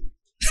always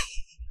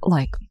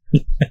like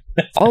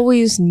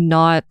always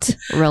not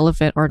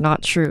relevant or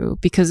not true,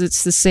 because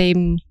it's the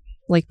same,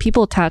 like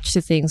people attach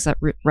to things that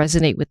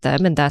resonate with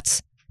them, and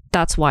that's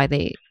why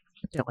they're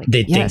like,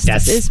 they yes, think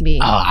that's this is me.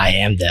 Oh, I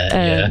am that.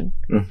 And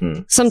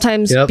Mhm.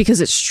 sometimes because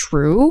it's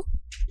true,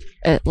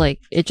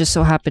 it just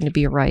so happened to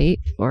be right,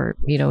 or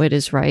it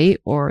is right,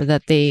 or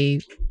that they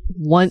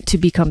want to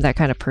become that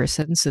kind of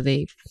person, so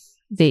they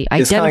It's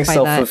kind of identify like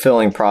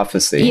self-fulfilling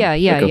prophecy. Yeah,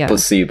 like a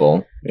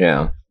placebo.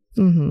 Yeah.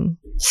 that. Mm-hmm.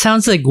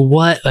 Sounds like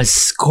what a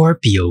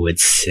Scorpio would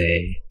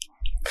say.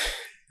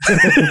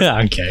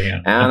 I'm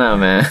kidding. I don't know,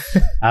 man.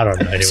 I don't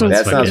know. Anyone's So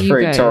That sounds You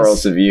pretty guys-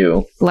 Taurus of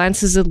you.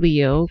 Lance is a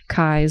Leo.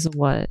 Kai is a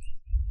what?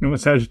 I'm a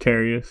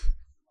Sagittarius.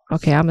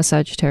 Okay, I'm a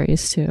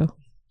Sagittarius too.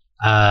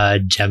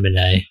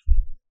 Gemini.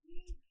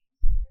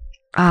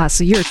 Ah,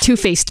 so you're a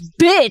two-faced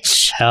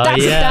bitch. Hell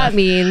That's yeah. what that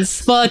means.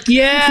 Fuck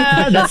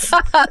yeah! That's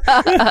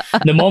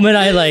the moment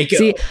I like.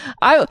 See,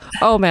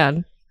 oh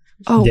man.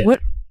 Oh, Yeah. what?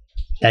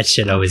 That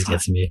shit always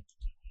gets me.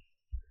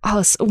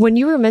 Oh, so when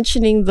you were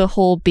mentioning the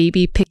whole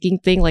baby picking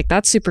thing, like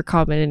that's super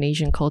common in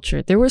Asian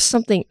culture. There was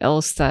something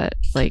else that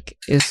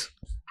is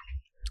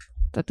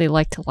that they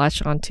like to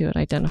latch onto and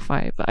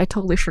identify, but I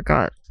totally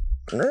forgot.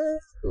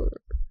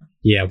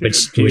 Yeah,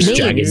 which Names.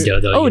 dragon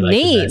dildo? Oh, you like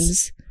the best?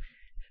 names.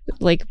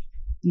 Like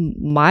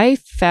my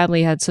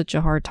family had such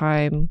a hard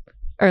time,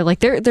 or like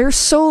they're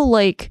so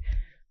like,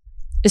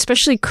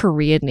 especially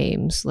Korean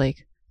names.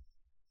 Like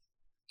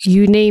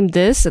you name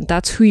this, and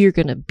that's who you're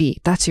gonna be.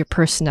 That's your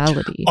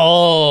personality.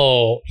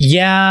 Oh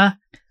yeah.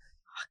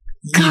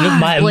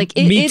 God, like,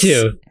 me it's-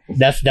 too.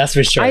 That's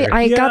for sure.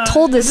 I Yeah, got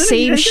told the isn't it-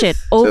 same it's shit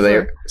just-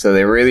 over. So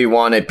they really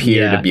wanted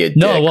Peter Yeah. to be a dick,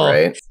 No, well-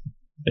 right?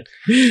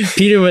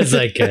 Peter was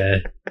like,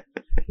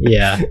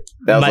 yeah.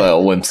 That was my- a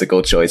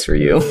whimsical choice for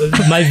you.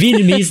 My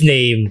Vietnamese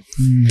name,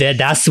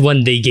 that's the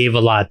one they gave a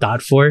lot of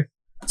thought for.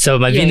 So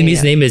my Yeah, Vietnamese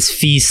yeah. name is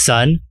Phi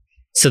Sun.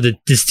 So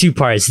there's two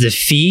parts. The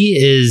Phi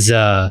is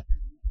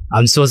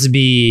I'm supposed to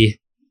be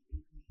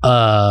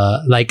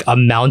like a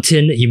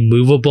mountain,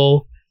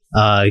 immovable,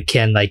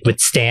 can like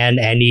withstand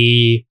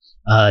any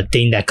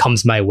thing that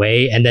comes my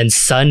way. And then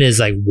Sun is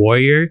like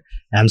warrior.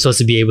 And I'm supposed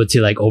to be able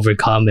to like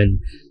overcome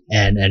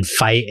and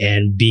fight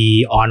and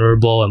be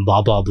honorable and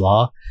blah blah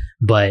blah.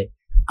 But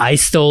I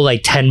stole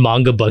like 10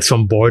 manga books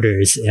from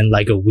Borders in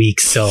like a week.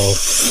 So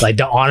like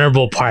the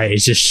honorable part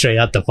is just straight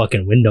out the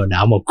fucking window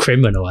now. I'm a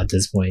criminal at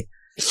this point.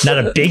 Not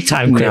a big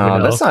time criminal.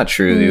 No, that's not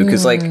true, dude.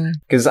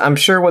 Because I'm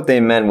sure what they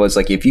meant was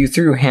like if you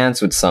threw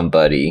hands with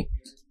somebody,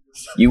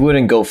 you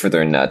wouldn't go for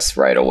their nuts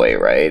right away,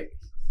 right?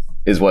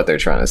 Is what they're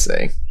trying to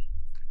say.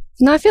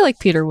 No, I feel like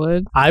Peter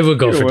would. I would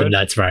go You for the would.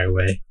 nuts right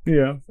away.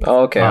 Yeah.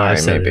 Oh, okay, all right,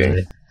 so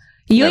maybe.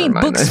 You Never ain't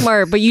mind book then.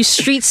 smart, but you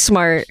street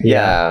smart.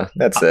 Yeah,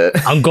 that's it.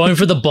 I'm going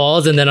for the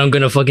balls and then I'm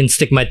gonna fucking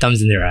stick my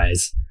thumbs in their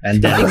eyes.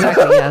 And then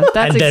Exactly. Yeah,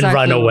 that's And then exactly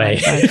run what away.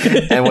 I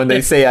thought. And when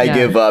they say I Yeah.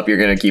 give up, you're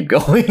gonna keep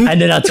going.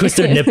 and then I'll twist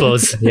their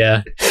nipples.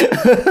 Yeah.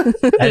 And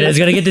then it's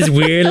gonna get this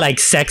weird like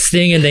sex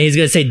thing and then he's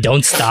gonna say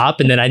don't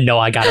stop and then I know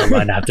I gotta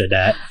run after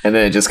that. And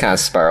then it just kind of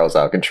spirals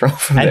out of control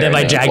from And there. then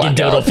my it's dragon black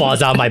dildo out.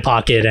 falls out of my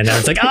pocket and I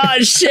was like, oh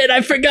shit, I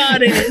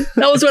forgot it.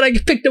 That was what I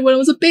picked up when I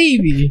was a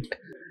baby.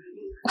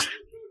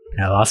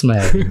 I lost my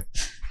head.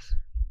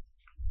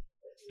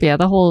 Yeah,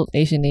 the whole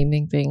Asian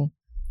naming thing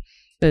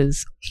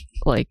is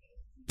like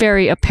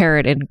very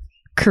apparent in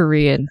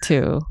Korean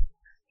too.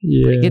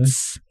 Yeah. Like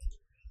it's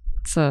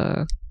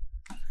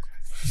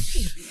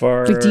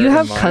For like, do you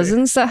have my-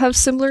 cousins that have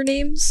similar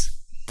names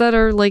that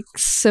are like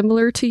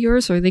similar to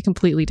yours, or are they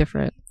completely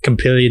different?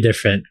 Completely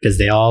different because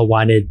they all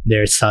wanted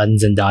their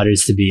sons and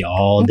daughters to be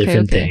all Okay,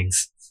 different okay.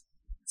 things.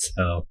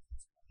 So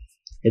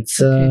it's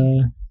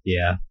Okay.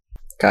 yeah.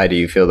 Kai, do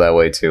you feel that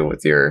way too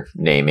with your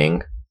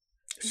naming?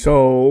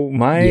 So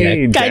my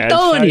Yeah, dad's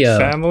Gaitonia.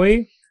 side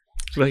family,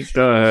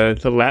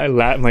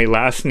 like my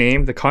last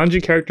name, the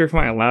kanji character for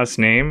my last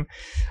name,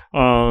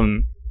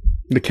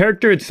 the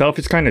character itself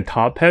is kind of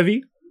top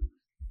heavy.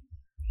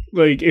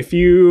 Like if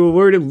you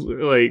were to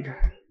like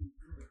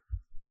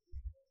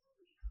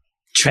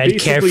Tread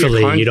Basically, a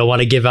carefully. You don't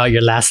want to give out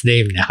your last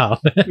name now.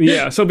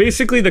 yeah, so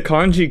basically the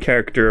kanji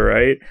character,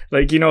 right?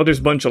 Like there's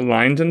a bunch of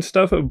lines and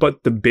stuff,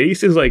 but the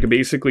base is like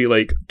basically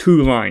like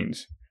 2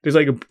 lines. There's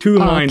like 2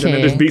 lines, and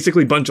then there's Okay.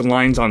 basically a bunch of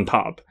lines on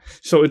top.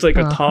 So it's like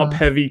a Uh-huh.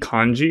 top-heavy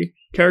kanji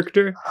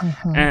character,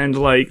 and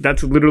like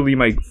that's literally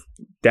my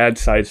dad's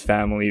side's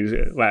family's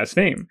last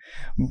name.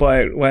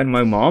 But when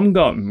my mom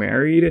got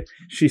married,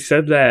 she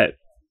said that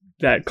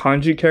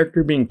kanji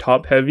character being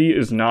top-heavy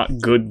is not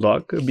good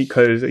luck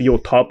because you'll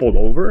topple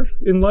over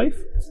in life.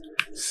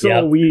 So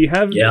Yep. we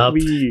have Yep.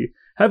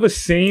 a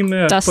same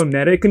That's-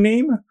 phonetic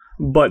name,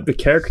 but the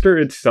character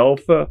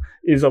itself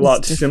is a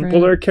lot different.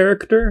 simpler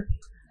character.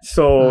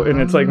 So,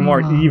 and it's like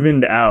more Ah.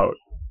 evened out.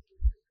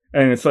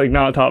 And it's like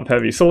not top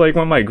heavy. So like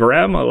when my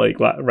grandma like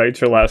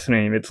writes her last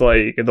name, it's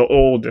like the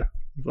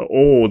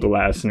old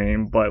last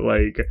name, but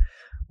like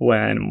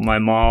when my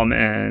mom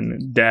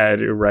and dad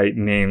write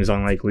names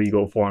on like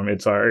legal form,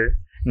 it's our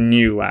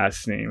new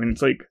last name, and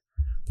it's like,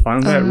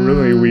 found that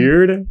really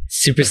weird.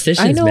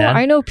 Superstitions, man.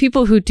 I know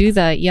people who do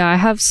that. Yeah, I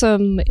have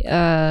some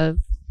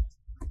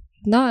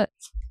not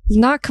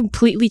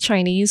completely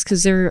Chinese,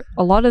 because they're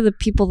a lot of the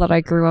people that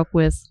I grew up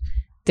with,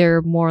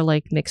 they're more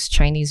like mixed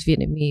Chinese,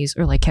 Vietnamese,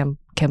 or like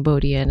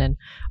Cambodian, and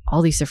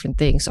all these different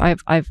things. So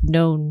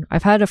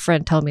I've had a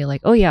friend tell me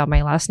like, oh yeah,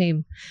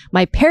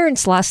 my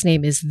parents' last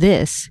name is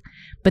this,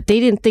 but they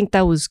didn't think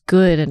that was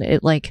good,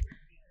 and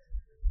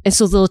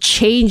so they'll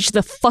change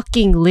the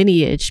fucking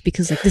lineage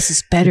because like, this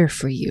is better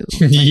for you.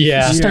 Like,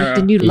 Yeah. you start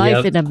the new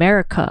life in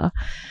America.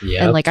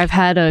 Yeah. And like, I've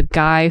had a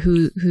guy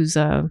who's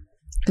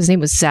his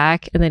name was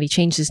Zach, and then he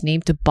changed his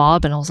name to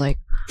Bob, and I was like,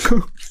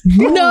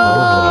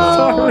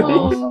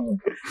 No,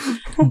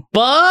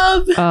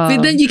 Bob.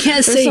 But then you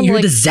can't say some, you're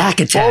like, the Zack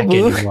attack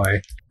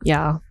anymore.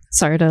 yeah,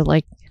 sorry to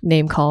like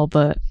name call,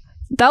 but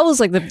that was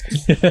like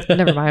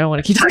never mind, I don't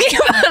want to keep talking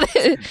about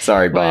it.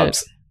 Sorry,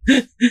 Bobs.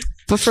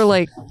 But for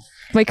like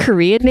my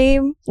Korean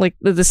name, like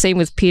the same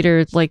with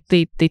Peter, like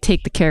they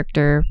take the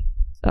character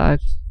Ga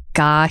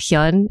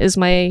Hyun is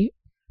my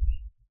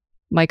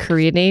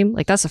Korean name,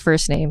 like that's the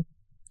first name.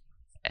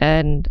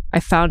 And I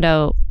found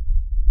out,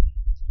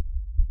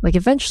 like,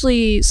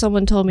 eventually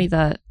someone told me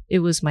that it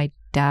was my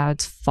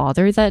dad's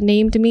father that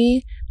named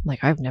me. I'm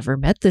like, I've never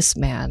met this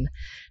man.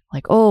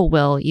 Like, oh,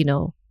 well,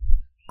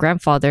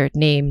 grandfather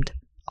named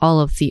all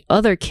of the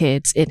other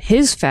kids in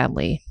his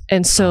family.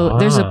 And so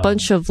there's a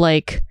bunch of,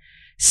 like,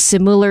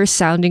 similar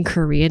sounding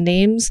Korean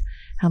names.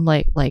 I'm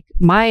like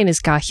mine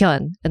is Ga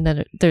Hyun. And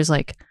then there's,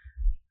 like,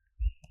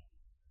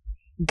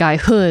 Gai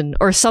Hun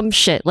or some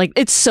shit. Like,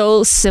 it's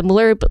so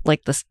similar, but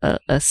like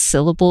a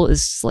syllable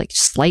is like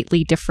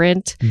slightly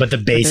different, but the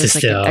base is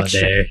like,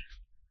 still there.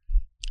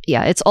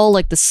 Yeah, it's all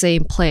like the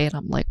same play, and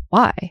I'm like,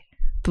 why?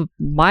 But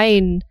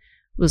mine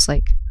was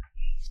like,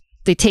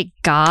 they take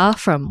Ga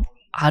from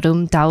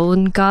Arum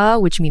Daun Ga,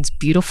 which means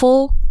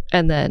beautiful,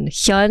 and then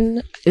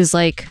Hyun is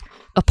like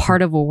a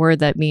part of a word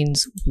that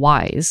means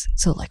wise.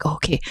 So like,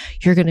 okay,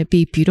 you're gonna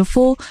be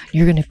beautiful,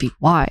 you're gonna be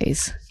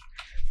wise.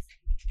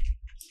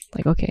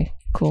 Like, okay,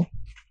 cool.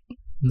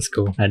 That's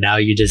cool. And now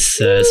you just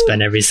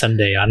spend every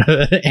Sunday on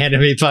an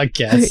anime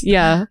podcast.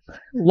 Yeah.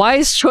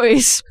 Wise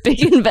choice,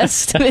 big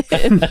investment.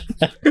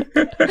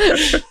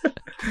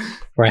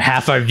 Where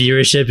half our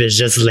viewership is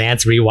just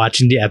Lance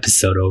rewatching the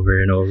episode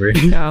over and over.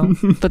 Yeah.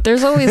 But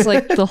there's always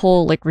like the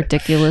whole like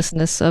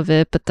ridiculousness of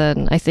it. But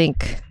then I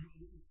think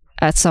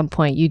at some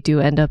point you do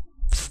end up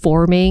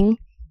forming,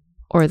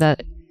 or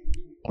that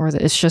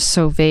it's just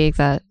so vague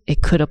that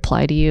it could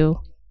apply to you.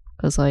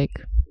 Because like,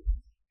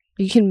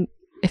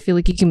 I feel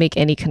like you can make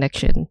any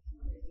connection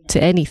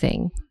to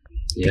anything,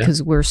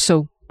 because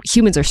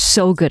humans are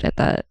so good at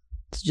that.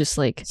 It's just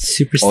like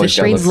superstitious.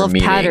 Brains love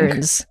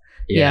patterns.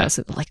 Yeah.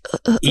 So like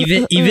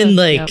even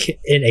like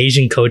in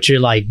Asian culture,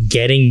 like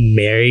getting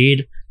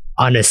married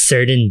on a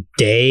certain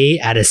day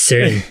at a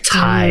certain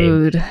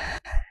time. Dude.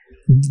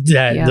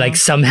 That like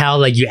somehow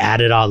like you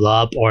add it all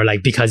up, or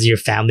like because of your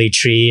family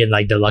tree and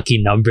like the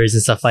lucky numbers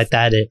and stuff like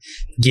that, it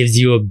gives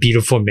you a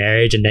beautiful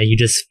marriage, and then you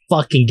just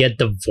fucking get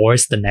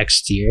divorced the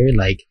next year.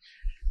 Like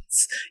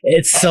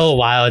it's so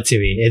wild to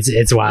me.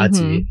 It's wild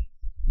to me.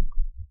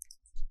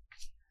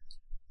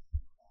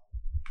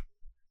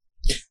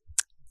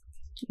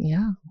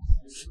 Yeah.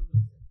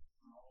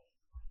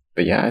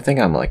 But yeah, I think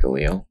I'm like a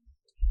Leo.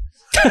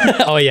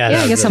 Oh yeah.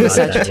 Yeah, I guess I'm a about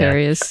that,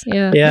 Sagittarius.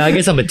 Yeah. Yeah, I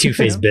guess I'm a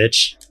two-faced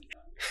bitch.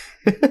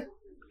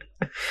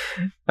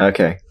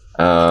 Okay.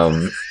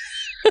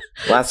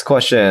 Last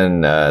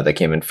question that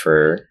came in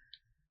for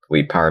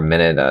Weeb Power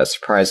Minute. A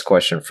surprise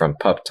question from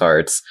Pup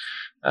Tarts.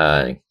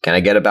 Can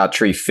I get about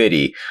Tree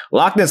Fitty?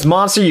 Loch Ness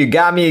Monster, you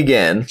got me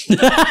again.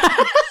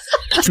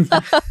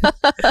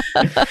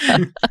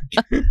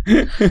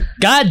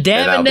 God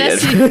damn it,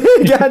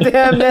 Nessie.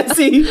 Goddamn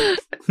Nessie.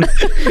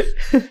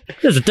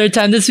 That's the third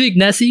time this week,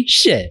 Nessie.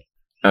 Shit.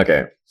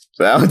 Okay.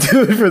 So that'll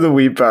do it for the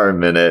Weeb Power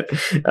Minute.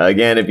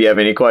 Again, if you have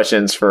any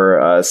questions for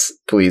us,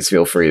 please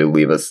feel free to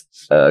leave us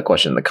a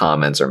question in the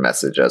comments or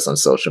message us on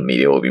social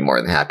media. We'll be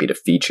more than happy to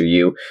feature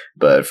you.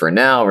 But for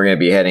now, we're going to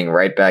be heading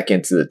right back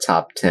into the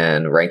top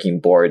 10 ranking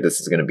board. This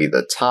is going to be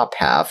the top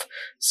half.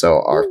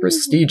 So our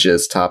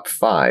prestigious top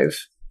 5.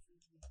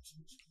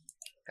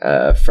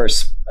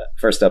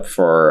 First up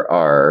for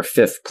our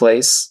 5th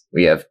place,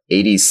 we have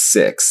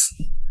 86.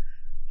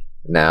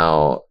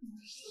 Now,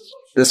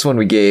 this one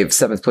we gave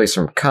 7th place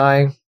from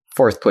Kai,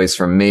 4th place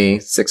from me,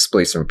 6th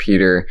place from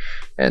Peter,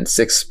 and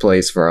 6th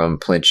place from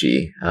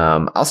Plinchy.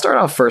 I'll start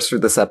off first for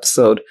this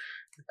episode.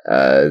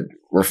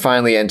 We're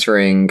finally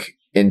entering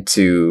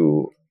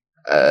into...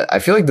 I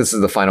feel like this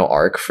is the final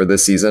arc for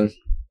this season.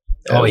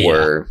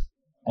 Where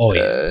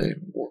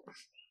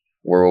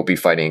we'll be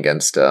fighting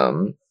against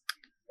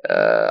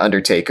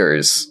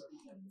Undertaker's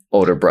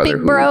older brother,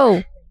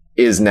 who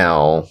is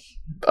now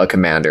a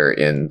commander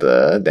in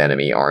the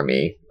enemy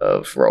army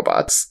of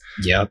robots.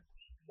 Yep.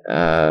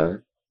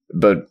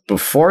 But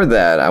before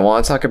that, I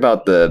want to talk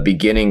about the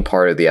beginning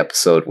part of the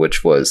episode,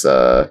 which was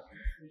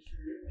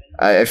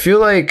I feel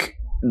like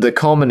the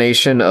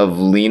culmination of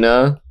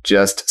Lena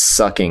just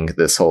sucking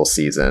this whole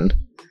season.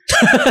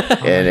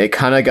 And it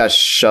kind of got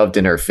shoved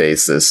in her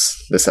face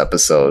this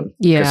episode.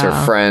 Yeah. Because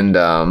her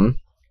friend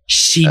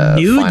she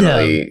knew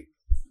finally,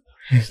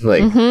 them.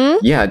 Like,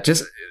 yeah,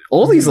 just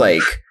all these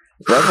like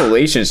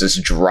revelations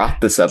just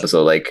dropped this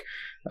episode. Like,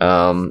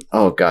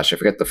 oh gosh, I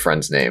forget the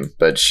friend's name,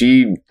 but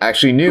she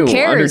actually knew Who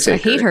cares?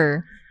 Undertaker. I hate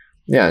her.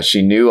 Yeah,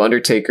 she knew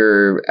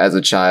Undertaker as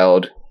a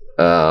child.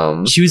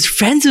 She was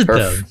friends with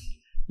them.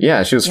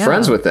 Yeah, she was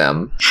friends with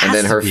them. And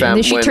then her family. And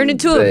then she turned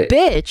into a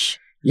bitch.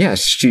 Yeah,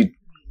 she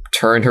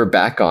turned her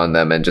back on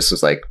them and just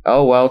was like,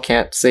 oh, well,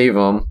 can't save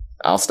them.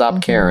 I'll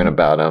stop caring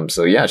about them.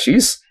 So yeah,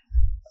 she's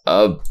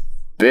a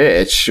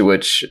bitch,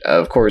 which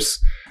of course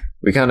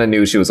we kind of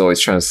knew she was always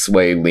trying to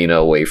sway Lena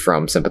away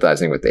from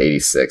sympathizing with the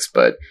 86.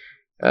 But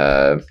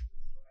yeah,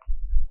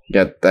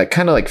 that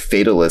kind of like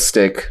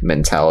fatalistic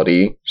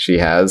mentality she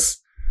has,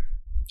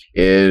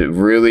 it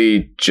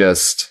really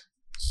just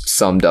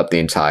summed up the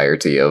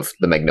entirety of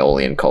the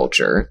Magnolian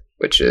culture,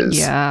 which is,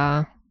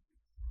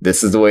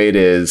 this is the way it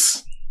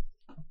is.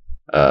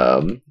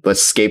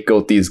 Let's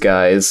scapegoat these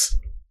guys.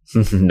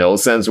 No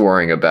sense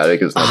worrying about it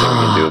because nothing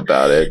we can do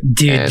about it.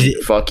 Dude,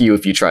 and fuck you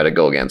if you try to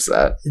go against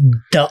that.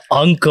 The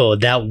uncle,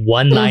 that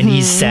one line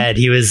he said,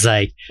 he was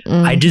like,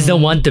 I just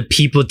don't want the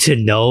people to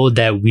know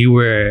that we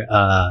were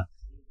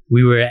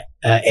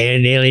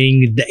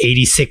alienating the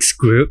 86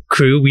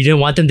 crew. We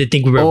didn't want them to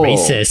think we were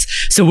racist.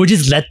 So we'll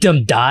just let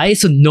them die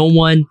so no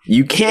one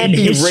You can't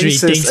be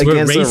racist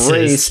against a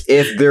race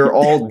if they're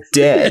all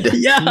dead.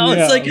 I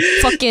was like,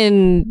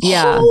 fucking,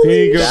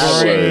 Big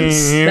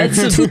that's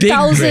a 2000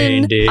 big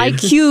brain, dude.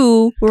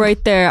 IQ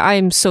right there. I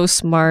am so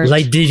smart.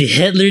 Like, did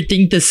Hitler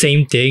think the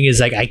same thing? Is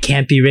like, I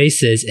can't be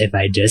racist if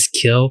I just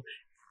kill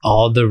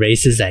all the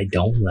races I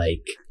don't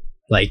like.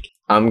 Like,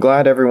 I'm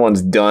glad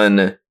everyone's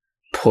done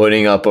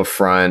putting up a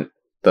front,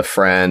 the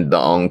friend, the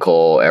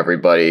uncle,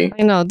 everybody.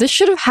 I know, this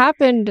should have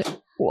happened a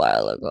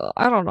while ago.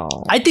 I don't know.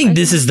 I think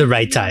this is the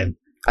right time.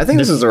 I think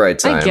this is the right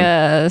time. I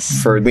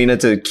guess. For Lena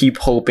to keep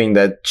hoping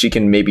that she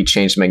can maybe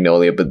change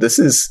Magnolia, but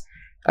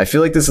I feel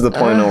like this is the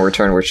point of no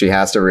return where she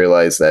has to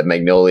realize that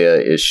Magnolia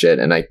is shit.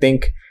 And I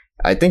think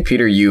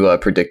Peter, you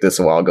predict this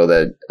a while ago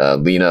that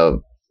Lena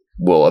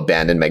will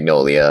abandon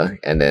Magnolia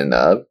and then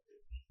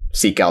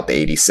seek out the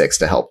 86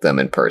 to help them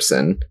in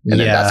person, and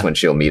then that's when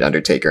she'll meet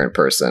Undertaker in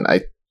person.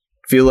 I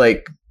feel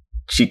like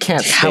she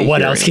can't stay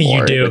what here else can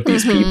you do with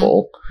these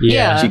people.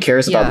 Yeah. She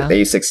cares about the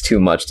 86 too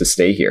much to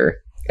stay here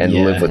and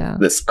live with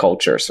this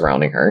culture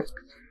surrounding her.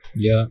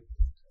 Yeah,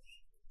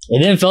 it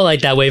didn't feel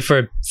like that way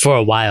for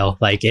a while.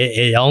 Like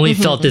it only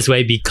felt this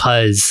way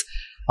because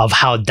of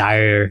how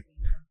dire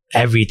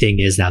everything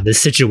is now.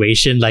 This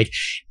situation, like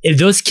if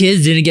those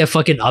kids didn't get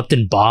fucking upped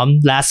and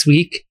bombed last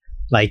week,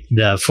 like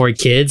the 4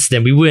 kids,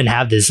 then we wouldn't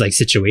have this like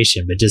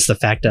situation. But just the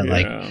fact that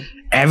like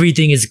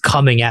everything is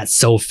coming at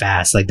so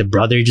fast, like the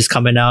brother just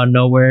coming out of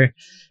nowhere,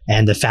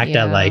 and the fact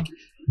that like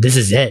this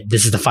is it,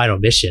 this is the final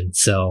mission.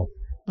 So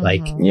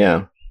like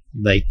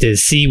like to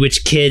see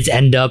which kids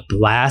end up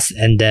last,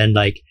 and then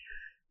like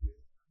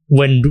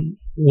when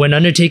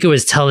Undertaker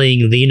was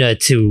telling Lena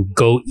to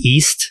go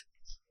east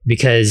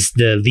because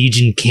the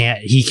Legion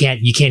you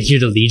can't hear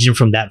the Legion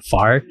from that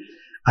far.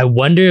 I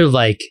wonder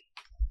like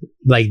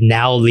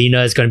now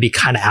Lena is going to be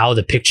kind of out of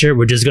the picture.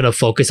 We're just going to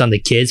focus on the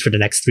kids for the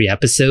next 3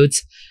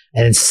 episodes,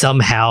 and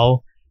somehow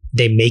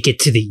they make it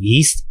to the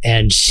east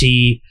and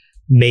she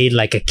made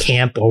like a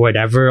camp or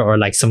whatever, or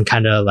like some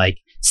kind of like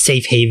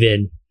safe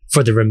haven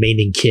for the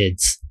remaining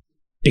kids,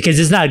 because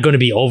it's not going to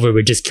be over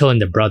with just killing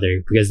the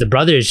brother, because the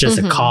brother is just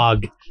a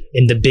cog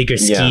in the bigger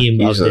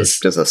scheme of this.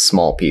 Just a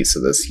small piece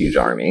of this huge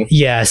army.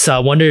 Yeah. So I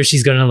wonder if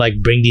she's going to like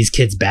bring these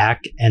kids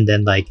back, and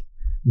then like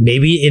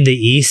maybe in the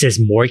east there's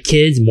more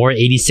kids, more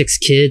 86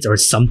 kids or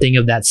something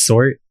of that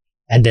sort,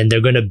 and then they're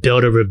going to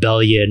build a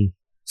rebellion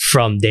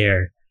from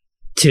there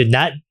to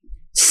not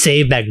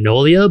save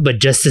Magnolia, but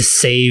just to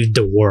save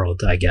the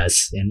world, I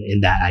guess, in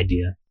that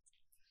idea.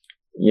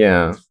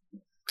 Yeah.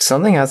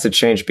 Something has to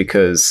change,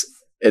 because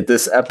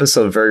this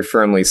episode very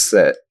firmly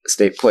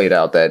played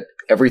out that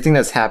everything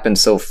that's happened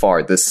so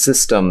far, the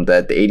system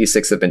that the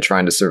 86 have been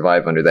trying to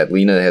survive under, that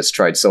Lena has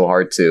tried so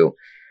hard to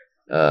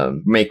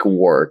make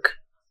work,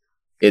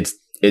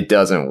 it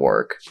doesn't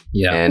work.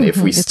 Yeah. And if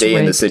we stay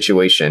in the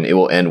situation, it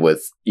will end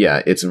with,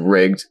 it's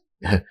rigged.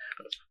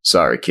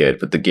 Sorry, kid,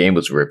 but the game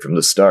was rigged from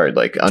the start.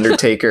 Like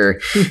Undertaker,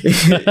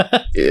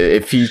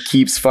 if he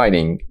keeps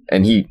fighting,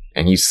 and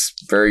he's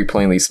very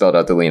plainly spelled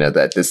out to Lena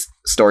that this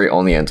story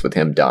only ends with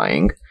him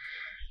dying.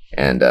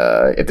 And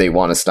if they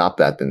want to stop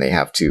that, then they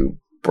have to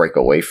break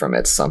away from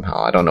it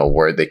somehow. I don't know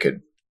where they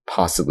could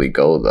possibly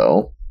go,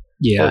 though.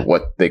 Yeah. Or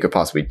what they could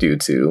possibly do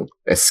to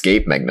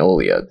escape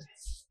Magnolia,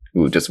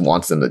 who just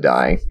wants them to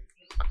die.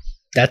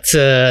 That's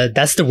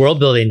the world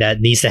building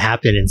that needs to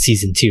happen in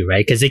season 2,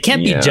 right? Because it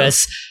can't be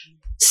just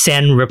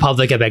San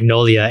Republic of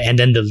Magnolia and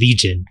then the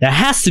Legion. There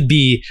has to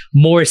be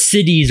more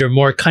cities or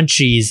more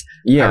countries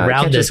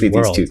around this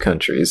world. These 2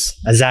 countries.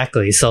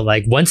 Exactly. So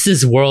like once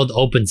this world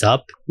opens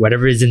up,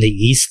 whatever is in the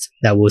east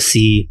that we'll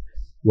see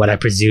what I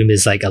presume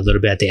is like a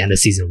little bit at the end of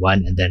season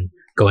 1 and then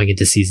going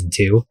into season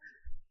 2.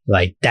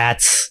 Like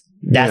that's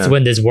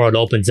when this world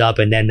opens up,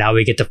 and then now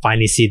we get to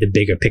finally see the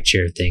bigger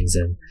picture of things,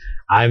 and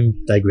I'm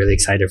like really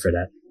excited for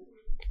that.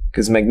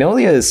 Because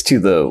Magnolia is to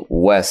the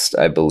west,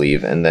 I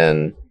believe, and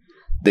then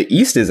the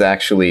east is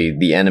actually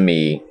the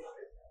enemy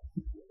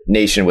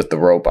nation with the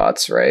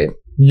robots, right?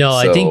 No,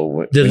 so I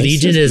think the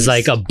Legion is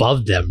like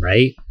above them,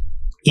 right?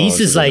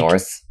 East is like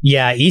north?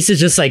 Yeah, east is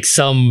just like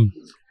some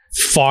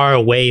far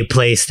away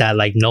place that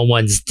like no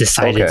one's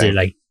decided to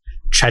like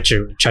touch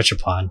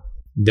upon.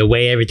 The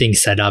way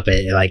everything's set up,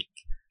 it like,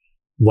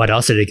 what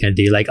else are they gonna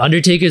do? Like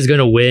Undertaker's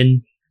gonna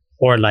win,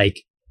 or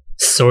like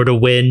sort of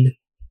win.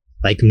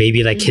 Like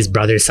maybe like his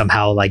brother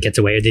somehow like gets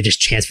away, or they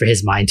just transfer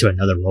his mind to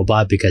another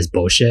robot because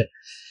bullshit.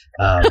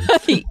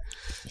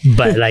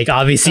 But like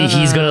obviously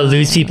he's gonna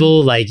lose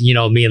people. Like, you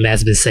know, me and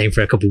Lance have been saying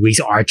for a couple of weeks,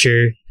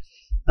 Archer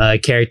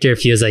character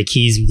feels like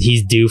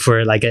he's due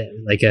for like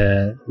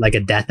a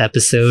death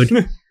episode.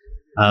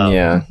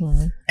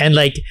 And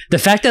like the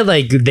fact that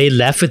like they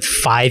left with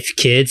 5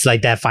 kids,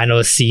 like that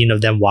final scene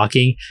of them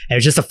walking, and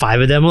it's just the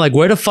 5 of them. I'm like,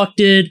 where the fuck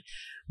did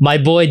my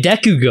boy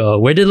Deku go?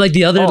 Where did like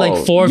the other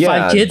like 4 or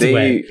 5 kids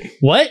went?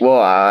 What? Well,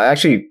 I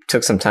actually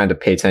took some time to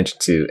pay attention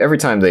to every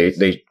time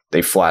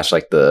they flash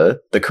like the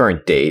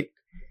current date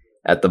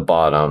at the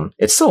bottom.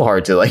 It's so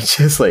hard to like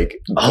just like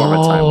form a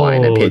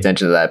timeline and pay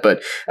attention to that,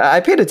 but I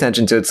paid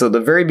attention to it. So the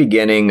very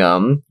beginning,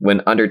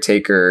 when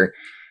Undertaker,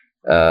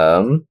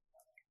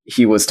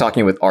 he was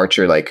talking with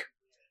Archer, like,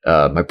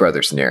 my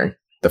brother's near.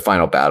 The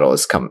final battle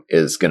is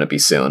gonna be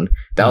soon.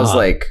 That was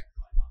like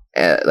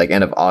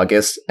end of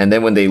August, and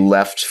then when they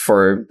left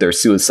for their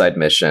suicide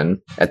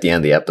mission at the end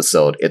of the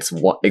episode, it's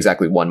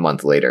exactly 1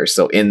 month later.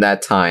 So in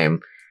that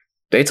time,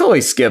 they totally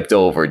skipped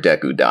over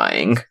Deku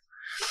dying.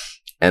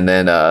 And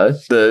then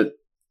the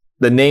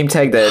name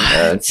tag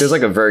that there's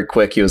like a very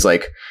quick. He was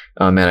like,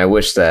 "Oh man, I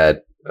wish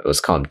that it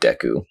was called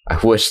Deku. I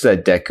wish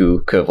that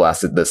Deku could have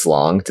lasted this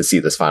long to see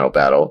this final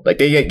battle." Like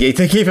they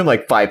gave him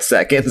like 5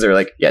 seconds. They're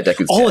like, "Yeah,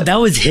 Deku's dead." That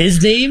was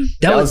his name.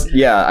 That was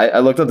yeah. I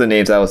looked up the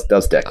names. That was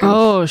Deku.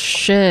 Oh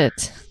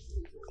shit.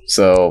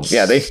 So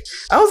yeah,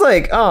 I was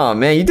like, "Oh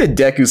man, you did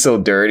Deku so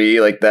dirty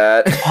like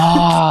that."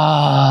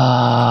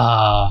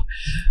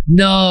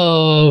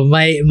 No,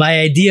 my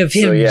idea of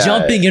him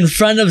jumping in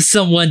front of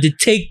someone to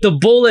take the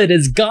bullet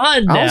is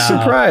gone now. I was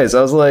surprised.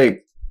 I was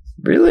like,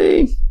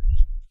 really?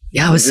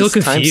 Yeah, I was so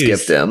confused. Time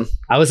skipped him.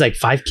 I was like,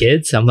 5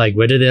 kids? I'm like,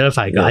 where did the other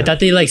 5 go? I thought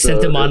they like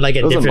sent him on like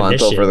a different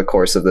month mission. Over the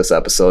course of this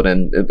episode,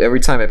 and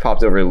every time I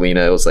popped over to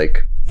Lena, it was like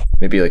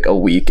maybe like a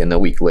week, and a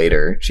week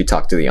later she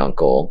talked to the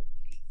uncle,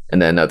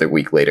 and then another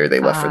week later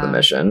they left for the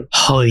mission.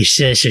 Holy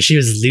shit! So she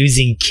was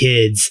losing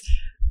kids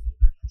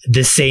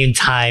the same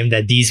time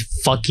that these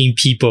fucking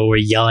people were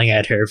yelling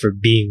at her for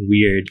being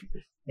weird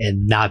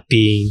and not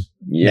being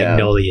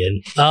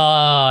Magnolian.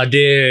 Oh,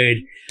 dude.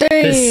 Damn.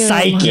 The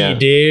psyche,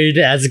 dude.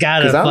 That's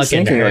gotta fucking hurt. I was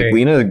thinking, like,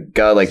 Lena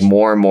got like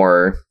more and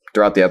more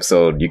throughout the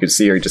episode. You could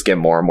see her just get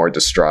more and more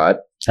distraught.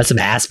 That's some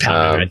ass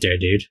pounding right there,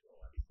 dude.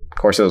 Of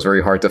course, it was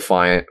very hard to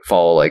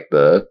follow like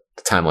the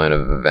timeline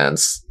of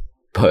events.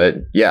 But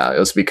yeah, it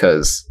was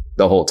because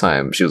the whole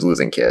time she was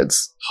losing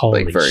kids.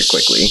 Holy like very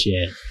quickly.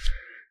 Shit.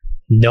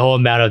 No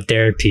amount of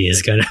therapy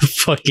is gonna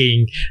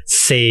fucking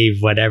save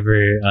whatever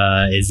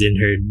is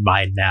in her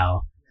mind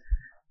now.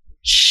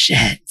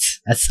 Shit.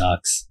 That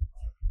sucks.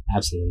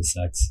 Absolutely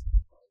sucks.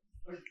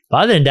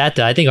 But other than that,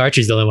 though, I think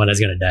Archer's the only one that's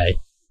gonna die.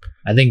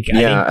 I think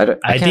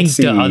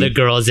the other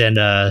girls and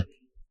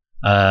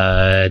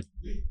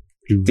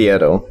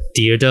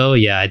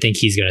Theodo, yeah, I think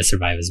he's gonna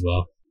survive as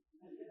well.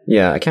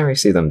 Yeah, I can't really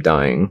see them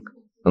dying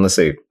unless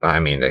they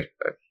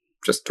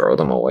just throw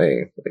them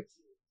away like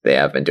they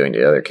have been doing to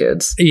the other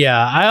kids.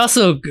 Yeah, I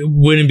also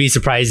wouldn't be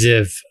surprised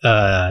if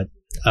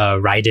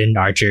Raiden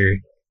Archer,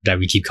 that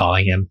we keep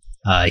calling him,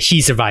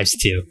 he survives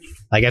too.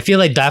 Like, I feel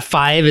like that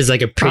 5 is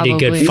like a pretty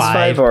good 5. These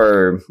 5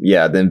 are,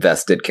 the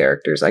invested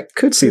characters. I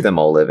could see them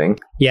all living.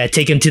 Yeah,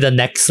 take him to the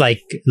next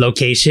like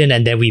location,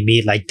 and then we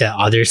meet like the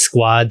other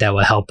squad that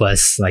will help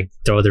us like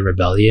throw the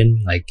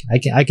rebellion. Like,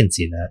 I can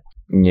see that.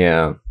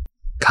 Yeah.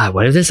 God,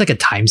 what if there's like a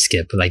time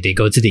skip? Like, they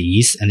go to the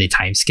east and they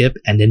time skip,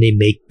 and then they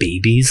make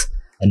babies,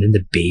 and then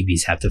the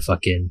babies have to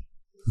fucking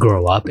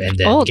grow up and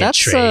then get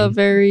trained.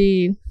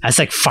 That's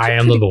like Fire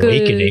Emblem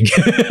Awakening.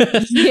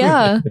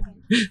 Yeah.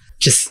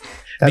 Just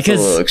that's a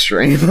little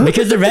extreme.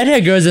 Because the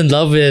redhead girl's in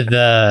love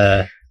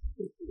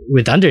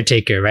with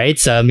Undertaker, right?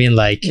 So I mean,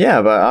 like,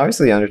 yeah, but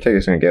obviously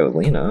Undertaker's gonna get with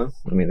Lena.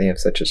 I mean, they have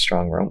such a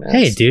strong romance.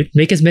 Hey, dude,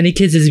 make as many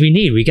kids as we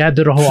need. We gotta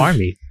build a whole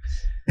army.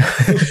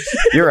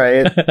 You're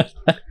right.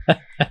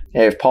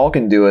 Hey, if Paul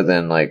can do it,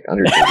 then like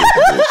Undertaker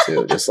can do it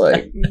too. Just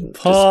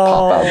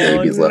pop out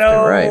babies left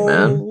and right,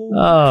 man.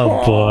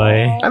 Oh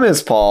boy, I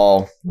miss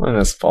Paul.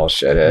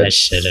 Shithead. That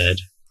shithead.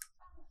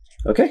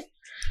 Okay,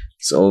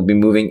 so we'll be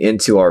moving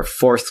into our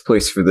 4th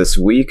place for this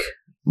week.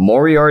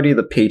 Moriarty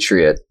the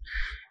Patriot.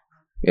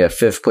 We have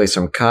 5th place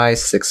from Kai,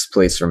 6th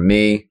place from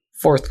me,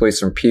 4th place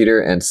from Peter,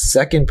 and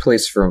 2nd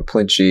place from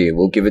Plinchy.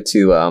 We'll give it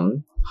to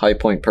high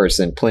point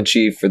person.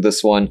 Plinchy, for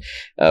this one,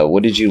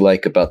 what did you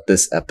like about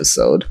this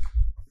episode?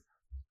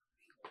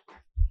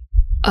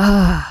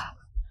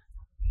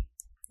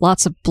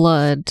 Lots of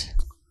blood.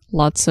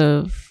 Lots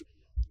of...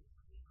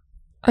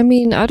 I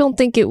mean, I don't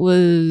think it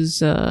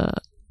was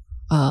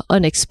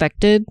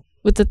unexpected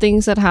with the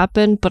things that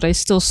happened, but I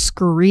still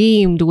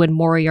screamed when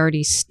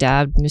Moriarty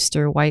stabbed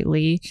Mr.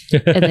 Whiteley,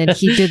 and then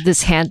he did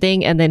this hand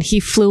thing, and then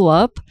he flew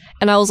up,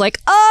 and I was like,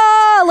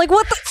 like,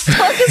 what the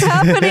fuck is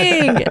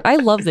happening? I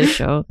love this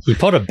show. He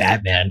pulled a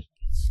Batman.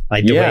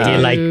 Like the way he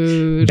like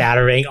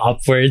battering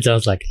upwards. I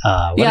was like,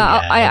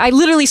 I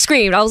literally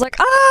screamed. I was like,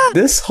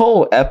 This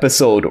whole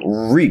episode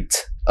reeked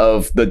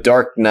of The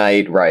Dark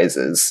Knight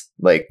Rises,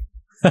 like,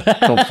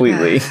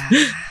 completely.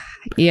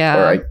 Yeah.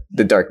 Or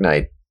The Dark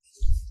Knight.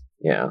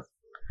 Yeah.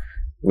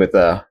 With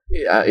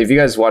if you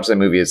guys watch that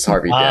movie, it's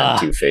Harvey Dent,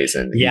 Two-Face,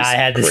 and I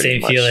had the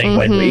same feeling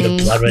when the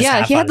blood was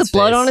he had the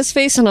blood on his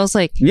face, and I was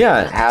like,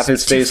 half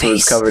his face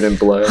was covered in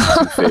blood.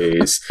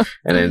 Two-Face,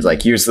 and then it's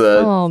like, here's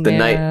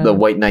the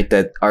white knight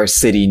that our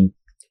city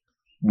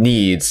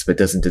needs but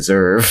doesn't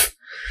deserve.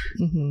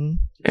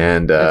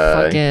 And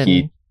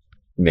he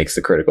makes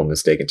the critical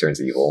mistake and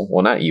turns evil.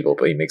 Well, not evil,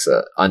 but he makes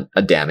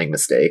a damning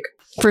mistake.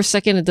 For a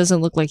second, it doesn't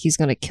look like he's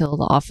going to kill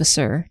the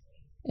officer.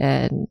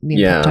 And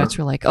me and Pop-Tarts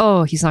were like,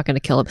 oh, he's not going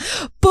to kill him.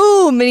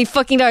 Boom! And he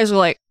fucking dies. We're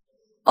like,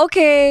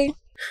 okay.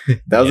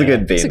 That was a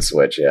good bait and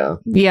switch, yeah.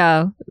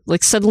 Yeah.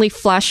 Like suddenly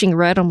flashing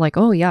red. I'm like,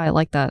 oh, yeah, I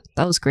like that.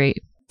 That was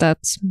great.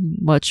 That's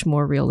much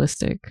more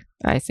realistic,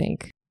 I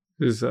think.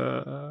 Because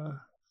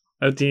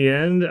at the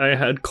end, I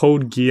had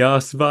Code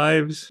Geass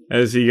vibes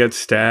as he gets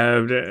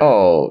stabbed.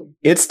 Oh,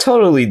 it's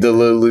totally the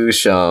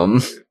Lelouch,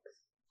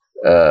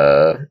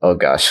 oh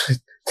gosh.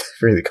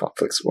 Really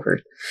complex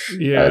word.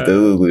 Yeah. The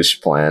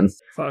Lelouch plan.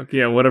 Fuck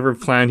yeah, whatever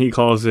plan he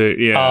calls it.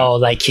 Yeah. Oh,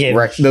 like him.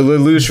 The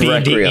Lelouch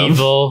Requiem.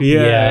 Evil.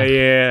 Yeah.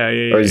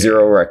 Or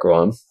Zero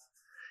Requiem.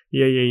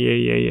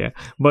 Yeah.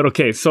 But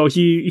okay, so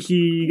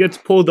he gets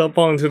pulled up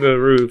onto the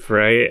roof,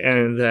 right?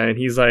 And then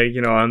he's like,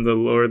 I'm the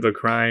Lord of the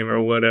Crime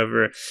or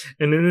whatever.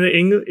 And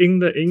in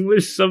the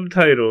English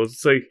subtitles,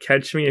 it's like,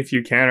 catch me if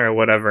you can or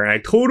whatever. And I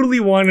totally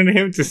wanted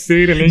him to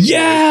say it in English.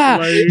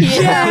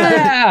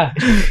 Yeah!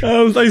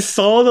 I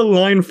saw the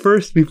line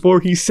first before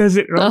he says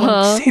it. Say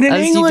it in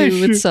as English.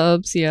 You do with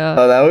subs, yeah.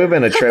 Oh, that would have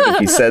been a trip if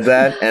he said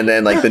that, and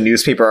then like the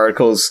newspaper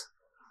articles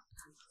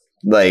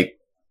like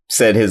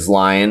said his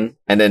line,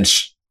 and then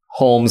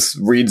Holmes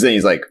reads it and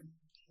he's like,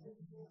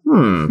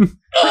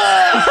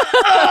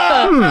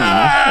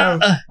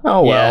 oh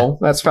well,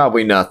 that's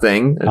probably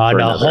nothing. Oh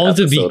no, Holmes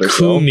would be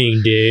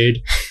cooming, dude.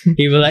 He'd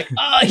be like,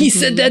 he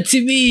said that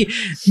to me.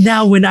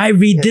 Now when I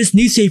read this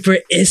newspaper,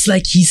 it's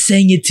like he's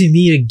saying it to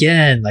me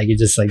again. Like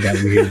it's just like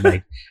that weird,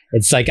 like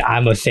it's like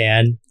I'm a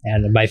fan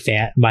and my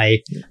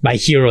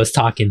hero's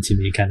talking to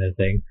me kind of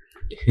thing.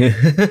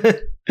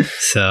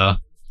 So,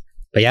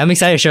 but yeah, I'm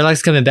excited.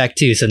 Sherlock's coming back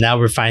too. So now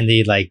we're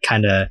finally like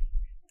kind of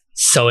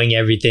sewing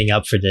everything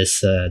up for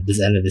this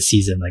end of the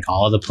season. Like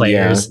all the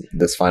players,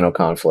 this final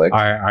conflict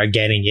are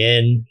getting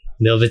in.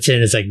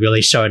 Milverton is like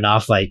really showing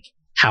off like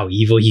how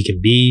evil he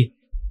can be.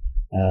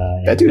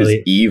 That dude is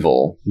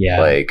evil. Yeah,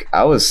 like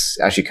I was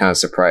actually kind of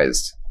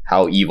surprised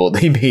how evil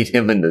they made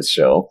him in this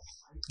show.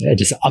 Yeah,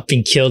 just up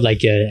and killed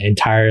like an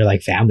entire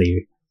like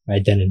family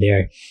right then and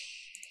there.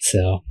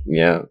 So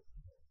yeah,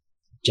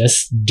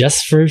 just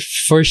for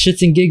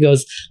shits and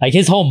giggles, like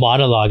his whole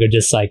monologue of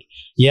just like,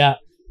 yeah,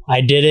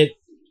 I did it.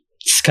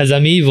 It's because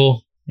I'm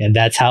evil, and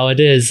that's how it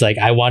is. Like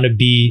I want to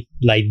be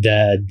like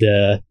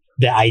the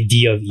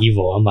idea of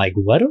evil. I'm like,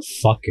 what a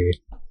fucker.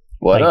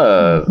 What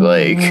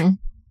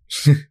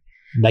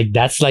like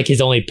that's like his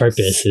only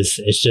purpose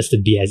is it's just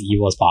to be as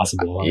evil as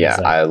possible. Yeah,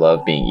 like, I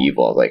love being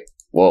evil. Like,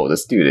 whoa,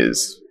 this dude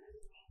is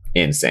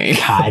insane.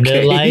 Kind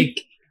of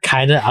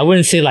I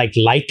wouldn't say like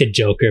the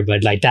Joker,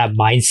 but like that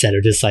mindset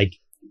of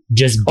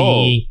just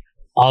being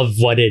of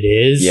what it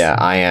is. Yeah,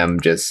 I am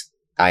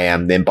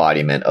the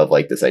embodiment of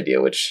like this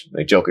idea, which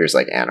like Joker is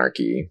like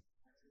anarchy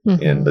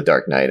in The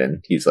Dark Knight,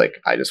 and he's like,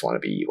 I just want to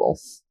be evil.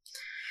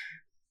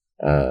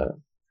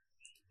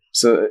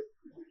 So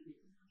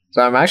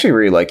I'm actually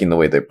really liking the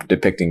way they're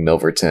depicting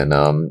Milverton.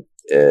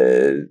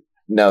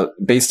 Now,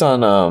 based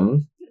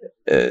on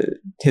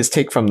his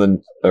take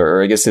from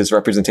or I guess his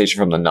representation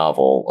from the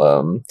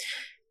novel,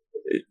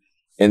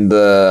 in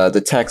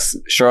the text,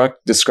 Sherlock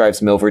describes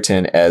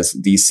Milverton as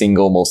the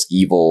single most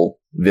evil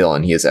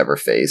villain he has ever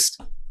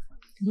faced.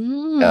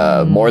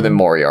 More than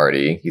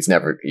Moriarty. He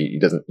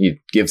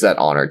gives that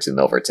honor to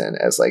Milverton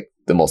as like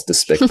the most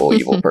despicable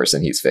evil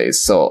person he's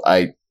faced. So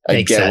I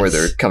get where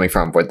they're coming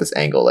from with this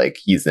angle. Like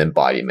he's the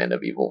embodiment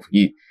of evil.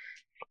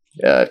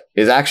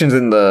 His actions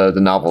in the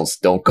novels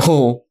don't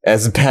go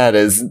as bad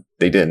as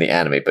they did in the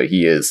anime, but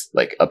he is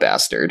like a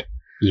bastard.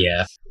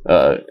 Yeah.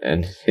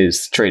 And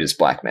his trait is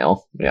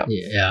blackmail. Yeah.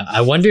 Yeah. I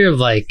wonder if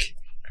like,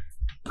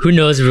 who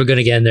knows if we're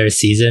gonna get another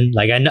season?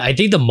 Like I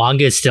think the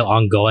manga is still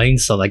ongoing,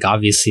 so like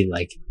obviously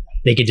like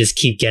they could just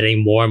keep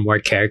getting more and more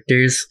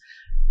characters.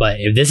 But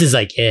if this is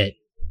like it,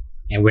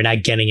 and we're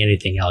not getting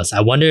anything else, I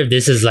wonder if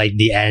this is like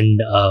the end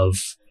of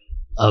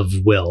of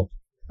Will,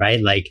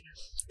 right? Like,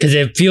 because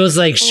it feels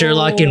like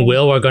Sherlock and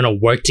Will are going to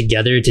work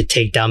together to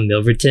take down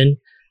Milverton,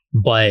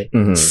 but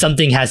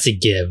something has to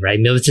give, right?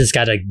 Milverton's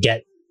got to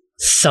get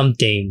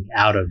something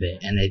out of it.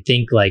 And I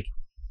think like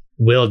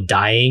Will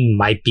dying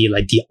might be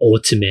like the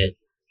ultimate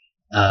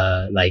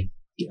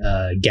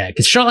get,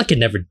 because Sherlock can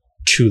never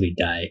truly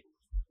die,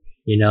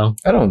 you know?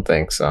 I don't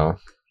think so.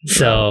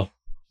 So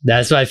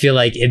that's why I feel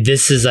like if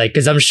this is like,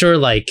 because I'm sure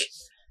like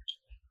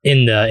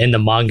in the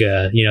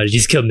manga, you know, they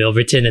just kill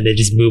Milverton and they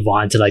just move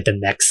on to like the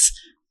next,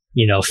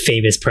 you know,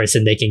 famous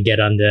person they can get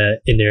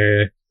in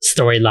their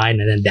storyline,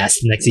 and then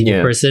that's the next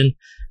evil person.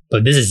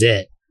 But this is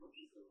it,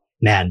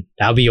 man.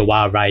 That'll be a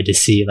wild ride to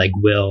see like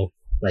Will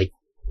like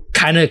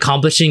kind of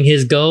accomplishing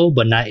his goal,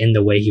 but not in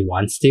the way he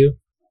wants to,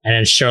 and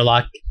then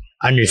Sherlock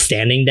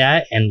understanding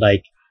that and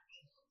like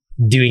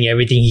doing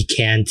everything he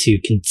can to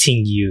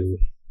continue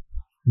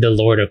the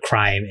Lord of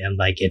Crime and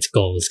like its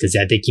goals, because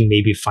I think he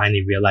maybe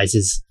finally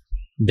realizes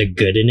the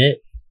good in it,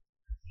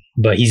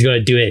 but he's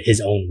gonna do it his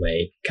own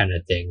way, kind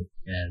of thing.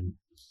 And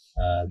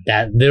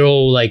that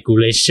little like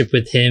relationship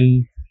with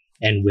him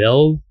and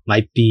Will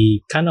might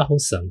be kind of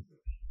wholesome.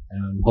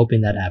 I'm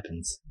hoping that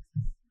happens.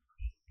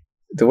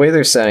 The way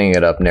they're setting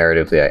it up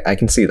narratively, I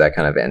can see that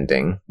kind of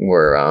ending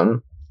where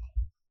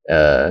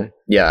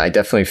I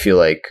definitely feel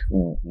like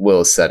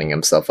Will is setting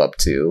himself up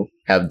to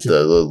have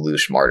the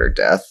Lelouch martyr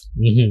death,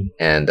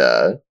 and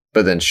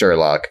but then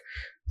Sherlock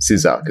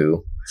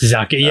Suzaku,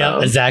 exactly,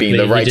 being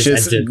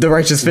the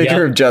righteous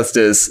figure of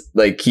justice,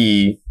 like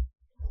he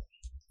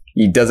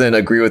doesn't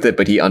agree with it,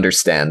 but he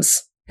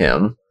understands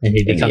him, and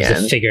he becomes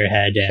a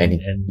figurehead, and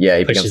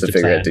he becomes the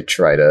figurehead to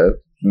try to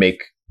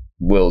make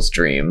Will's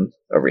dream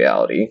a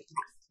reality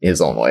his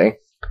own way.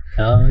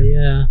 Oh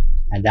yeah.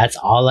 And that's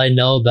all I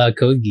know about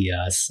Code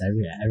Geass.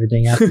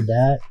 Everything after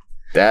that,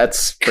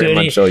 that's pretty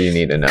much all you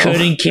need to know.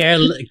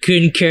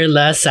 Couldn't care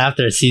less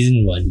after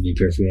season 1, to be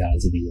perfectly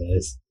honest with you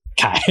guys.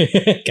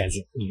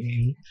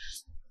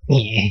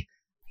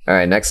 All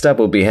right, next up,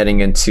 we'll be heading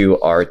into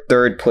our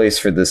third place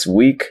for this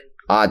week,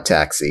 Odd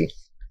Taxi.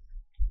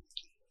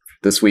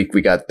 This week,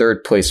 we got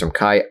third place from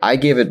Kai. I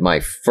gave it my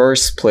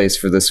first place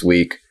for this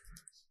week.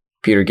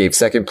 Peter gave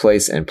second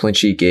place, and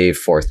Plinchy gave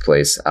fourth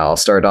place. I'll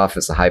start off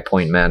as the high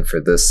point man for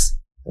this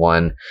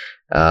one.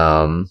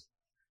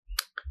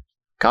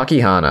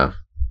 Kakihana.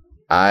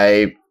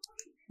 I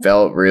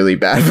felt really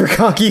bad for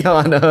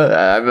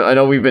Kakihana. I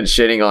know we've been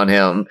shitting on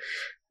him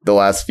the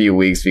last few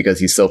weeks because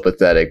he's so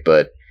pathetic,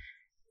 but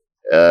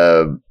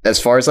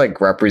as far as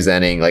like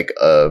representing like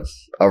a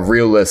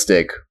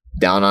realistic,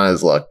 down on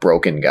his luck,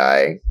 broken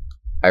guy,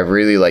 I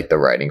really like the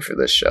writing for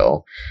this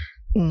show.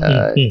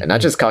 And not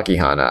just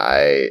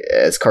Kakihana,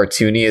 as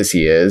cartoony as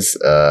he is,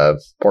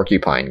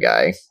 Porcupine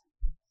guy,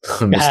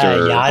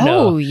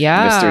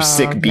 Mr.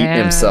 Sick Beat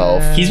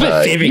himself. He's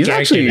my favorite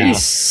character now.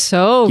 He's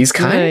so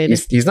good.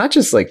 He's not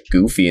just like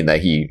goofy in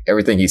that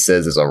everything he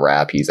says is a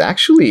rap. He's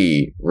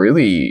actually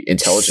really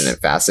intelligent and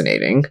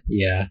fascinating.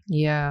 Yeah.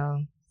 Yeah.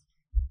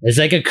 There's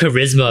like a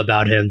charisma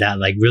about him that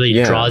like really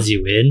draws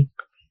you in.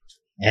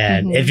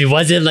 And if he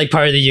wasn't like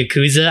part of the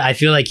Yakuza, I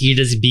feel like he'd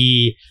just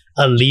be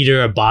a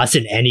leader, a boss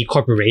in any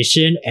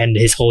corporation, and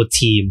his whole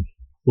team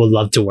will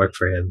love to work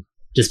for him.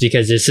 Just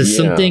because there's just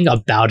something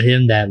about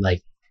him that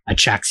like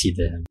attracts you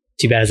to him.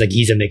 Too bad it's like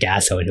he's a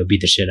McAsshole and he'll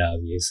beat the shit out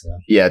of you. So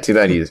yeah, too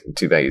bad he's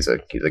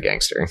a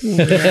gangster.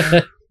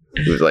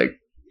 Who's like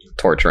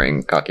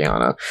torturing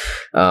Kakihana.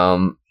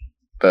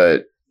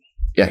 But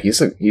yeah, he's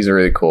a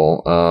really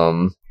cool.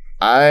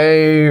 I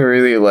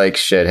really like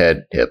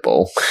Shithead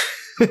Hippo.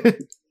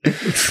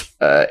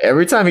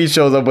 Every time he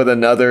shows up with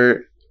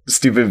another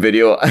stupid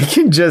video, I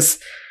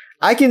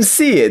can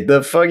see it.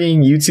 The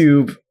fucking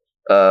YouTube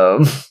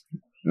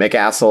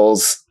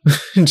McAssholes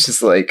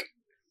just like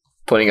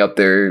putting up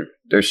their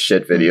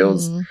shit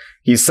videos.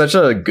 He's such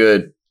a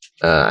good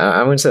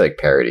I wouldn't say like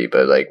parody,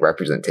 but like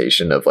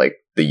representation of like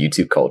the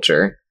YouTube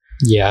culture.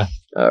 Yeah.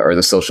 Or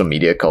the social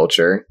media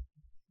culture.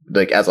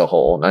 Like as a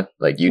whole, not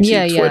like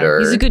YouTube, Twitter.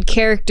 He's a good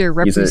character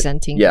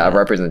representing. A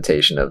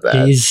representation of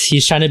that.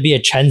 He's trying to be a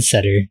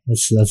trendsetter.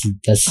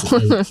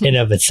 That's in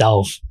of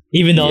itself.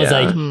 Even though it's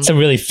like some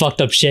really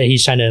fucked up shit,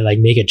 he's trying to like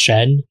make a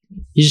trend.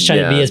 He's just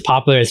trying to be as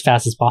popular as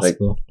fast as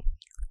possible.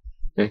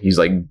 Like, he's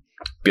like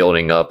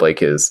building up like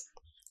his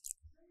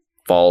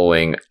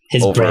following,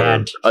 his over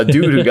brand. A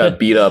dude who got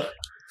beat up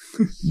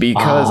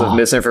because of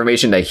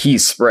misinformation that he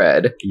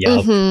spread.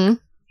 Yep.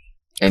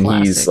 And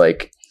he's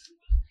like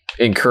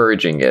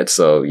encouraging it.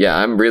 So yeah,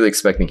 I'm really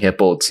expecting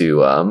Hippo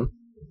to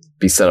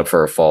be set up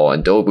for a fall,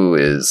 and Dobu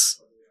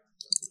is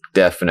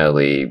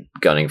definitely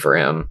gunning for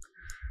him.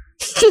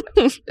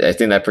 I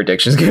think that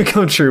prediction is going to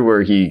come true,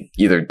 where he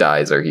either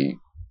dies or he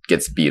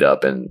gets beat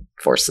up and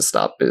forced to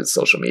stop his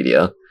social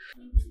media.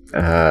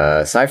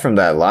 Aside from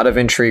that, a lot of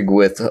intrigue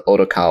with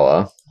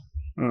Otokawa.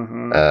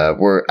 I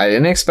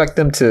didn't expect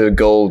them to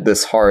go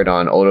this hard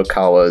on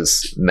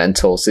Otokawa's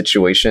mental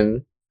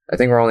situation. I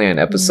think we're only on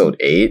episode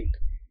 8,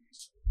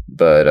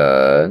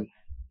 but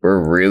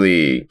we're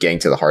really getting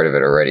to the heart of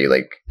it already.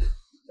 Like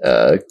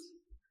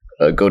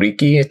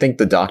Goriki, I think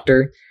the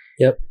doctor,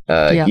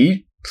 Yep.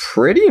 He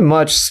pretty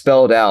much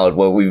spelled out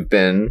what we've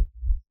been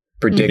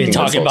predicting Been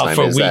talking this whole about time,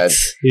 for is that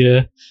weeks.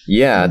 Yeah.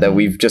 yeah, that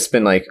we've just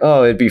been like,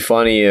 oh, it'd be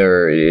funny,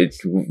 or it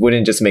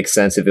wouldn't just make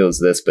sense if it was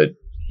this. But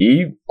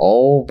he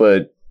all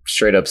but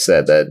straight up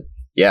said that,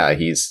 yeah,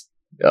 he's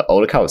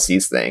Odokawa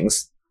sees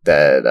things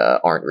that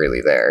aren't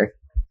really there,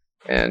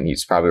 and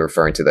he's probably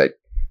referring to that.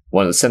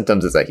 One of the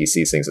symptoms is that he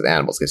sees things with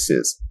animals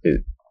because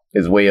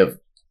his way of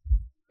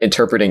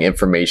interpreting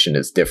information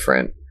is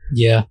different.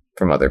 Yeah.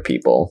 From other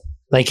people.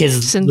 Like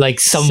his like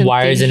some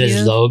wires in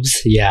his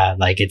lobes, yeah,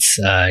 like it's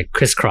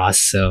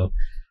crisscross. So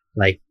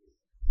like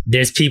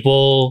there's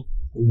people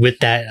with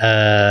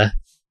that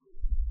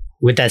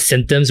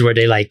symptoms where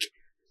they like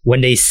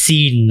when they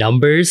see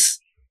numbers,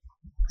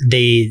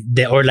 they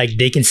or like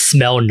they can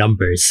smell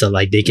numbers. So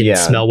like they can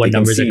smell what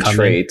numbers are coming.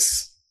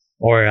 Traits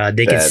or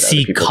they can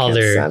see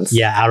color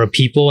out of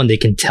people and they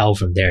can tell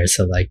from there.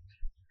 So like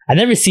I've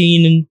never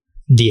seen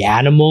the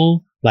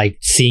animal like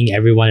seeing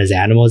everyone as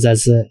animals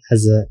as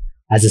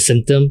a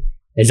symptom.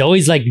 It's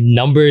always like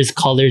numbers,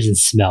 colors, and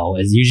smell.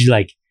 It's usually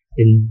like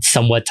in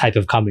somewhat type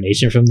of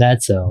combination from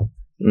that. So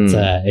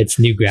it's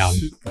new ground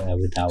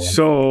with that one.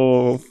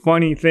 So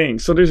funny thing.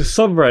 So there's a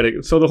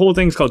subreddit. So the whole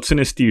thing's called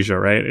synesthesia,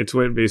 right? It's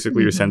when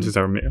basically your senses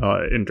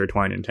are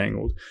intertwined and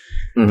tangled.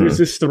 There's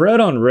this thread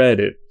on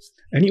Reddit.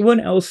 Anyone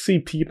else see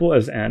people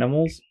as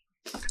animals?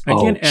 I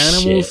get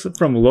animals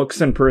from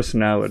looks and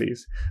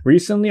personalities.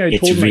 Recently, I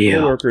told my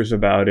coworkers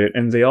about it,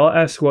 and they all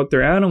asked what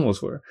their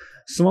animals were.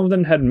 Some of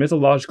them had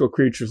mythological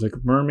creatures like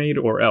mermaid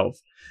or elf.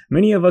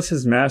 Many of us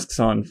has masks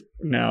on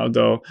now,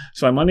 though,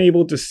 so I'm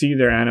unable to see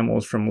their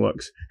animals from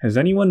looks. Has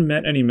anyone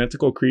met any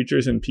mythical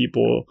creatures and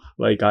people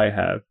like I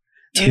have?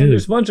 Dude, and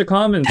there's a bunch of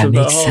comments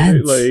about how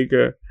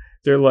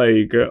they're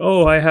like,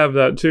 oh, I have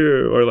that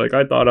too, or like,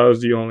 I thought I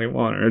was the only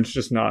one, or it's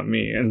just not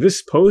me. And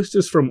this post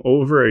is from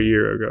over a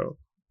year ago.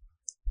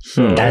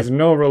 So that has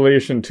no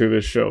relation to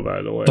this show,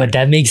 by the way. But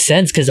that makes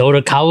sense because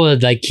Odokawa,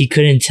 like, he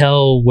couldn't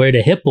tell where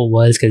the hippo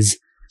was because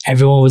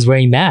everyone was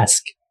wearing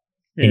masks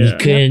and he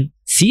couldn't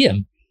see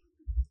him.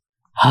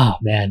 Oh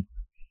man,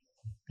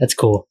 that's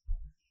cool.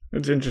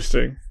 That's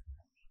interesting.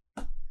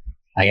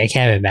 Like, I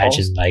can't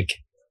imagine like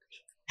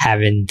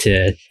having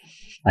to,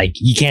 like,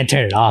 you can't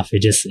turn it off.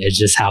 It's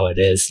just how it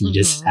is. You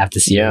just have to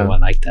see everyone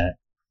like that.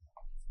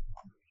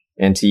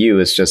 And to you,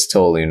 it's just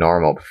totally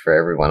normal. But for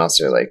everyone else,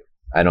 they're like,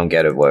 I don't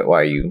get it. Why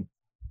are you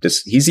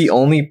just... He's the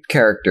only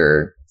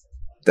character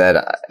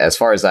that, as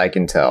far as I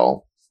can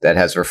tell, that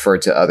has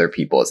referred to other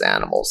people as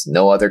animals.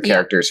 No other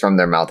characters from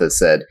their mouth has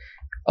said,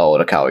 oh,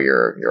 Odokawa,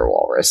 you're a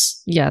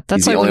walrus. Yeah,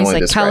 that's why when he's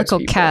like, calico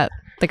cat,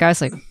 the guy's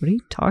like, what are you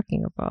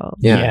talking about?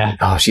 Yeah.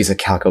 Oh, she's a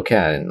calico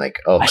cat. And like,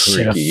 oh,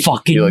 Kuriki,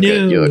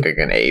 you look like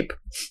an ape.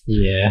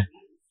 Yeah.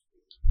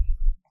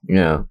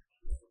 Yeah.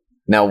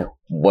 Now,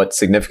 what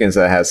significance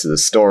that has to the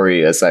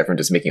story, aside from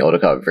just making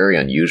Odokawa very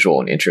unusual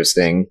and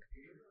interesting,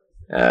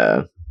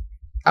 I'm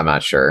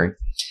not sure.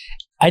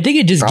 I think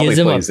it just gives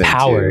him a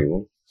power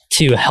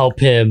to help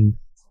him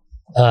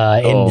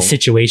in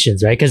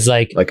situations, right? Because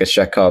like a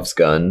Chekhov's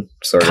gun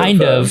sort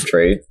of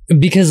trait.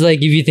 Because like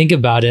if you think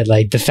about it,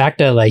 like the fact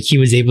that like he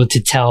was able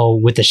to tell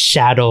with a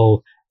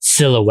shadow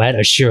silhouette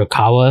of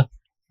Shirakawa,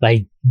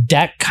 like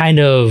that kind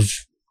of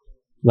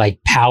like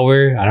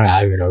power.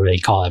 I don't really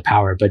call it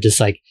power, but just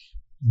like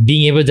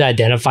being able to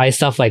identify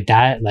stuff like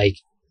that, like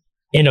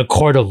in a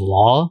court of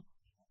law,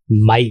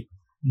 might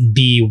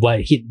be what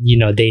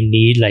they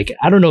need. Like,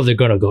 I don't know if they're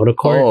going to go to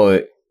court. Oh,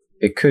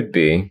 it could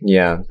be.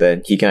 Yeah,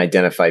 that he can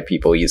identify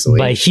people easily.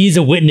 But he's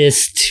a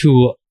witness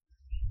to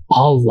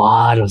a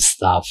lot of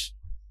stuff.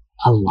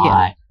 A lot.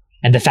 Yeah.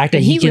 And the fact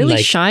that he can really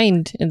like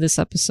shined in this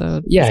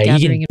episode. Yeah,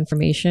 gathering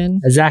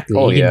information.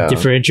 Exactly. He can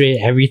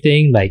differentiate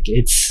everything. Like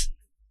it's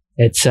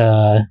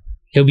he'll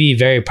be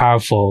very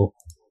powerful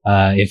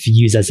if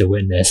used as a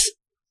witness.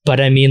 But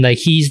I mean, like,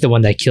 he's the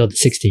one that killed the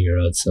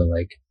 16-year-old, so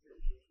like.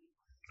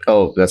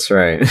 Oh, that's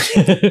right.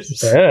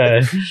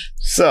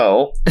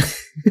 So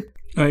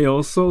I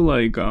also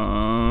like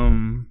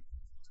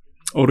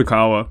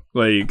Odokawa.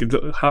 Like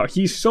how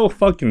he's so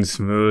fucking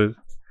smooth.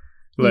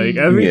 Like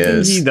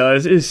everything he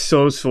does is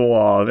so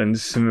suave and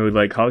smooth.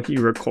 Like how he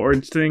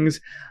records things,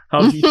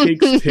 how he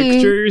takes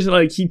pictures.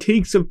 Like he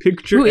takes a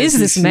picture. Who is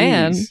this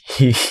man?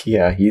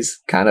 He's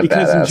kind of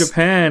because badass. In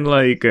Japan,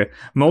 like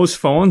most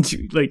phones,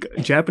 like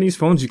Japanese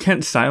phones, you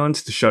can't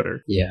silence the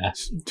shutter. Yeah,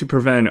 to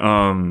prevent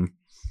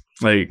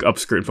like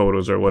upskirt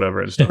photos or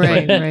whatever and stuff.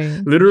 Right.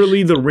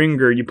 Literally, the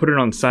ringer, you put it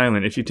on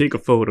silent. If you take a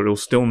photo, it'll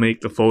still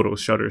make the photo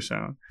shutter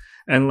sound.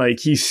 And like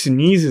he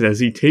sneezes as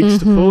he takes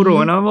the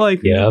photo, and I'm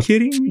like, are you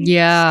kidding me?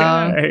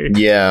 Yeah.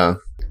 Yeah.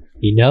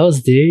 He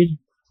knows, dude.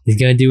 He's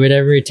gonna do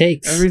whatever it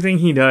takes. Everything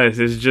he does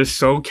is just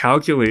so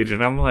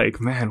calculated. I'm like,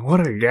 man,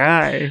 what a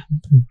guy.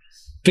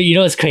 But you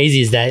know what's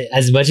crazy is that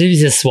as much as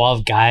he's a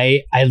suave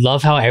guy, I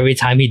love how every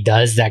time he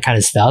does that kind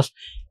of stuff,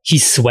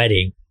 he's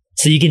sweating.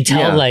 So you can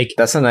tell, like,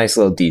 that's a nice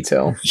little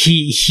detail.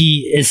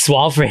 He is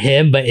suave for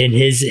him, but in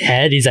his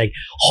head, he's like,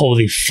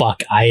 "Holy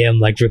fuck! I am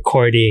like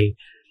recording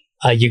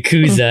a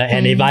Yakuza,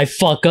 and if I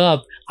fuck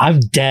up,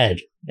 I'm dead."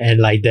 and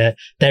like that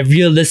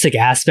realistic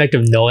aspect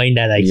of knowing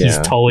that like he's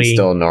towing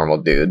still a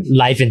normal dude,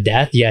 life and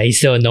death. Yeah, he's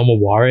still a normal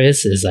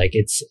walrus. Is like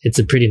it's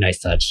a pretty nice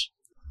touch.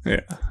 Yeah,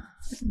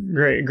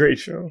 great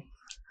show.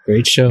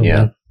 Great show. Yeah,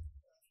 man.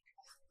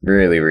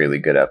 really, really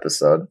good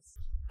episode.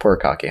 Poor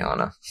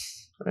Kakihana.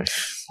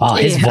 Oh,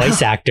 his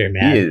voice actor,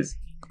 man. He is.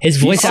 His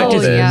voice actor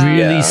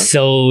really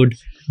sold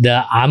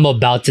the "I'm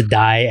about to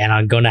die and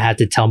I'm gonna have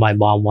to tell my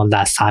mom one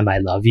last time I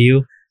love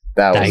you."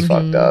 That was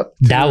fucked up.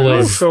 That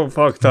was so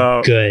fucked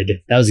up.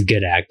 Good. That was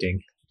good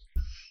acting.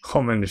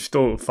 Oh man, there's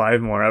still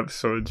 5 more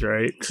episodes,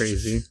 right?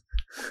 Crazy.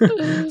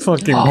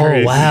 Fucking oh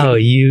crazy. Wow,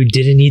 you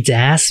didn't need to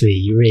ask me.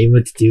 You were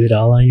able to do it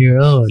all on your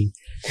own.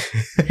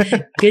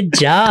 Good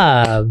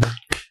job.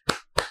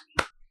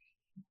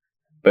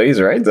 But he's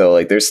right though.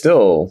 Like, they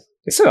still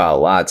got a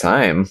lot of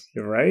time.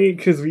 Right?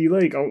 Because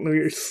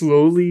we're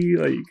slowly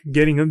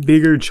getting a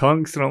bigger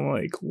chunks, and I'm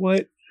like,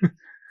 what?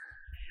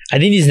 I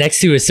think these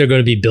next 2 are still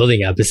going to be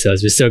building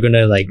episodes. We're still going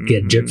to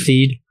get drip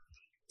feed.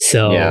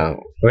 So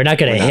we're not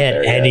going to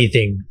hit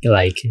anything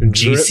like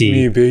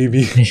juicy. Drip me,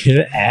 baby.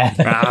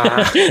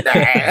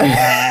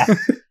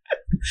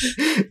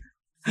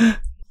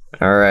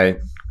 All right.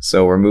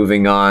 So we're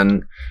moving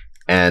on.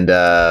 And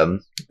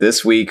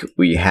this week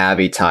we have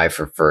a tie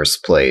for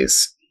first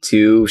place.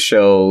 2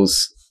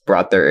 shows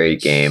brought their A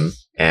game,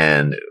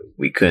 and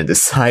we couldn't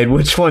decide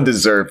which one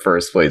deserved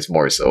first place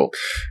more so.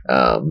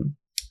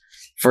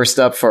 First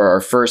up for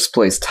our first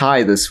place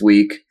tie this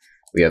week,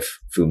 we have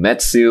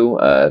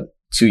Fumetsu,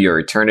 To Your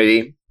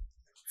Eternity.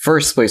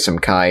 First place from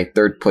Kai,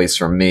 third place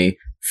from me,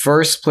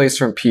 first place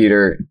from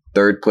Peter,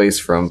 third place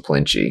from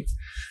Plinchy.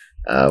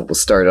 We'll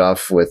start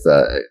off with,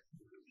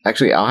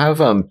 actually, I'll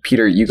have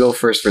Peter, you go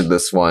first for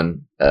this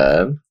one.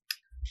 To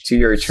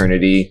Your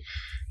Eternity.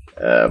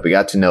 We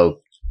got to know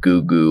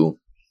Gugu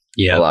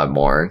a lot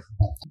more.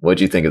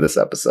 What'd you think of this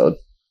episode?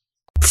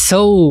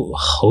 So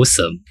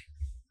wholesome.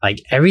 Like,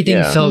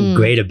 everything felt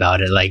great about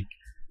it. Like,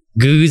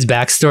 Gugu's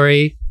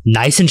backstory,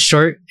 nice and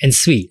short and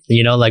sweet.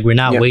 You know, like, we're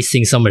not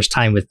wasting so much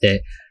time with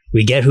it.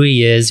 We get who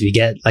he is. We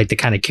get like the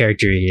kind of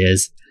character he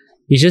is.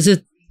 He's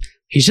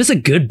just a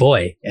good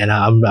boy. And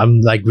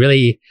I'm like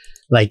really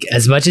like,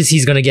 as much as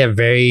he's gonna get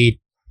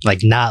very like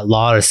not a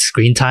lot of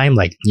screen time,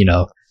 like, you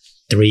know,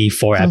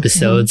 3-4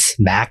 episodes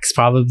max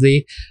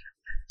probably.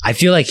 I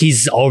feel like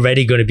he's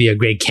already going to be a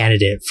great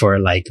candidate for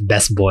like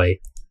best boy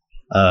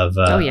of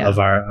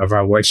our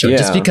award show,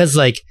 just because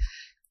like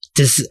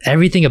just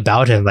everything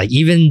about him, like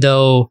even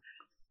though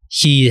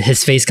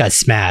his face got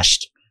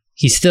smashed,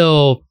 he's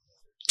still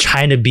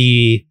trying to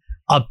be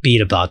upbeat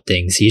about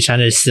things. He's trying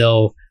to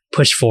still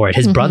push forward.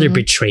 His brother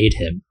betrayed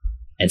him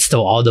and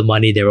stole all the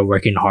money they were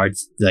working hard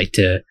like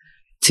to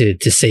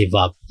save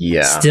up.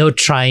 Still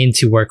trying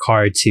to work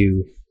hard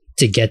to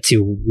get to,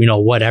 you know,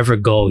 whatever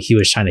goal he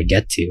was trying to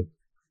get to.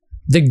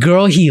 The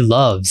girl he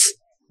loves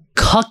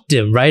cucked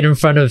him right in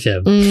front of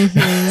him.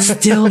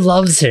 Still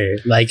loves her.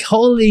 Like,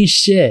 holy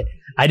shit.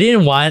 I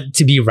didn't want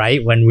to be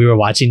right when we were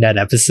watching that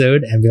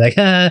episode and be like,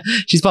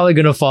 she's probably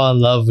gonna fall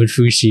in love with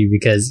Fushi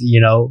because, you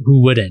know,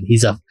 who wouldn't?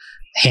 He's a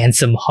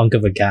handsome hunk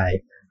of a guy.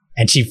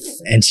 And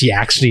she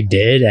actually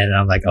did, and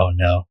I'm like, oh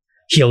no.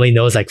 He only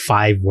knows like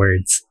 5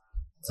 words.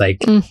 Like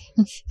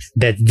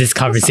that this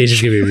conversation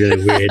is gonna be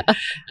really weird.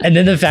 And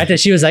then the fact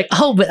that she was like,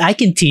 oh, but I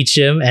can teach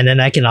him and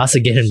then I can also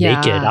get him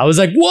naked. I was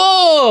like,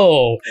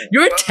 whoa,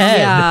 you're 10.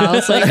 Yeah, I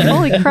was like,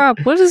 holy crap,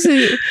 what is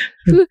it?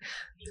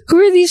 Who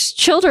are these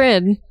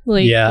children?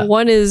 Like,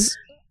 one is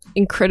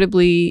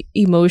incredibly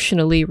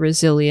emotionally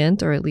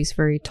resilient, or at least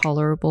very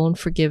tolerable and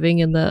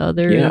forgiving, and the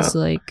other is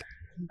like,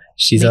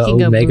 she's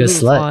an omega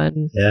slut.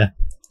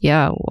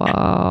 Yeah,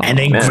 wow. And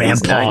then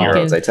grandpa,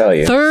 9-year-olds, I tell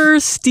you,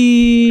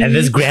 thirsty. And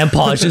this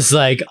grandpa is just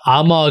like,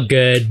 I'm all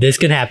good. This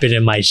can happen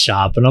in my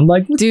shop. And I'm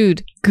like,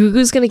 dude,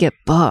 Gugu's gonna get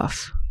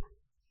buff.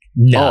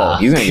 No,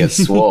 he's gonna get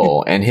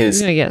swole, and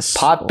his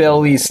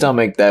pot-belly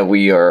stomach that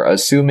we are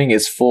assuming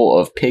is full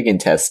of pig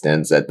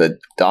intestines that the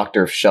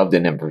doctor shoved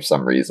in him for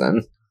some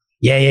reason.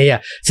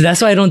 Yeah. So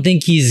that's why I don't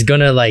think he's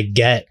gonna like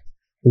get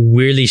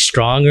really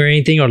strong or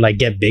anything, or like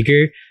get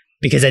bigger,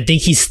 because I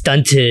think he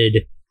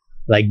stunted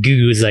like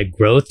Gugu's like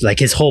growth. Like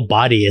his whole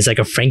body is like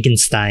a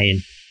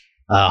Frankenstein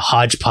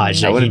hodgepodge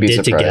that he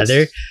did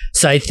together.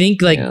 So I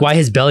think like why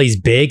his belly's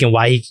big and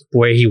why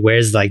where he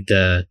wears like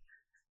the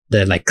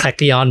like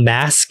Klekion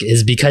mask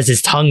is because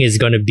his tongue is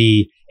going to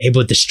be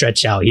able to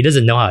stretch out. He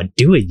doesn't know how to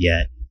do it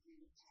yet,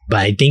 but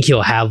I think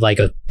he'll have like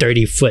a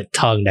 30-foot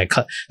tongue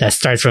that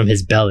starts from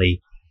his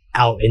belly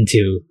out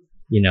into,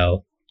 you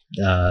know,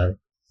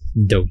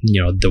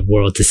 the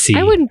world to see.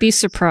 I wouldn't be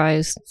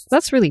surprised.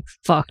 That's really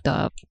fucked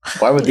up.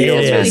 Why would the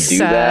old man do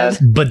that?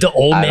 But the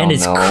old man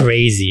is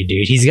crazy,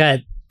 dude. He's got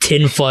a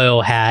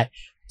tinfoil hat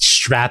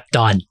strapped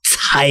on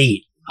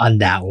tight on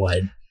that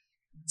one.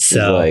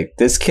 So like,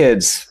 this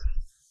kid's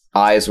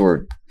eyes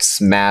were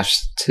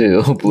smashed to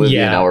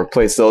oblivion. I'll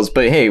replace those.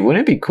 But hey,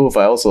 wouldn't it be cool if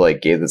I also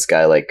like gave this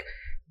guy like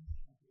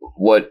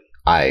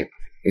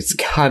it's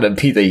gotta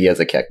be that he has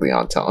a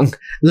Kecleon tongue.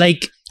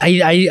 Like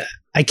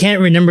I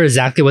can't remember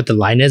exactly what the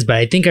line is, but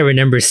I think I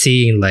remember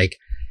seeing like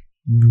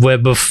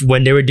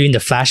when they were doing the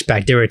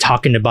flashback, they were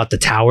talking about the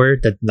tower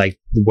that like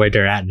where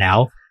they're at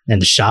now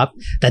and the shop.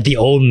 That the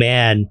old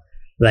man,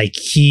 like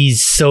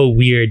he's so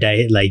weird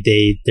that like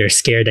they're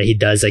scared that he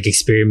does like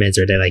experiments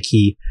or that like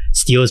he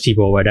steals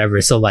people or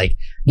whatever. So like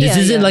this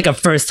isn't like a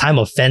first time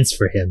offense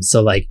for him.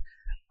 So like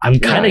I'm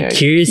kind of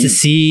curious to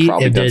see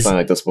if there's something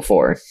like this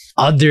before.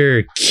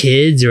 Other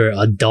kids or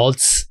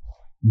adults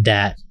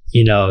that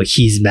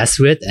he's messed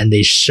with and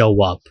they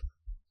show up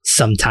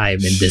sometime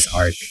in this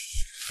arc.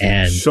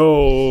 And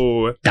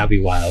so that'd be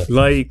wild.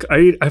 Like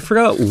I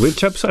forgot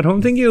which episode. I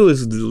don't think it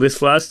was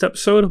this last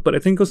episode, but I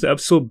think it was the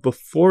episode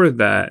before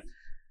that.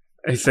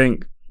 I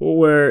think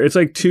where it's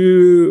like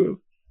two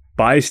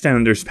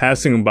bystanders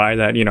passing by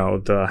that,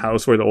 the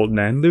house where the old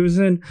man lives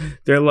in.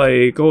 They're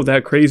like, oh,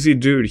 that crazy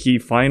dude, he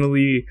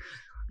finally,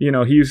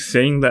 he's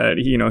saying that,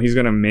 he's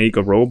going to make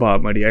a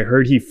robot, buddy. I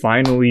heard he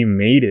finally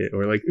made it.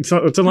 Or like, it's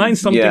a line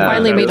something. Yeah, like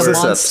finally that. made a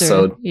monster.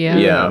 Episode.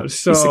 Yeah.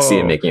 So he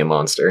succeeded in making a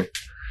monster.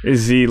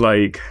 Is he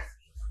like,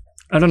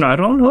 I don't know. I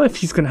don't know if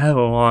he's going to have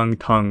a long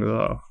tongue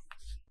though.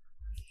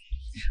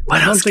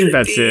 What I don't think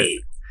that's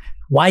it.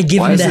 Why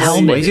give him the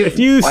helmet? If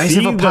you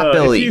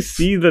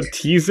see the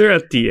teaser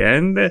at the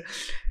end,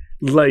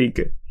 like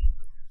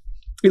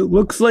it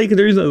looks like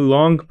there's a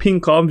long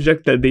pink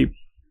object that they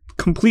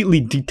completely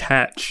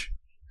detach.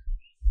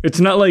 It's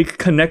not like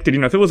connected.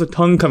 If it was a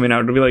tongue coming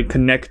out, it'd be like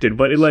connected.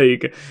 But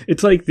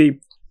it's like they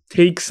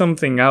take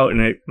something out and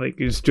it like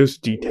is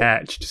just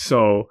detached.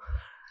 So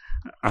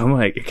I'm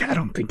like, I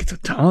don't think it's a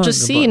tongue.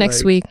 Just see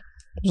next week.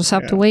 Just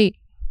have to wait.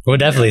 We'll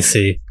definitely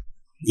see.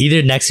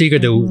 Either next week or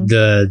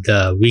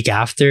the week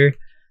after,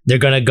 they're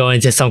gonna go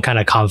into some kind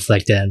of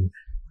conflict, and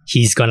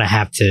he's gonna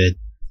have to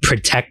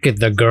protect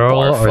the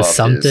girl or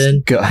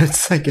something.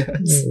 Guts, I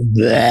guess.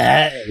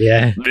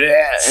 Yeah. And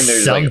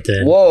there's something.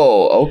 Like,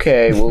 whoa,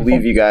 okay, we'll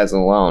leave you guys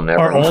alone.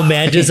 Or old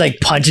man just like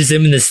punches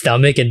him in the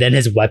stomach, and then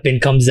his weapon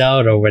comes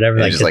out or whatever.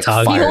 And like the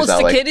tongue. He holds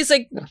the kid. He's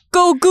like,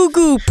 "Go goo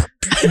goo."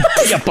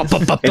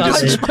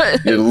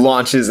 It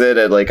launches it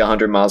at like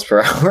 100 miles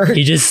per hour.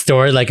 He just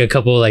stored like a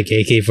couple like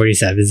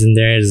AK-47s in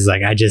there. It's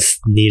like, I just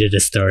needed a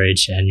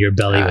storage, and your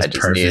belly was I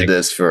just perfect. needed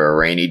this for a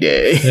rainy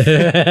day.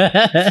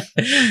 Yeah,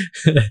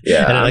 and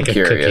then, like I'm a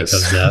curious.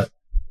 cookie comes out.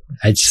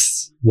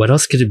 What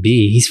else could it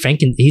be? He's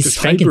just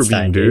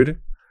Frankenstein, hyper beam, dude.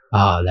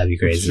 Oh, that'd be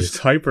It's crazy. just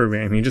hyper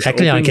beam. He just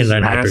Technically, can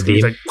learn hyper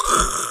beam. Like,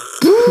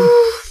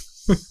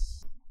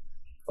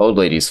 Old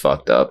lady's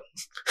fucked up.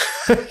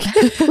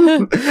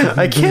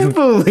 I can't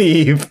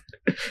believe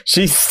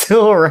she's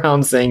still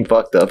around saying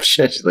fucked up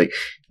shit. She's like,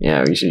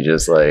 yeah, we should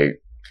just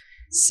like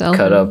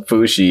cut up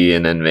Fushi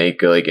and then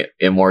make like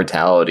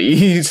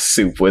immortality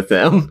soup with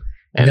them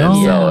and then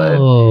sell it.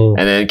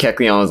 And then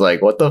Kekleon was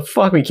like, what the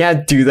fuck? We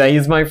can't do that.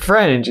 He's my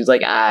friend. And she's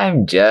like,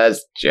 I'm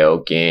just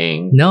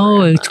joking.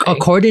 No,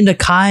 according to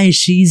Kai,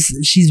 she's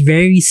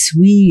very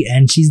sweet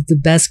and she's the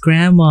best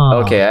grandma.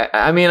 Okay,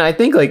 I mean, I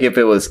think like if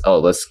it was, oh,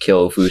 let's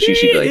kill Fushi,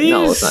 she'd be like,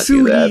 no, let's not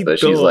do that. But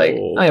she's like,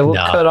 hey, we'll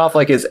cut off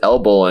like his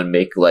elbow and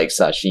make like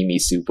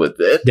sashimi soup with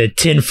it. The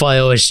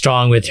tinfoil is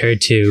strong with her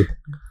too.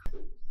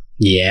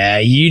 Yeah,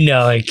 you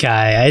know it,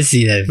 Kai. I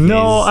see that.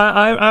 No,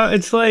 I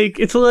it's like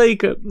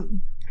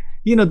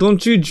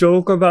don't you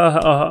joke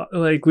about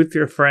like with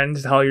your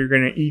friends how you're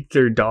gonna eat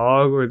their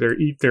dog or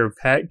eat their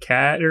pet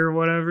cat or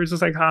whatever? It's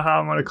just like,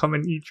 haha, I'm gonna come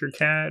and eat your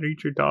cat,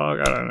 eat your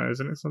dog. I don't know,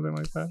 isn't it something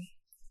like that?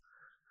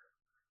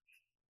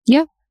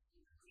 Yeah.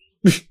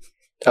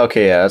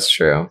 Okay, yeah, that's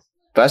true.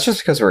 But that's just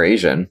because we're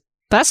Asian.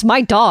 That's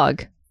my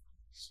dog.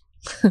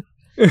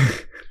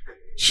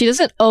 She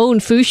doesn't own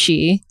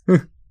Fushi.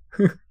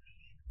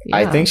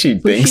 I think she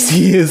thinks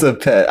he is a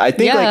pet. I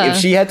think like if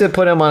she had to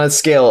put him on a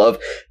scale of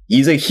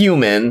he's a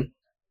human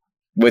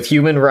with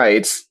human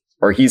rights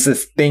or he's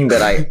this thing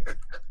that I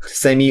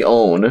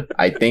semi-own,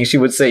 I think she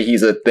would say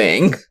he's a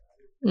thing.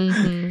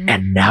 Mm-hmm.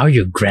 And now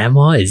your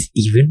grandma is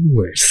even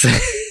worse.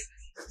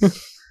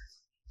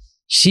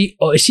 She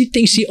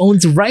thinks she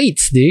owns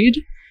rights, dude.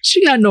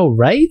 She got no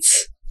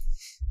rights.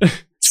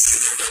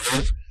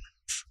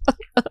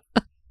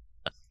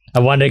 I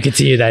wanted to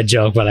continue that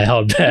joke, but I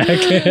held back.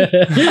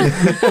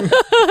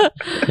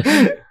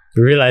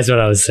 Realized what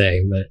I was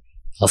saying, but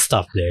I'll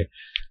stop there.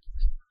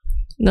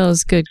 No,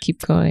 it's good.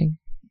 Keep going.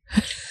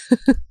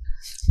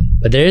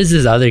 But there is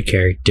this other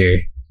character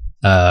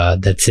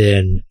that's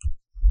in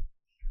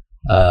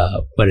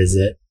what is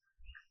it?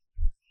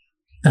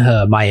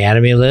 My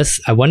anime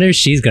list. I wonder if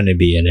she's gonna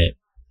be in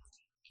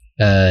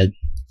it.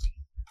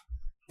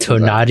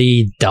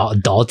 Tonari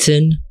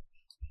Dalton.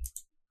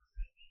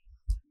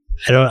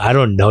 I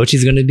don't know if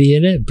she's gonna be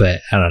in it,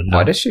 but I don't know.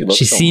 Why does she look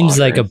She so seems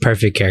like a modern?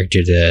 perfect character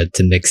to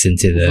mix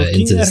into the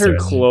Looking into the at her story.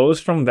 clothes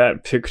from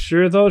that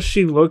picture, though,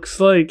 she looks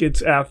like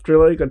it's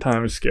after like a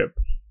time skip.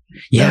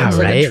 Yeah, It's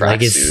like a right. Like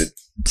tracksuit.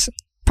 it's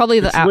Probably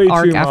the It's way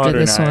arc too after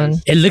this one.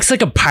 modernized. it looks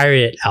like a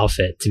pirate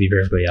outfit, to be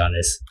perfectly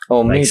honest. Oh,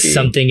 Like maybe.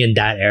 something in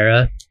that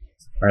era,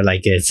 or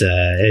like it's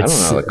I don't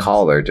know. The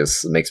collar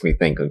just makes me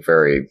think of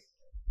very,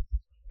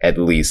 at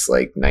least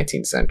like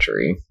 19th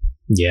century.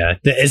 Yeah,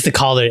 it's the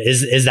collar.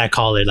 Is that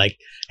collar? Like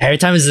every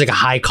time it's like a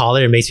high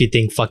collar, it makes me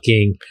think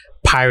fucking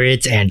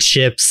pirates and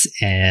ships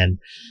and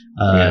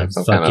some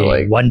fucking kind of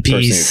like One person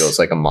Piece. who goes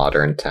like a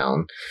modern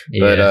town.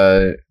 Yeah.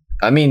 But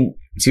I mean,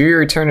 to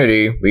your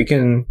eternity, we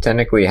can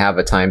technically have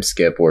a time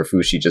skip where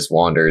Fushi just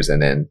wanders,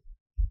 and then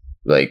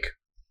like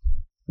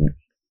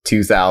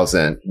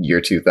 2000,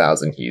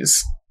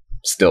 he's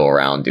still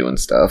around doing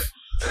stuff.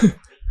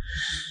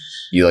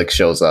 He like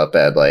shows up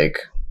at like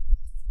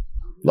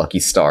Lucky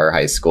Star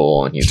High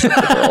School, and he's with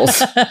the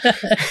girls,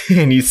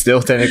 and he's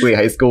still technically a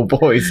high school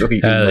boy, so he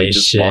can Holy like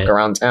just shit. walk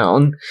around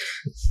town.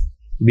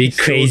 Be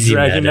crazy,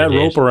 dragging man, that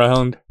rope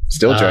around.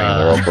 Still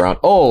dragging the rope around.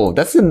 Oh,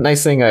 that's the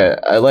nice thing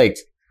I liked.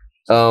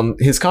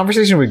 His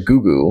conversation with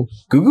Gugu.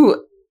 Gugu,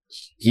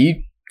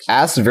 he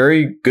asked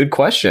very good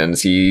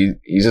questions. He's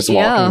just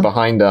walking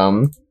behind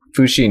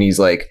Fushi, and he's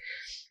like,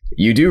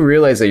 "You do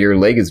realize that your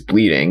leg is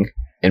bleeding?"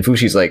 And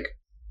Fushi's like,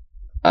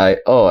 I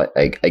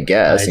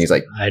guess. And he's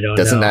like, I don't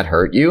doesn't know. that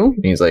hurt you?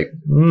 And he's like,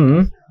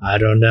 I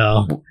don't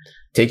know.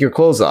 take your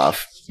clothes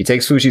off. He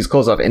takes Fushi's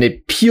clothes off, and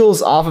it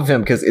peels off of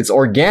him because it's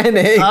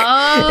organic.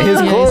 Oh, His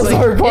clothes he's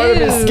like, are part of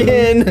his "Ew."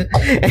 skin.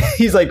 And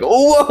he's like,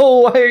 whoa,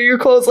 why are your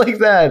clothes like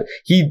that?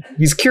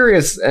 He's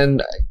curious,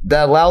 and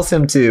that allows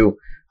him to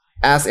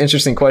ask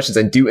interesting questions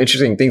and do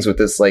interesting things with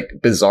this like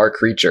bizarre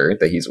creature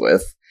that he's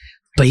with.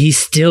 But he's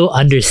still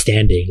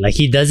understanding. Like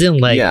he doesn't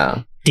like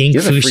think He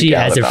doesn't Fushi freak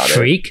out as a about it.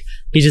 freak.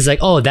 He's just like,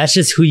 oh, that's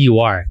just who you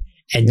are.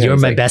 And Yeah, you're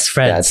he's my like, best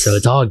friend, "That's so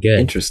it's all good."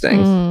 Interesting.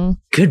 Mm,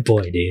 Good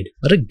boy, dude.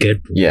 What a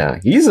good boy. Yeah,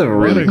 he's a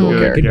really What a cool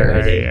good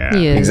character. guy, yeah.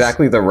 he is.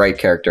 Exactly the right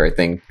character, I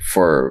think,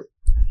 for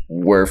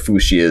where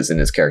Fushi is in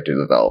his character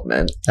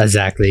development.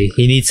 Exactly.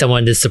 He needs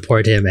someone to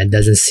support him and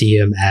doesn't see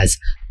him as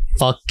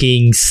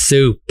fucking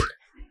soup.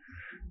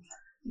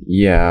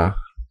 Yeah.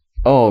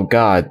 Oh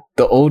god,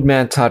 the old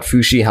man taught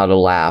Fushi how to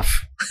laugh.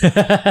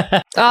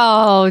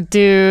 Oh,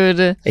 dude.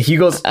 And he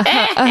goes,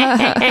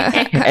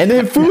 and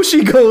then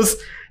Fushi goes,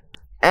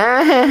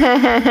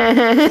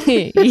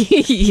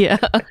 Yeah.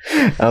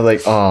 I was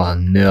like, oh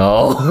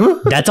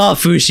no. That's all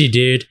Fushi,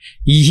 dude.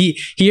 He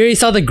already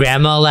saw the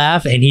grandma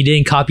laugh and he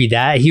didn't copy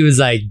that. He was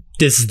like,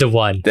 this is the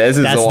one. This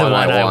is That's the one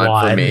I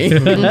want for me.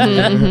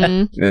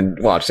 Mhm. And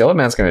watch, the old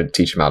man's gonna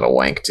teach him how to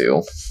wank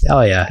too.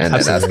 Oh, yeah. And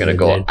then that's gonna absolutely,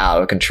 go dude.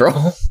 out of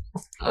control.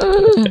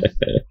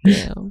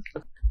 Yeah.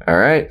 All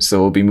right,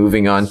 so we'll be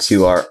moving on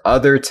to our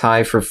other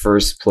tie for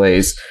first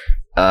place.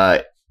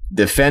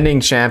 Defending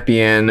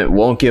champion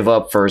won't give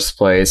up first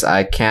place.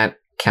 I can't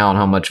count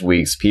how much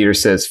weeks. Peter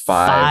says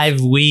 5.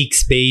 5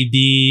 weeks,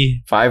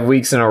 baby. 5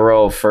 weeks in a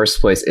row,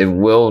 first place. It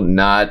will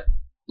not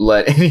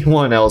let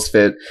anyone else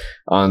fit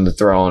on the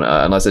throne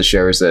unless it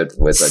shares it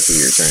with like 2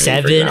 year turn.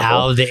 7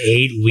 out of the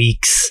 8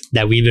 weeks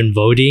that we've been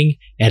voting,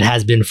 it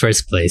has been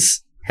first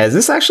place. Has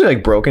this actually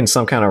like broken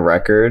some kind of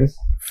record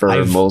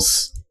for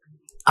most?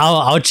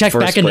 I'll check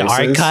First back in the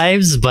places?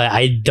 archives, but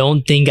I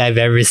don't think I've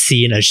ever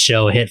seen a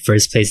show hit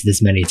first place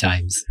this many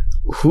times.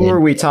 Who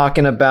are we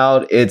talking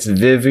about? It's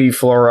Vivi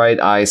Fluorite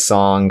Eye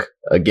Song.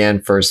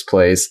 Again, first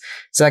place.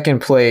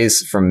 Second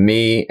place from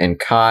me and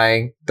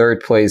Kai.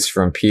 Third place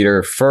from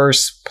Peter.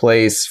 First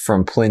place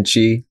from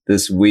Plinchy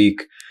this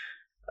week.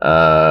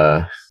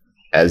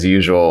 As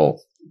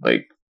usual,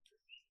 like,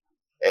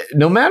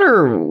 no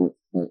matter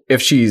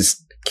if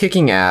she's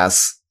kicking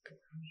ass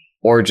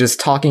or just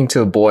talking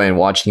to a boy and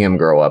watching him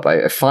grow up,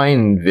 I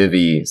find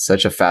Vivi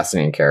such a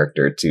fascinating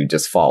character to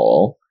just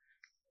follow,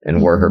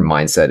 and where her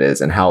mindset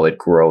is and how it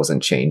grows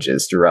and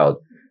changes throughout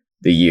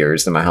the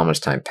years, no matter how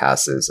much time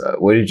passes.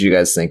 What did you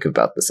guys think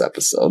about this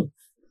episode?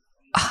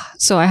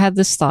 So I had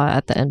this thought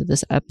at the end of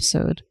this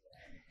episode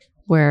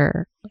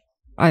where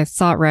I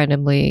thought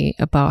randomly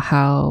about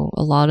how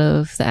a lot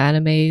of the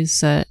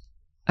animes that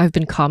I've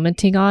been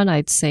commenting on,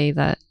 I'd say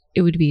that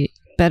it would be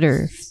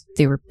better if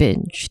they were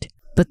binged.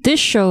 But this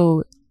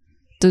show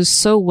does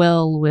so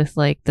well with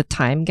like the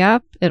time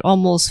gap. It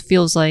almost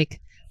feels like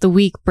the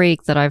week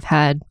break that I've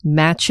had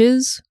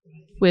matches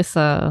with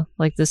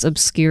like this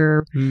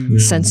obscure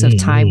sense of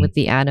time with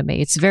the anime.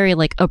 It's very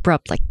like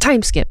abrupt, like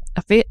time skip.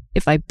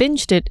 If I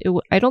binged it,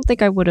 I don't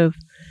think I would have.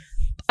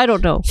 I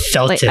don't know.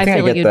 Felt Like, it. I feel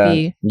like get it'd that.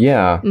 be.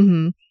 Yeah,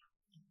 Mm-hmm.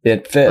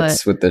 it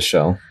fits with this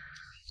show.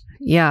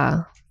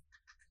 Yeah,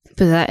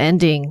 but that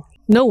ending,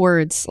 no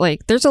words.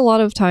 Like, there's a lot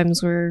of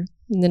times where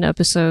in an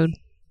episode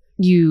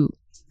you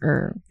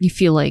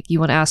feel like you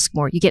want to ask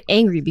more. You get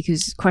angry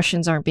because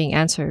questions aren't being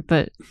answered.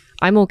 But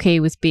I'm okay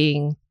with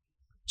being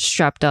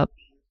strapped up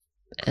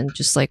and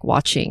just like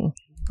watching,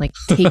 like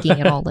taking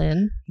it all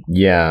in.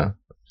 Yeah,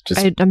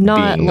 just I'm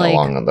not being like,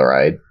 along on the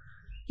ride.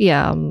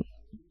 yeah,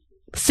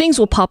 things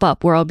will pop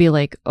up where I'll be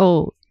like,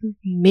 oh,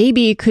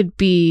 maybe it could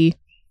be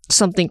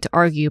something to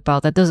argue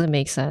about that doesn't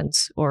make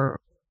sense, or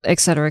et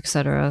cetera,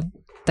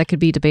 that could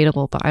be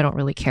debatable, but I don't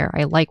really care.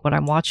 I like what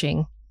I'm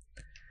watching.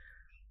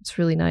 It's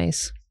really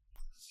nice.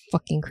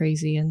 Fucking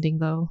crazy ending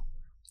though.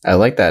 I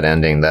like that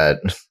ending, that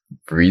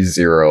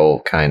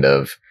ReZero kind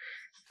of,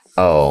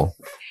 oh,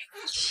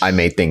 I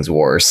made things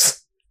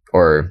worse,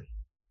 or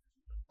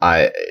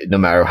no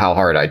matter how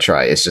hard I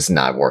try, it's just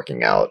not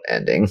working out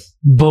ending.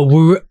 But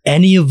were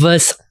any of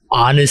us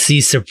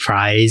honestly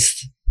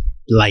surprised?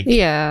 Like,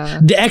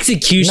 the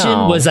execution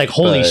was like,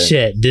 holy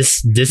shit,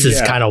 this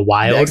is kind of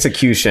wild. The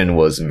execution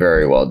was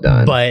very well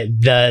done. But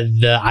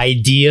the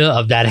idea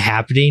of that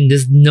happening,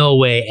 there's no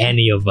way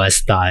any of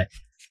us thought.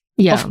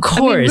 Yeah, of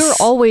course. I mean,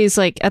 we're always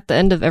like at the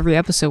end of every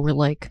episode, we're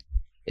like,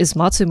 is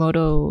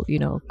Matsumoto,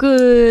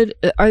 good?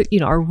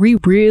 Are we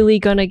really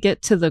gonna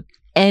get to the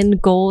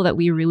end goal that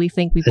we really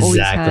think we've always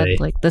had?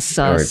 Like the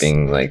sus. Or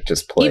being like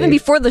just played. Even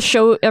before the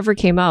show ever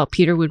came out,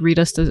 Peter would read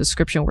us the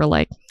description. We're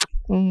like,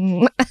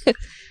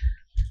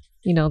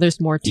 there's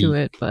more to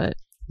it, but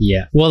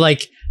yeah. Well,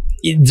 like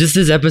just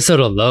this episode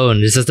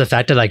alone, it's just the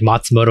fact that like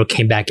Matsumoto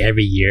came back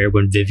every year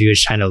when Vivi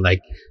was trying to like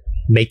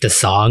make the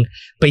song,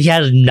 but he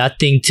had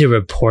nothing to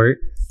report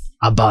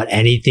about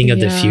anything of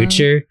the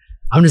future.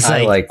 I'm just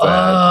like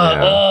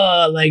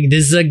that. Like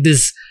this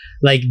is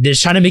like they're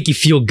trying to make you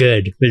feel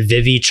good with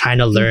Vivi trying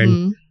to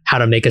learn how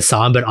to make a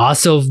song, but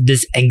also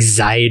this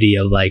anxiety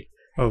of like,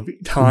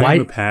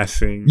 time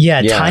passing.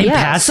 Yeah, time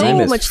passing.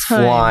 So much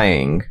time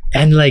flying.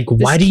 And like,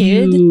 why do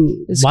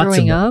you is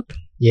growing up?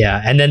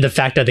 Yeah, and then the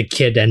fact that the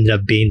kid ended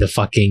up being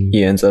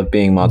he ends up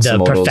being Matsumoto's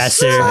the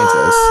professor.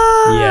 Scientist.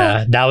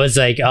 Yeah, that was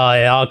like, it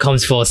all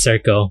comes full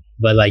circle.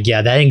 But like,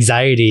 yeah, that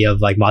anxiety of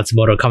like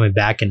Matsumoto coming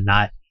back and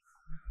not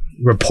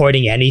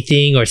reporting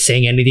anything or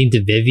saying anything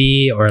to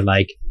Vivi or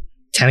like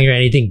telling her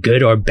anything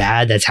good or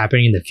bad that's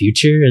happening in the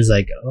future is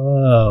like,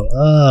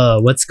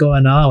 what's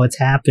going on? What's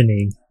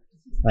happening?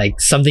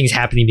 Like something's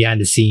happening behind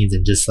the scenes,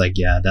 and just like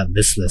that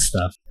listless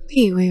stuff.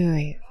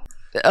 Wait.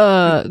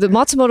 The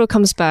Matsumoto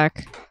comes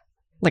back.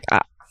 Like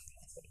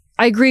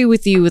I agree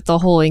with you with the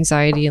whole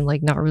anxiety and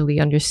like not really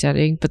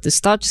understanding, but this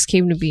thought just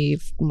came to me.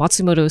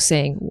 Matsumoto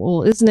saying,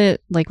 "Well, isn't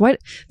it like why?"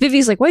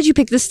 Vivi's like, "Why'd you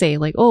pick this day?"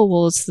 Like, "Oh,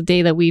 well, it's the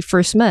day that we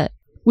first met,"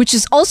 which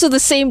is also the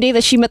same day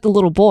that she met the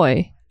little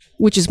boy,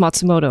 which is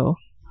Matsumoto.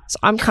 So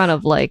I'm kind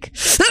of like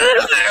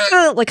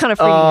kind of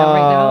freaking out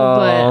right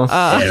now,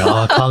 but it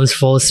all comes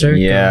full circle.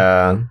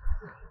 Yeah.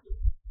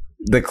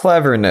 The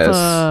cleverness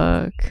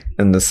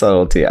and the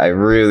subtlety, I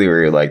really,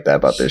 really like that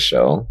about this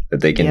show.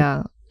 That they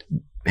can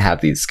have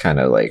these kind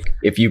of like,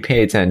 if you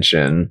pay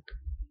attention,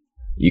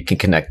 you can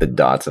connect the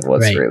dots of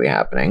what's really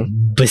happening.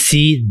 But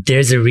see,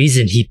 there's a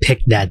reason he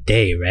picked that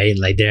day, right?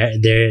 Like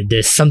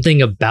there's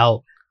something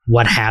about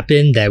what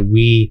happened that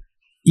we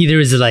either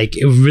is like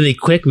really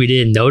quick, we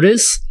didn't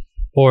notice,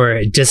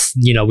 or just,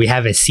 we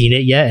haven't seen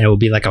it yet and it will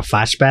be like a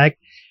flashback.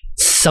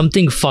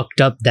 Something fucked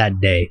up that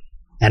day.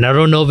 And I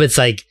don't know if it's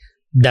like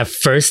that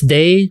first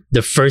day,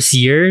 the first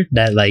year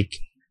that like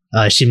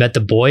she met the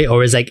boy,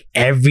 or is like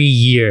every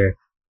year,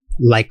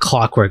 like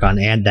clockwork on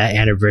that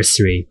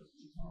anniversary,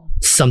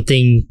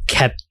 something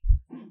kept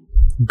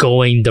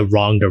going the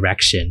wrong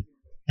direction.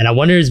 And I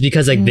wonder, is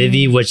because like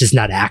Vivi was just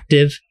not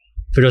active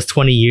for those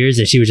 20 years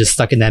and she was just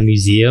stuck in that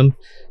museum.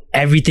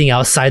 Everything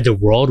outside the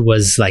world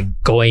was like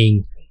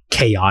going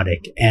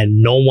chaotic,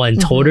 and no one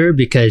told her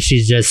because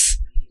she's just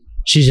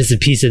a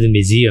piece of the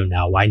museum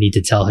now. Why need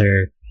to tell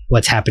her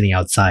what's happening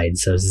outside?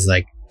 So it's just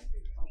like,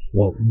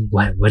 well,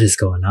 what is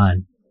going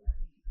on?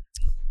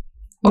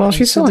 Well,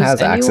 she still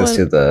has access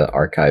to the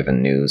archive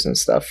and news and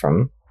stuff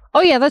from.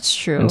 Oh yeah, that's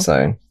true.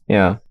 Inside,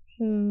 yeah.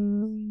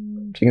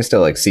 She can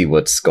still like see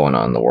what's going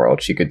on in the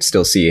world. She could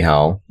still see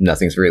how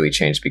nothing's really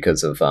changed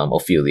because of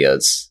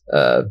Ophelia's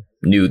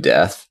new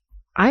death.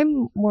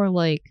 I'm more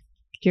like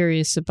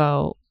curious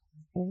about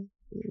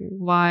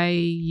why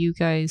you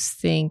guys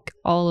think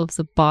all of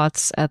the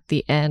bots at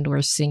the end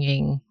were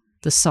singing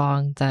the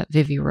song that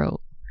Vivi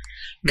wrote.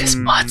 Because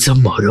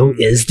Matsumoto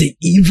is the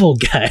evil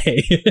guy.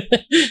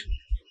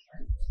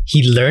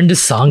 He learned the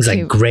songs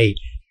like, great.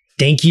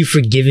 Thank you for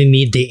giving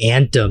me the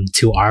anthem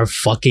to our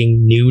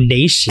fucking new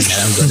nation that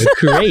I'm going to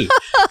create.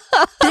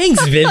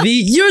 Thanks, Vivi.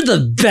 You're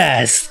the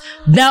best.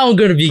 Now I'm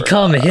going to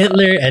become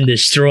Hitler and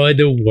destroy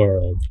the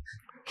world.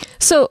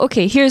 So,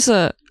 okay, here's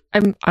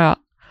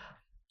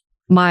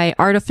my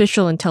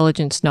artificial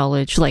intelligence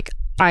knowledge, like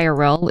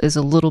IRL, is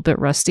a little bit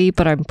rusty,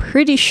 but I'm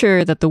pretty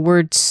sure that the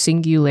word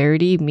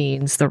singularity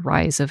means the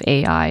rise of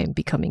AI and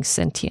becoming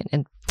sentient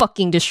and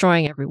fucking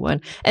destroying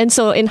everyone. And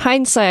so in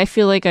hindsight, I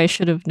feel like I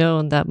should have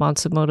known that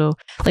Matsumoto,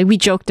 like we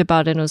joked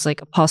about it and it was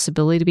like a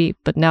possibility,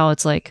 but now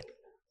it's like,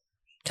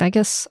 I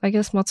guess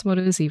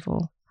Matsumoto is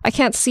evil. I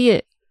can't see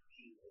it.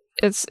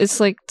 It's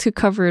like too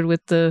covered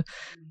with the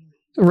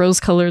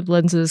rose-colored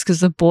lenses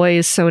because the boy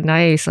is so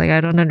nice. Like, I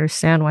don't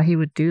understand why he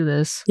would do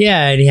this.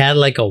 Yeah, and he had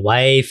like a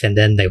wife, and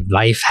then the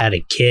wife had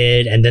a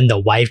kid, and then the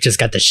wife just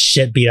got the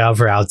shit beat out of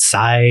her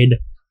outside.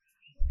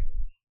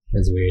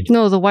 That's weird.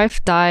 No, the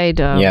wife died.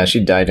 Yeah,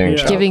 she died during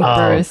giving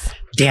birth.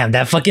 Damn,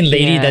 that fucking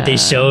lady that they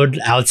showed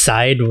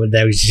outside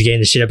that was just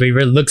getting the shit up of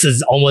her looks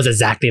almost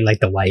exactly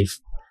like the wife.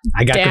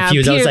 I got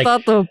confused. Peter I was like,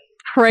 thought the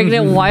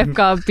pregnant wife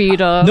got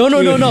beat up. No.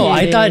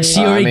 I thought she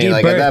already gave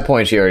birth. At that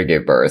point, she already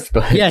gave birth.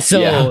 But yeah,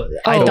 so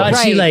I thought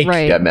she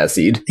got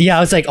messied. Yeah, I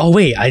was like, oh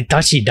wait, I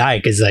thought she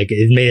died because like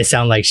it made it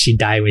sound like she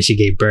died when she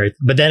gave birth.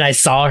 But then I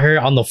saw her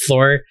on the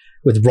floor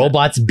with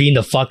robots beating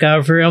the fuck out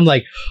of her. I'm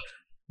like,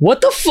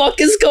 what the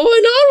fuck is going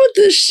on with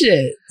this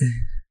shit?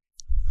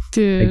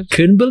 Dude. I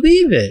couldn't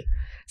believe it.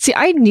 See,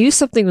 I knew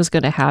something was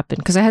going to happen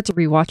because I had to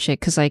rewatch it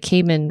because I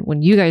came in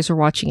when you guys were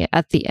watching it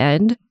at the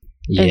end.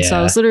 Yeah. And so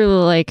I was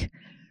literally like,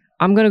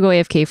 I'm going to go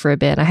AFK for a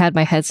bit. I had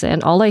my headset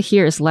and all I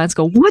hear is Lance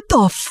go, what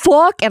the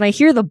fuck? And I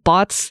hear the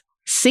bots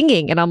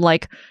singing and I'm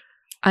like,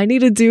 I need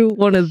to do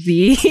one of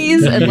these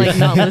and like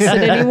not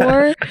listen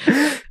anymore.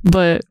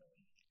 But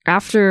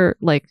after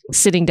like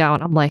sitting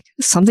down, I'm like,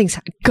 something's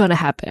gonna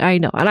happen. I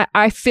know. And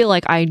I feel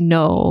like I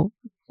know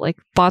like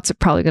bots are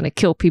probably gonna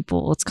kill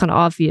people. It's kind of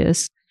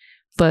obvious.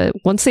 But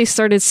once they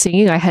started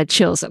singing, I had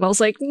chills and I was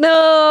like,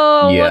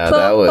 no, Yeah,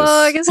 what the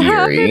fuck is eerie.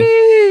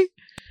 happening?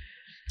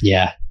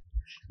 Yeah.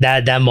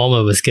 That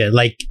moment was good.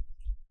 Like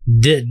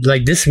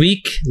this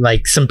week,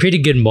 like some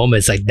pretty good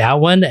moments like that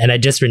one. And I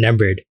just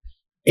remembered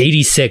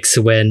 86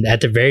 when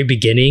at the very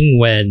beginning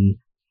when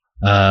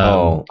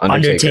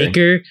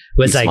Undertaker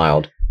was like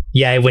smiled.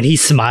 Yeah, when he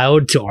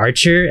smiled to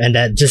Archer and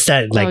that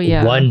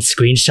one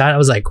screenshot, I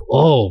was like,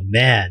 oh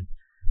man,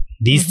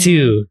 these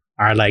two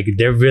are like,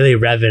 they're really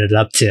revving it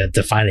up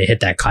to finally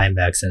hit that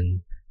climax,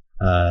 and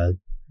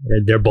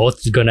they're both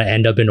gonna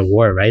end up in a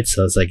war, right?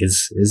 So it's like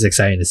it's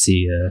exciting to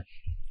see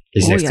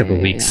these next couple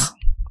of weeks.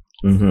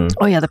 Yeah. Mm-hmm.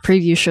 Oh yeah, the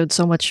preview showed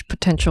so much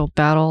potential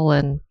battle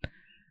and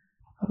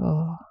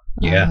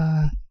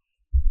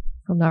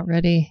I'm not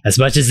ready. As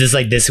much as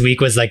this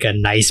week was like a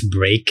nice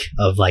break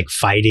of like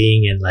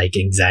fighting and like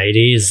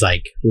anxiety, is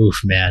like, oof,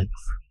 man,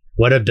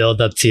 what a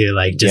build up to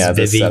like just the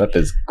Vivi setup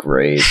is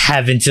great,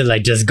 having to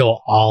like just go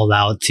all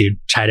out to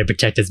try to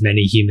protect as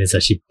many humans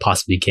as she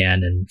possibly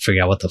can and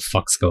figure out what the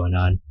fuck's going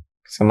on.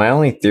 So my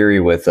only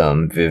theory with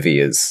Vivi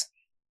is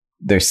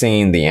they're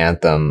singing the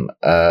anthem.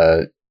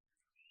 I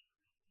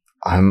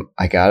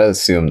gotta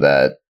assume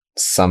that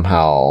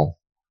somehow.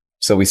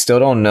 So we still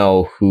don't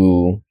know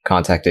who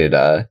contacted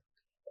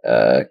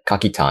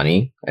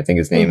Kakitani, I think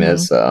his name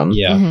is.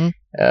 And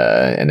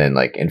then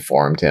like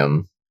informed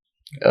him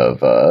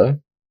of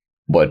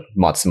what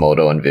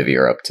Matsumoto and Vivi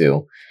are up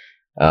to.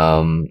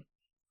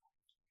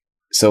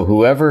 So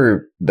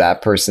whoever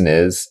that person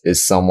is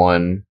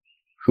someone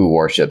who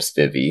worships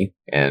Vivi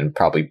and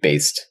probably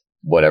based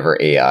whatever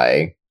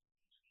AI,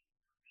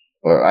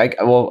 or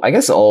I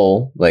guess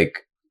all like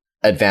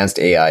advanced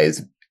AI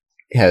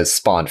has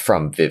spawned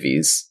from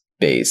Vivi's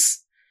base.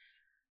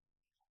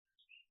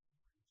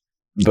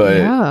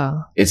 But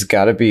it's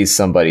got to be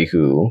somebody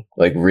who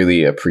like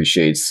really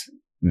appreciates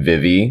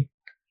Vivi.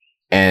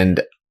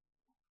 And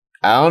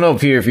I don't know,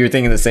 Peter, if you're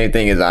thinking the same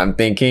thing as I'm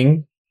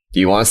thinking. Do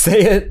you want to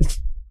say it?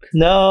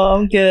 No,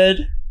 I'm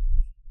good.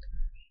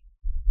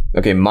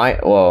 Okay, I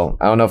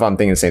don't know if I'm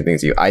thinking the same thing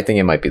as you. I think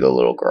it might be the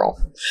little girl.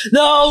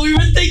 No, we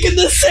were thinking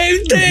the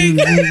same thing.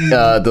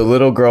 The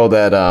little girl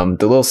that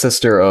the little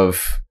sister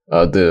of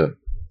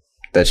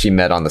that she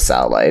met on the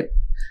satellite.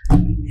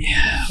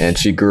 Yeah. And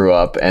she grew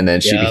up and then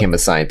she became a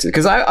scientist.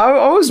 Because I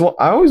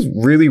always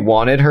really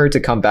wanted her to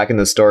come back in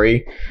the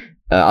story.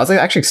 I was like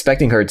actually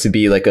expecting her to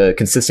be like a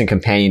consistent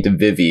companion to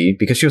Vivi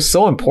because she was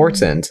so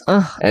important.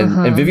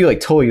 And Vivi like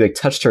totally like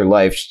touched her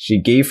life.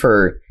 She gave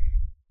her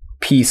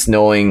peace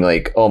knowing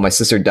like, oh, my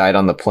sister died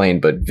on the plane,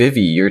 but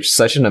Vivi, you're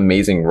such an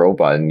amazing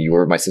robot and you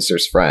were my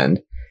sister's friend.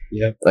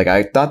 Yep. Like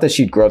I thought that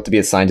she'd grow up to be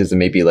a scientist and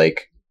maybe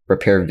like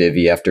repair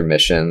Vivi after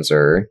missions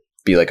or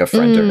be like a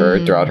friend to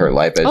her throughout her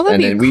life.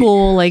 That'd be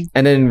cool.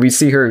 And then we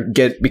see her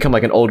become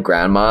like an old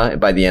grandma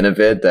by the end of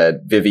it,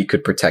 that Vivi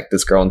could protect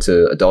this girl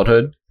into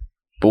adulthood.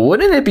 But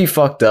wouldn't it be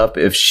fucked up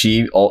if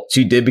she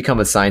did become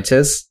a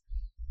scientist,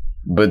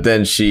 but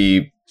then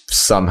she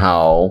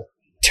somehow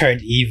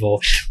turned evil?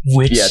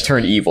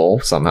 Turned evil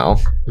somehow.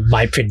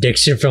 My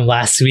prediction from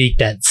last week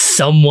that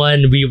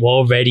someone we've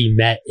already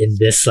met in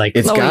this like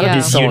it's gotta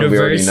be someone we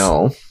already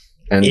know,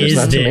 and there's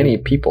not too many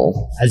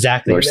people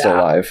exactly who are still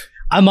alive.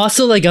 I'm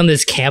also like on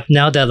this camp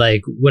now that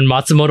like when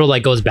Matsumoto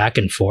like goes back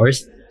and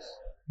forth,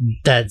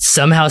 that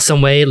somehow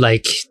some way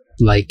like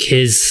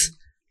his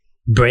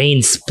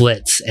brain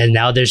splits and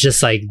now there's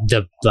just like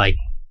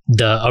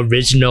the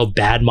original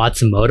bad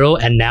Matsumoto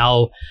and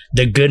now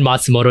the good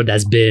Matsumoto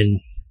that's been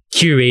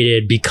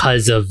curated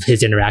because of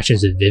his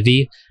interactions with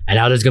Vivi, and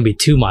now there's gonna be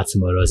two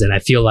Matsumotos, and I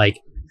feel like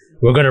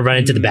we're gonna run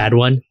into the bad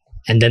one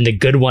and then the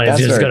good one is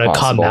just gonna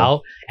come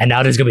out, and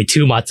now there's gonna be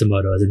two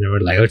Matsumotos, and then we're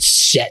like, oh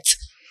shit.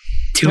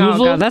 Two of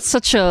them? God, that's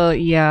such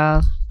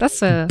a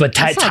but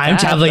time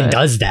traveling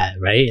does that,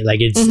 right? Like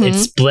it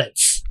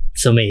splits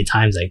so many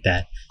times like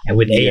that, and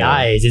with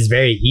AIs it's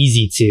very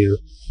easy to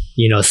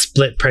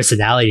split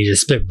personalities or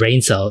split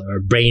brain cell or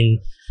brain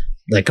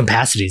like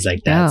capacities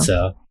like that.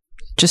 So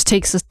just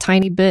takes a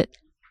tiny bit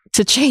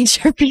to change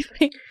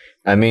everything.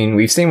 I mean,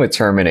 we've seen with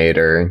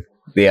Terminator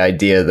the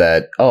idea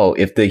that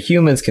if the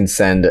humans can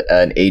send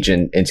an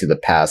agent into the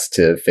past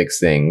to fix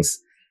things,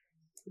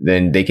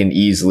 then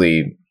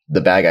the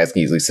bad guys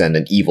can easily send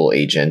an evil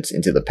agent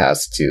into the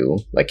past to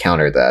like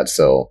counter that.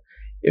 So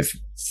if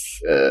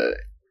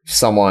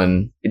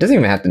someone, it doesn't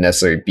even have to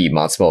necessarily be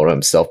Matsumoto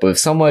himself, but if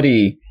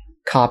somebody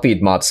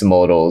copied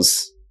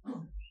Matsumoto's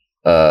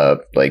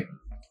like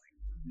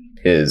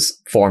his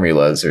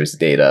formulas or his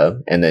data,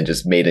 and then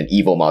just made an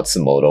evil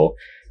Matsumoto.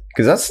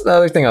 Because that's the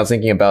other thing I was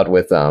thinking about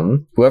with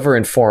whoever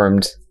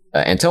informed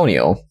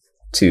Antonio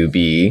to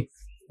be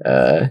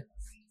to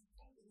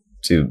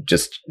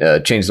just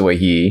change the way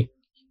he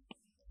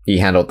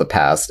handled the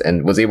past,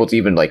 and was able to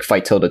even like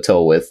fight toe to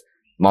toe with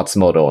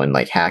Matsumoto and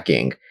like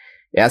hacking.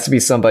 It has to be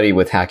somebody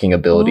with hacking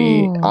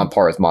ability on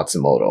par with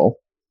Matsumoto.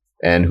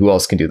 And who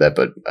else can do that?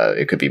 But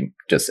it could be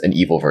just an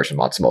evil version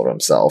of Matsumoto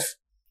himself.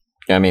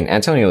 I mean,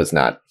 Antonio is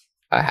not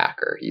a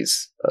hacker.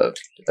 He's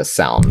a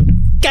sound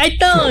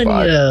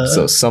robot.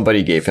 So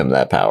somebody gave him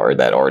that power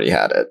that already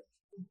had it.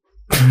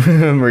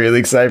 I'm really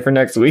excited for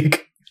next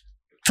week.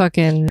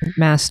 Fucking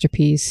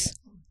masterpiece.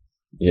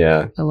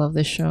 Yeah. I love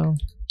this show.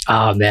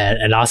 Oh man.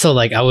 And also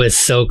like I was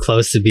so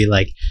close to be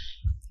like,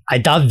 I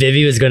thought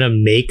Vivi was gonna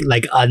make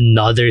like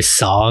another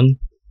song.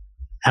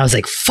 I was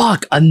like,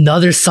 fuck,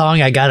 another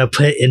song I gotta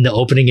put in the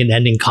opening and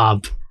ending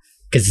comp.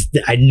 Because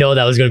I know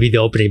that was gonna be the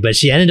opening. But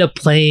she ended up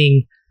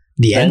playing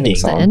the ending.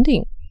 The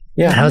ending.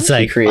 Yeah. And I was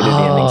like, created the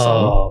ending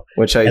song,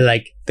 which I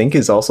like think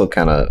is also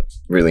kind of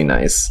really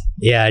nice.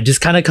 Yeah, it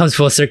just kind of comes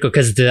full circle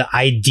because the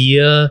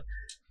idea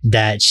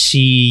that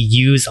she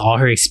used all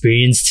her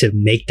experience to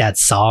make that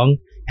song,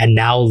 and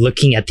now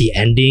looking at the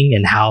ending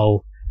and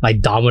how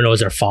like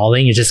dominoes are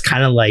falling, it's just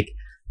kind of like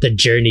the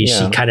journey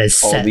she kind of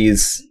set. All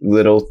these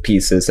little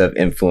pieces have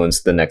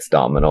influenced the next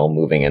domino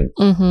moving, and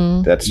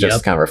that's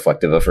just kind of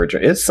reflective of her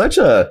journey. It's such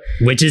a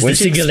which is the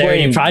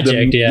Singularity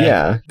Project.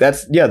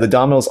 The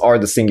dominoes are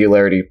the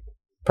Singularity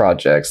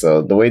Project.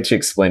 So the way she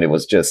explained it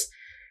was just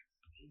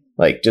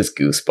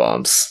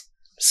goosebumps.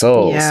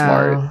 So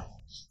smart.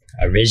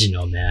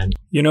 Original, man.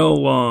 You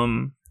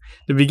know,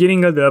 the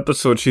beginning of the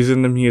episode, she's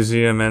in the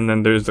museum, and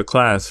then there's the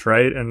class,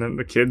 right? And then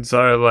the kids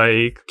are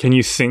like, "Can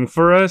you sing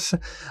for us?"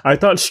 I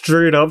thought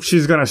straight up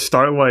she's gonna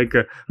start like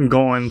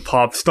going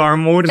pop star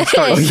mode and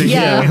start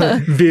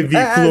singing Vivi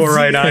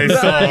Fluoride Eye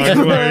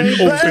song,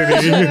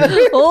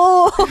 like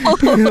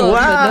opening.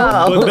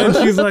 Wow! But then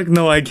she's like,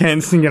 "No, I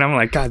can't sing it." I'm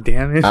like, "God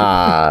damn it!"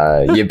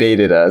 You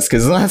baited us,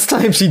 because last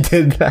time she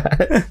did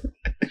that,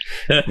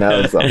 that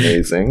was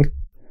amazing.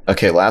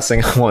 Okay, last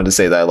thing I wanted to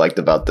say that I liked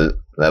about the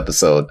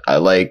episode, I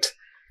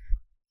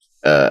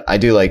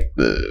do like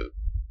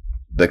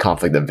the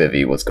conflict that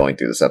Vivi was going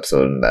through this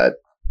episode, and that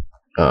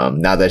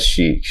now that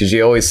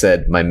she always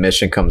said, my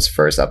mission comes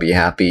first. I'll be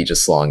happy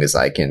just as long as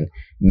I can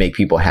make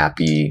people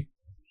happy.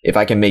 If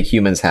I can make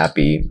humans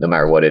happy, no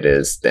matter what it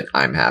is, then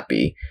I'm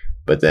happy.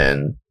 But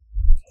then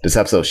this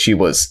episode, she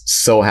was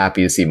so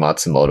happy to see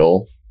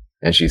Matsumoto,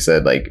 and she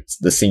said, like,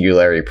 the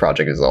Singularity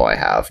Project is all I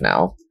have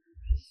now.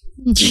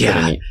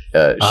 Yeah.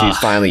 She's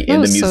finally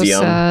in the museum.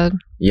 So sad.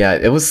 Yeah,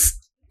 it was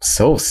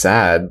so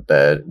sad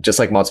that, just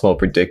like Matsumoto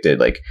predicted,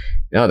 like,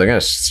 no, they're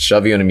gonna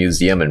shove you in a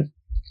museum and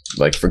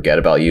like forget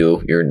about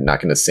you. You're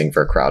not gonna sing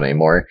for a crowd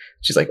anymore.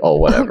 She's like, oh,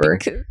 whatever.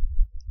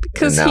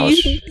 Because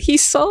he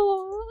saw.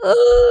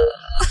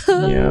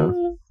 Yeah,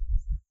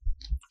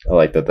 I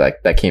like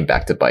that came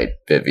back to bite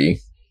Vivi.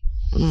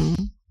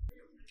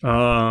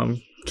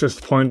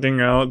 Just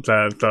pointing out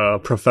that the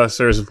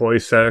professor's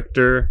voice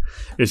actor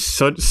is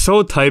so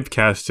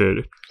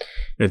typecasted.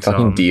 It's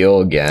fucking Dio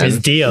again. It's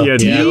Dio. Yeah,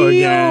 Dio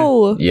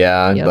again.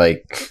 Yeah, Yep.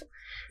 like.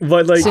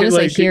 But like, As soon as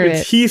I hear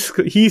it's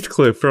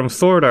Heathcliff from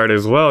Sword Art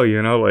as well,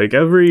 you know? Like,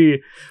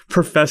 every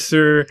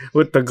professor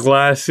with the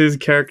glasses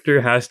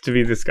character has to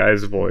be this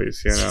guy's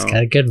voice, you know? He's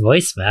got a good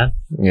voice, man.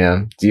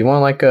 Yeah. Do you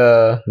want like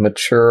a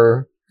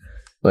mature,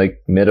 like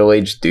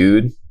middle-aged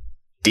dude?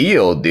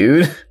 Dio,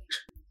 dude.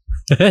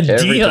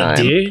 Dio, time.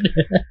 dude.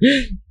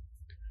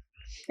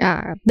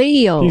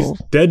 Dio. He's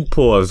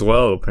Deadpool as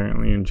well,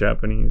 apparently, in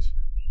Japanese.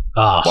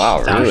 Oh,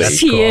 Wow, really?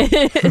 That's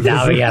cool.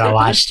 Now we gotta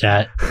watch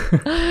that.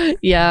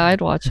 Yeah, I'd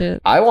watch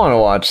it. I want to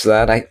watch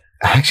that. I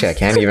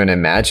can't even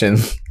imagine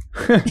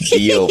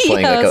Dio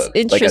playing Yes, like a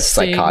interesting.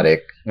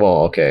 psychotic.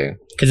 Well, okay,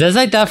 Because that's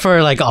like that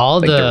for like all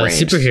like the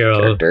deranged superhero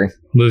character.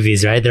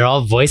 movies, right? They're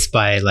all voiced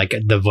by like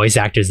the voice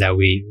actors that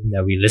we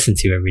listen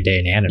to every day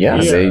in anime.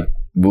 Yeah, Yeah. they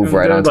move And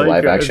right they're, onto like,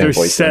 live action they're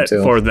voice them set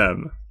too. for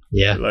them.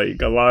 Yeah. Like,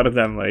 a lot of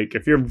them, like,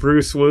 if you're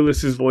Bruce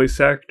Willis's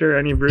voice actor,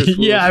 any Bruce Willis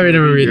Yeah, I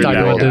remember movie, we you're talked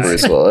that about guy. this.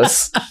 Bruce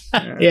Willis.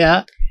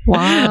 Yeah.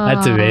 Wow.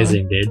 That's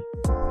amazing, dude.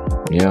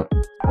 Yeah.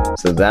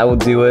 So that will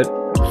do it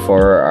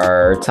for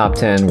our top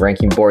 10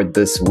 ranking board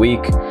this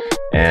week.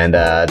 And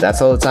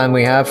that's all the time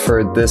we have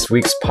for this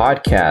week's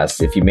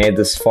podcast. If you made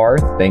this far,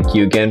 thank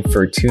you again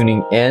for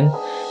tuning in.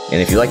 And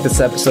if you like this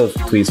episode,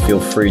 please feel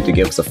free to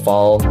give us a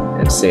follow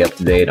and stay up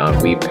to date on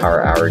Weeb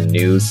Power Hour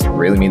news. It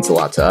really means a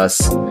lot to us.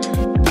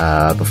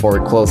 Before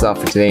we close out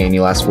for today, any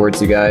last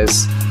words, you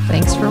guys?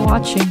 Thanks for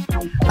watching.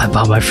 I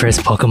bought my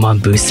first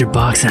Pokemon booster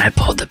box and I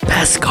pulled the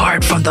best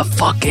card from the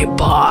fucking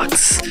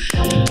box.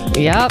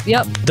 Yep.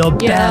 The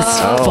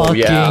best Oh, fucking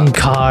yeah.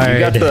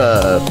 card.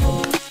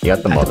 You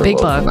got the mother big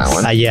load on that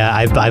bucks. one. Yeah,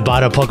 I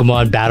bought a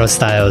Pokemon Battle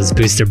Styles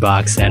booster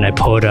box and I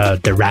pulled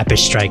the Rapid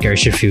Strike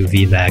Urshifu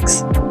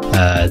VMAX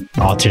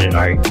alternate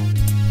art.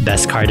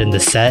 Best card in the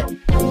set.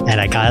 And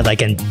I got it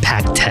like in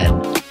pack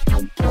 10.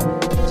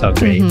 Felt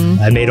great.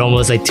 I made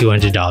almost like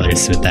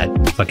 $200 with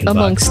that fucking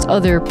amongst box.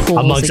 other pulls.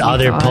 Amongst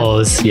other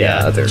pulls,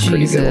 yeah. they're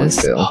pretty good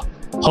ones too.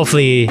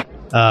 Hopefully,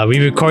 we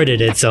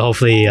recorded it, so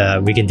hopefully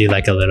we can do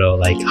like a little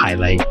like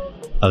highlight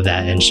of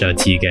that and show it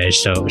to you guys.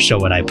 Show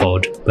what I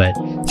pulled. But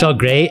felt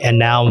great, and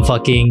now I'm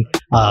fucking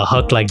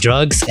hooked like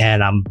drugs,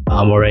 and I'm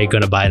already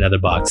gonna buy another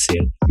box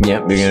soon.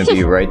 Yep, you're gonna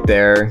be right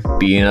there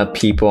beating up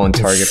people in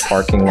Target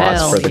parking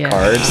lots for the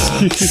cards.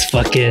 It's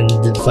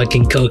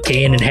fucking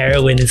cocaine and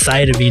heroin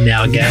inside of me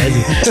now,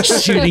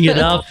 guys. Shooting it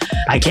up.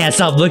 I can't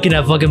stop looking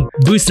at fucking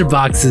booster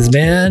boxes,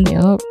 man.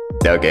 Yep.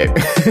 Okay,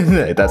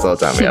 that's all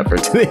the time we have for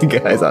today,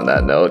 guys. On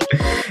that note,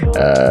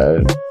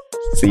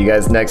 see you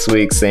guys next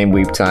week. Same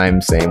Weeb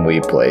time, same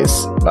Weeb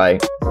place. Bye.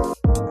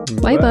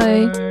 Bye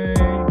bye.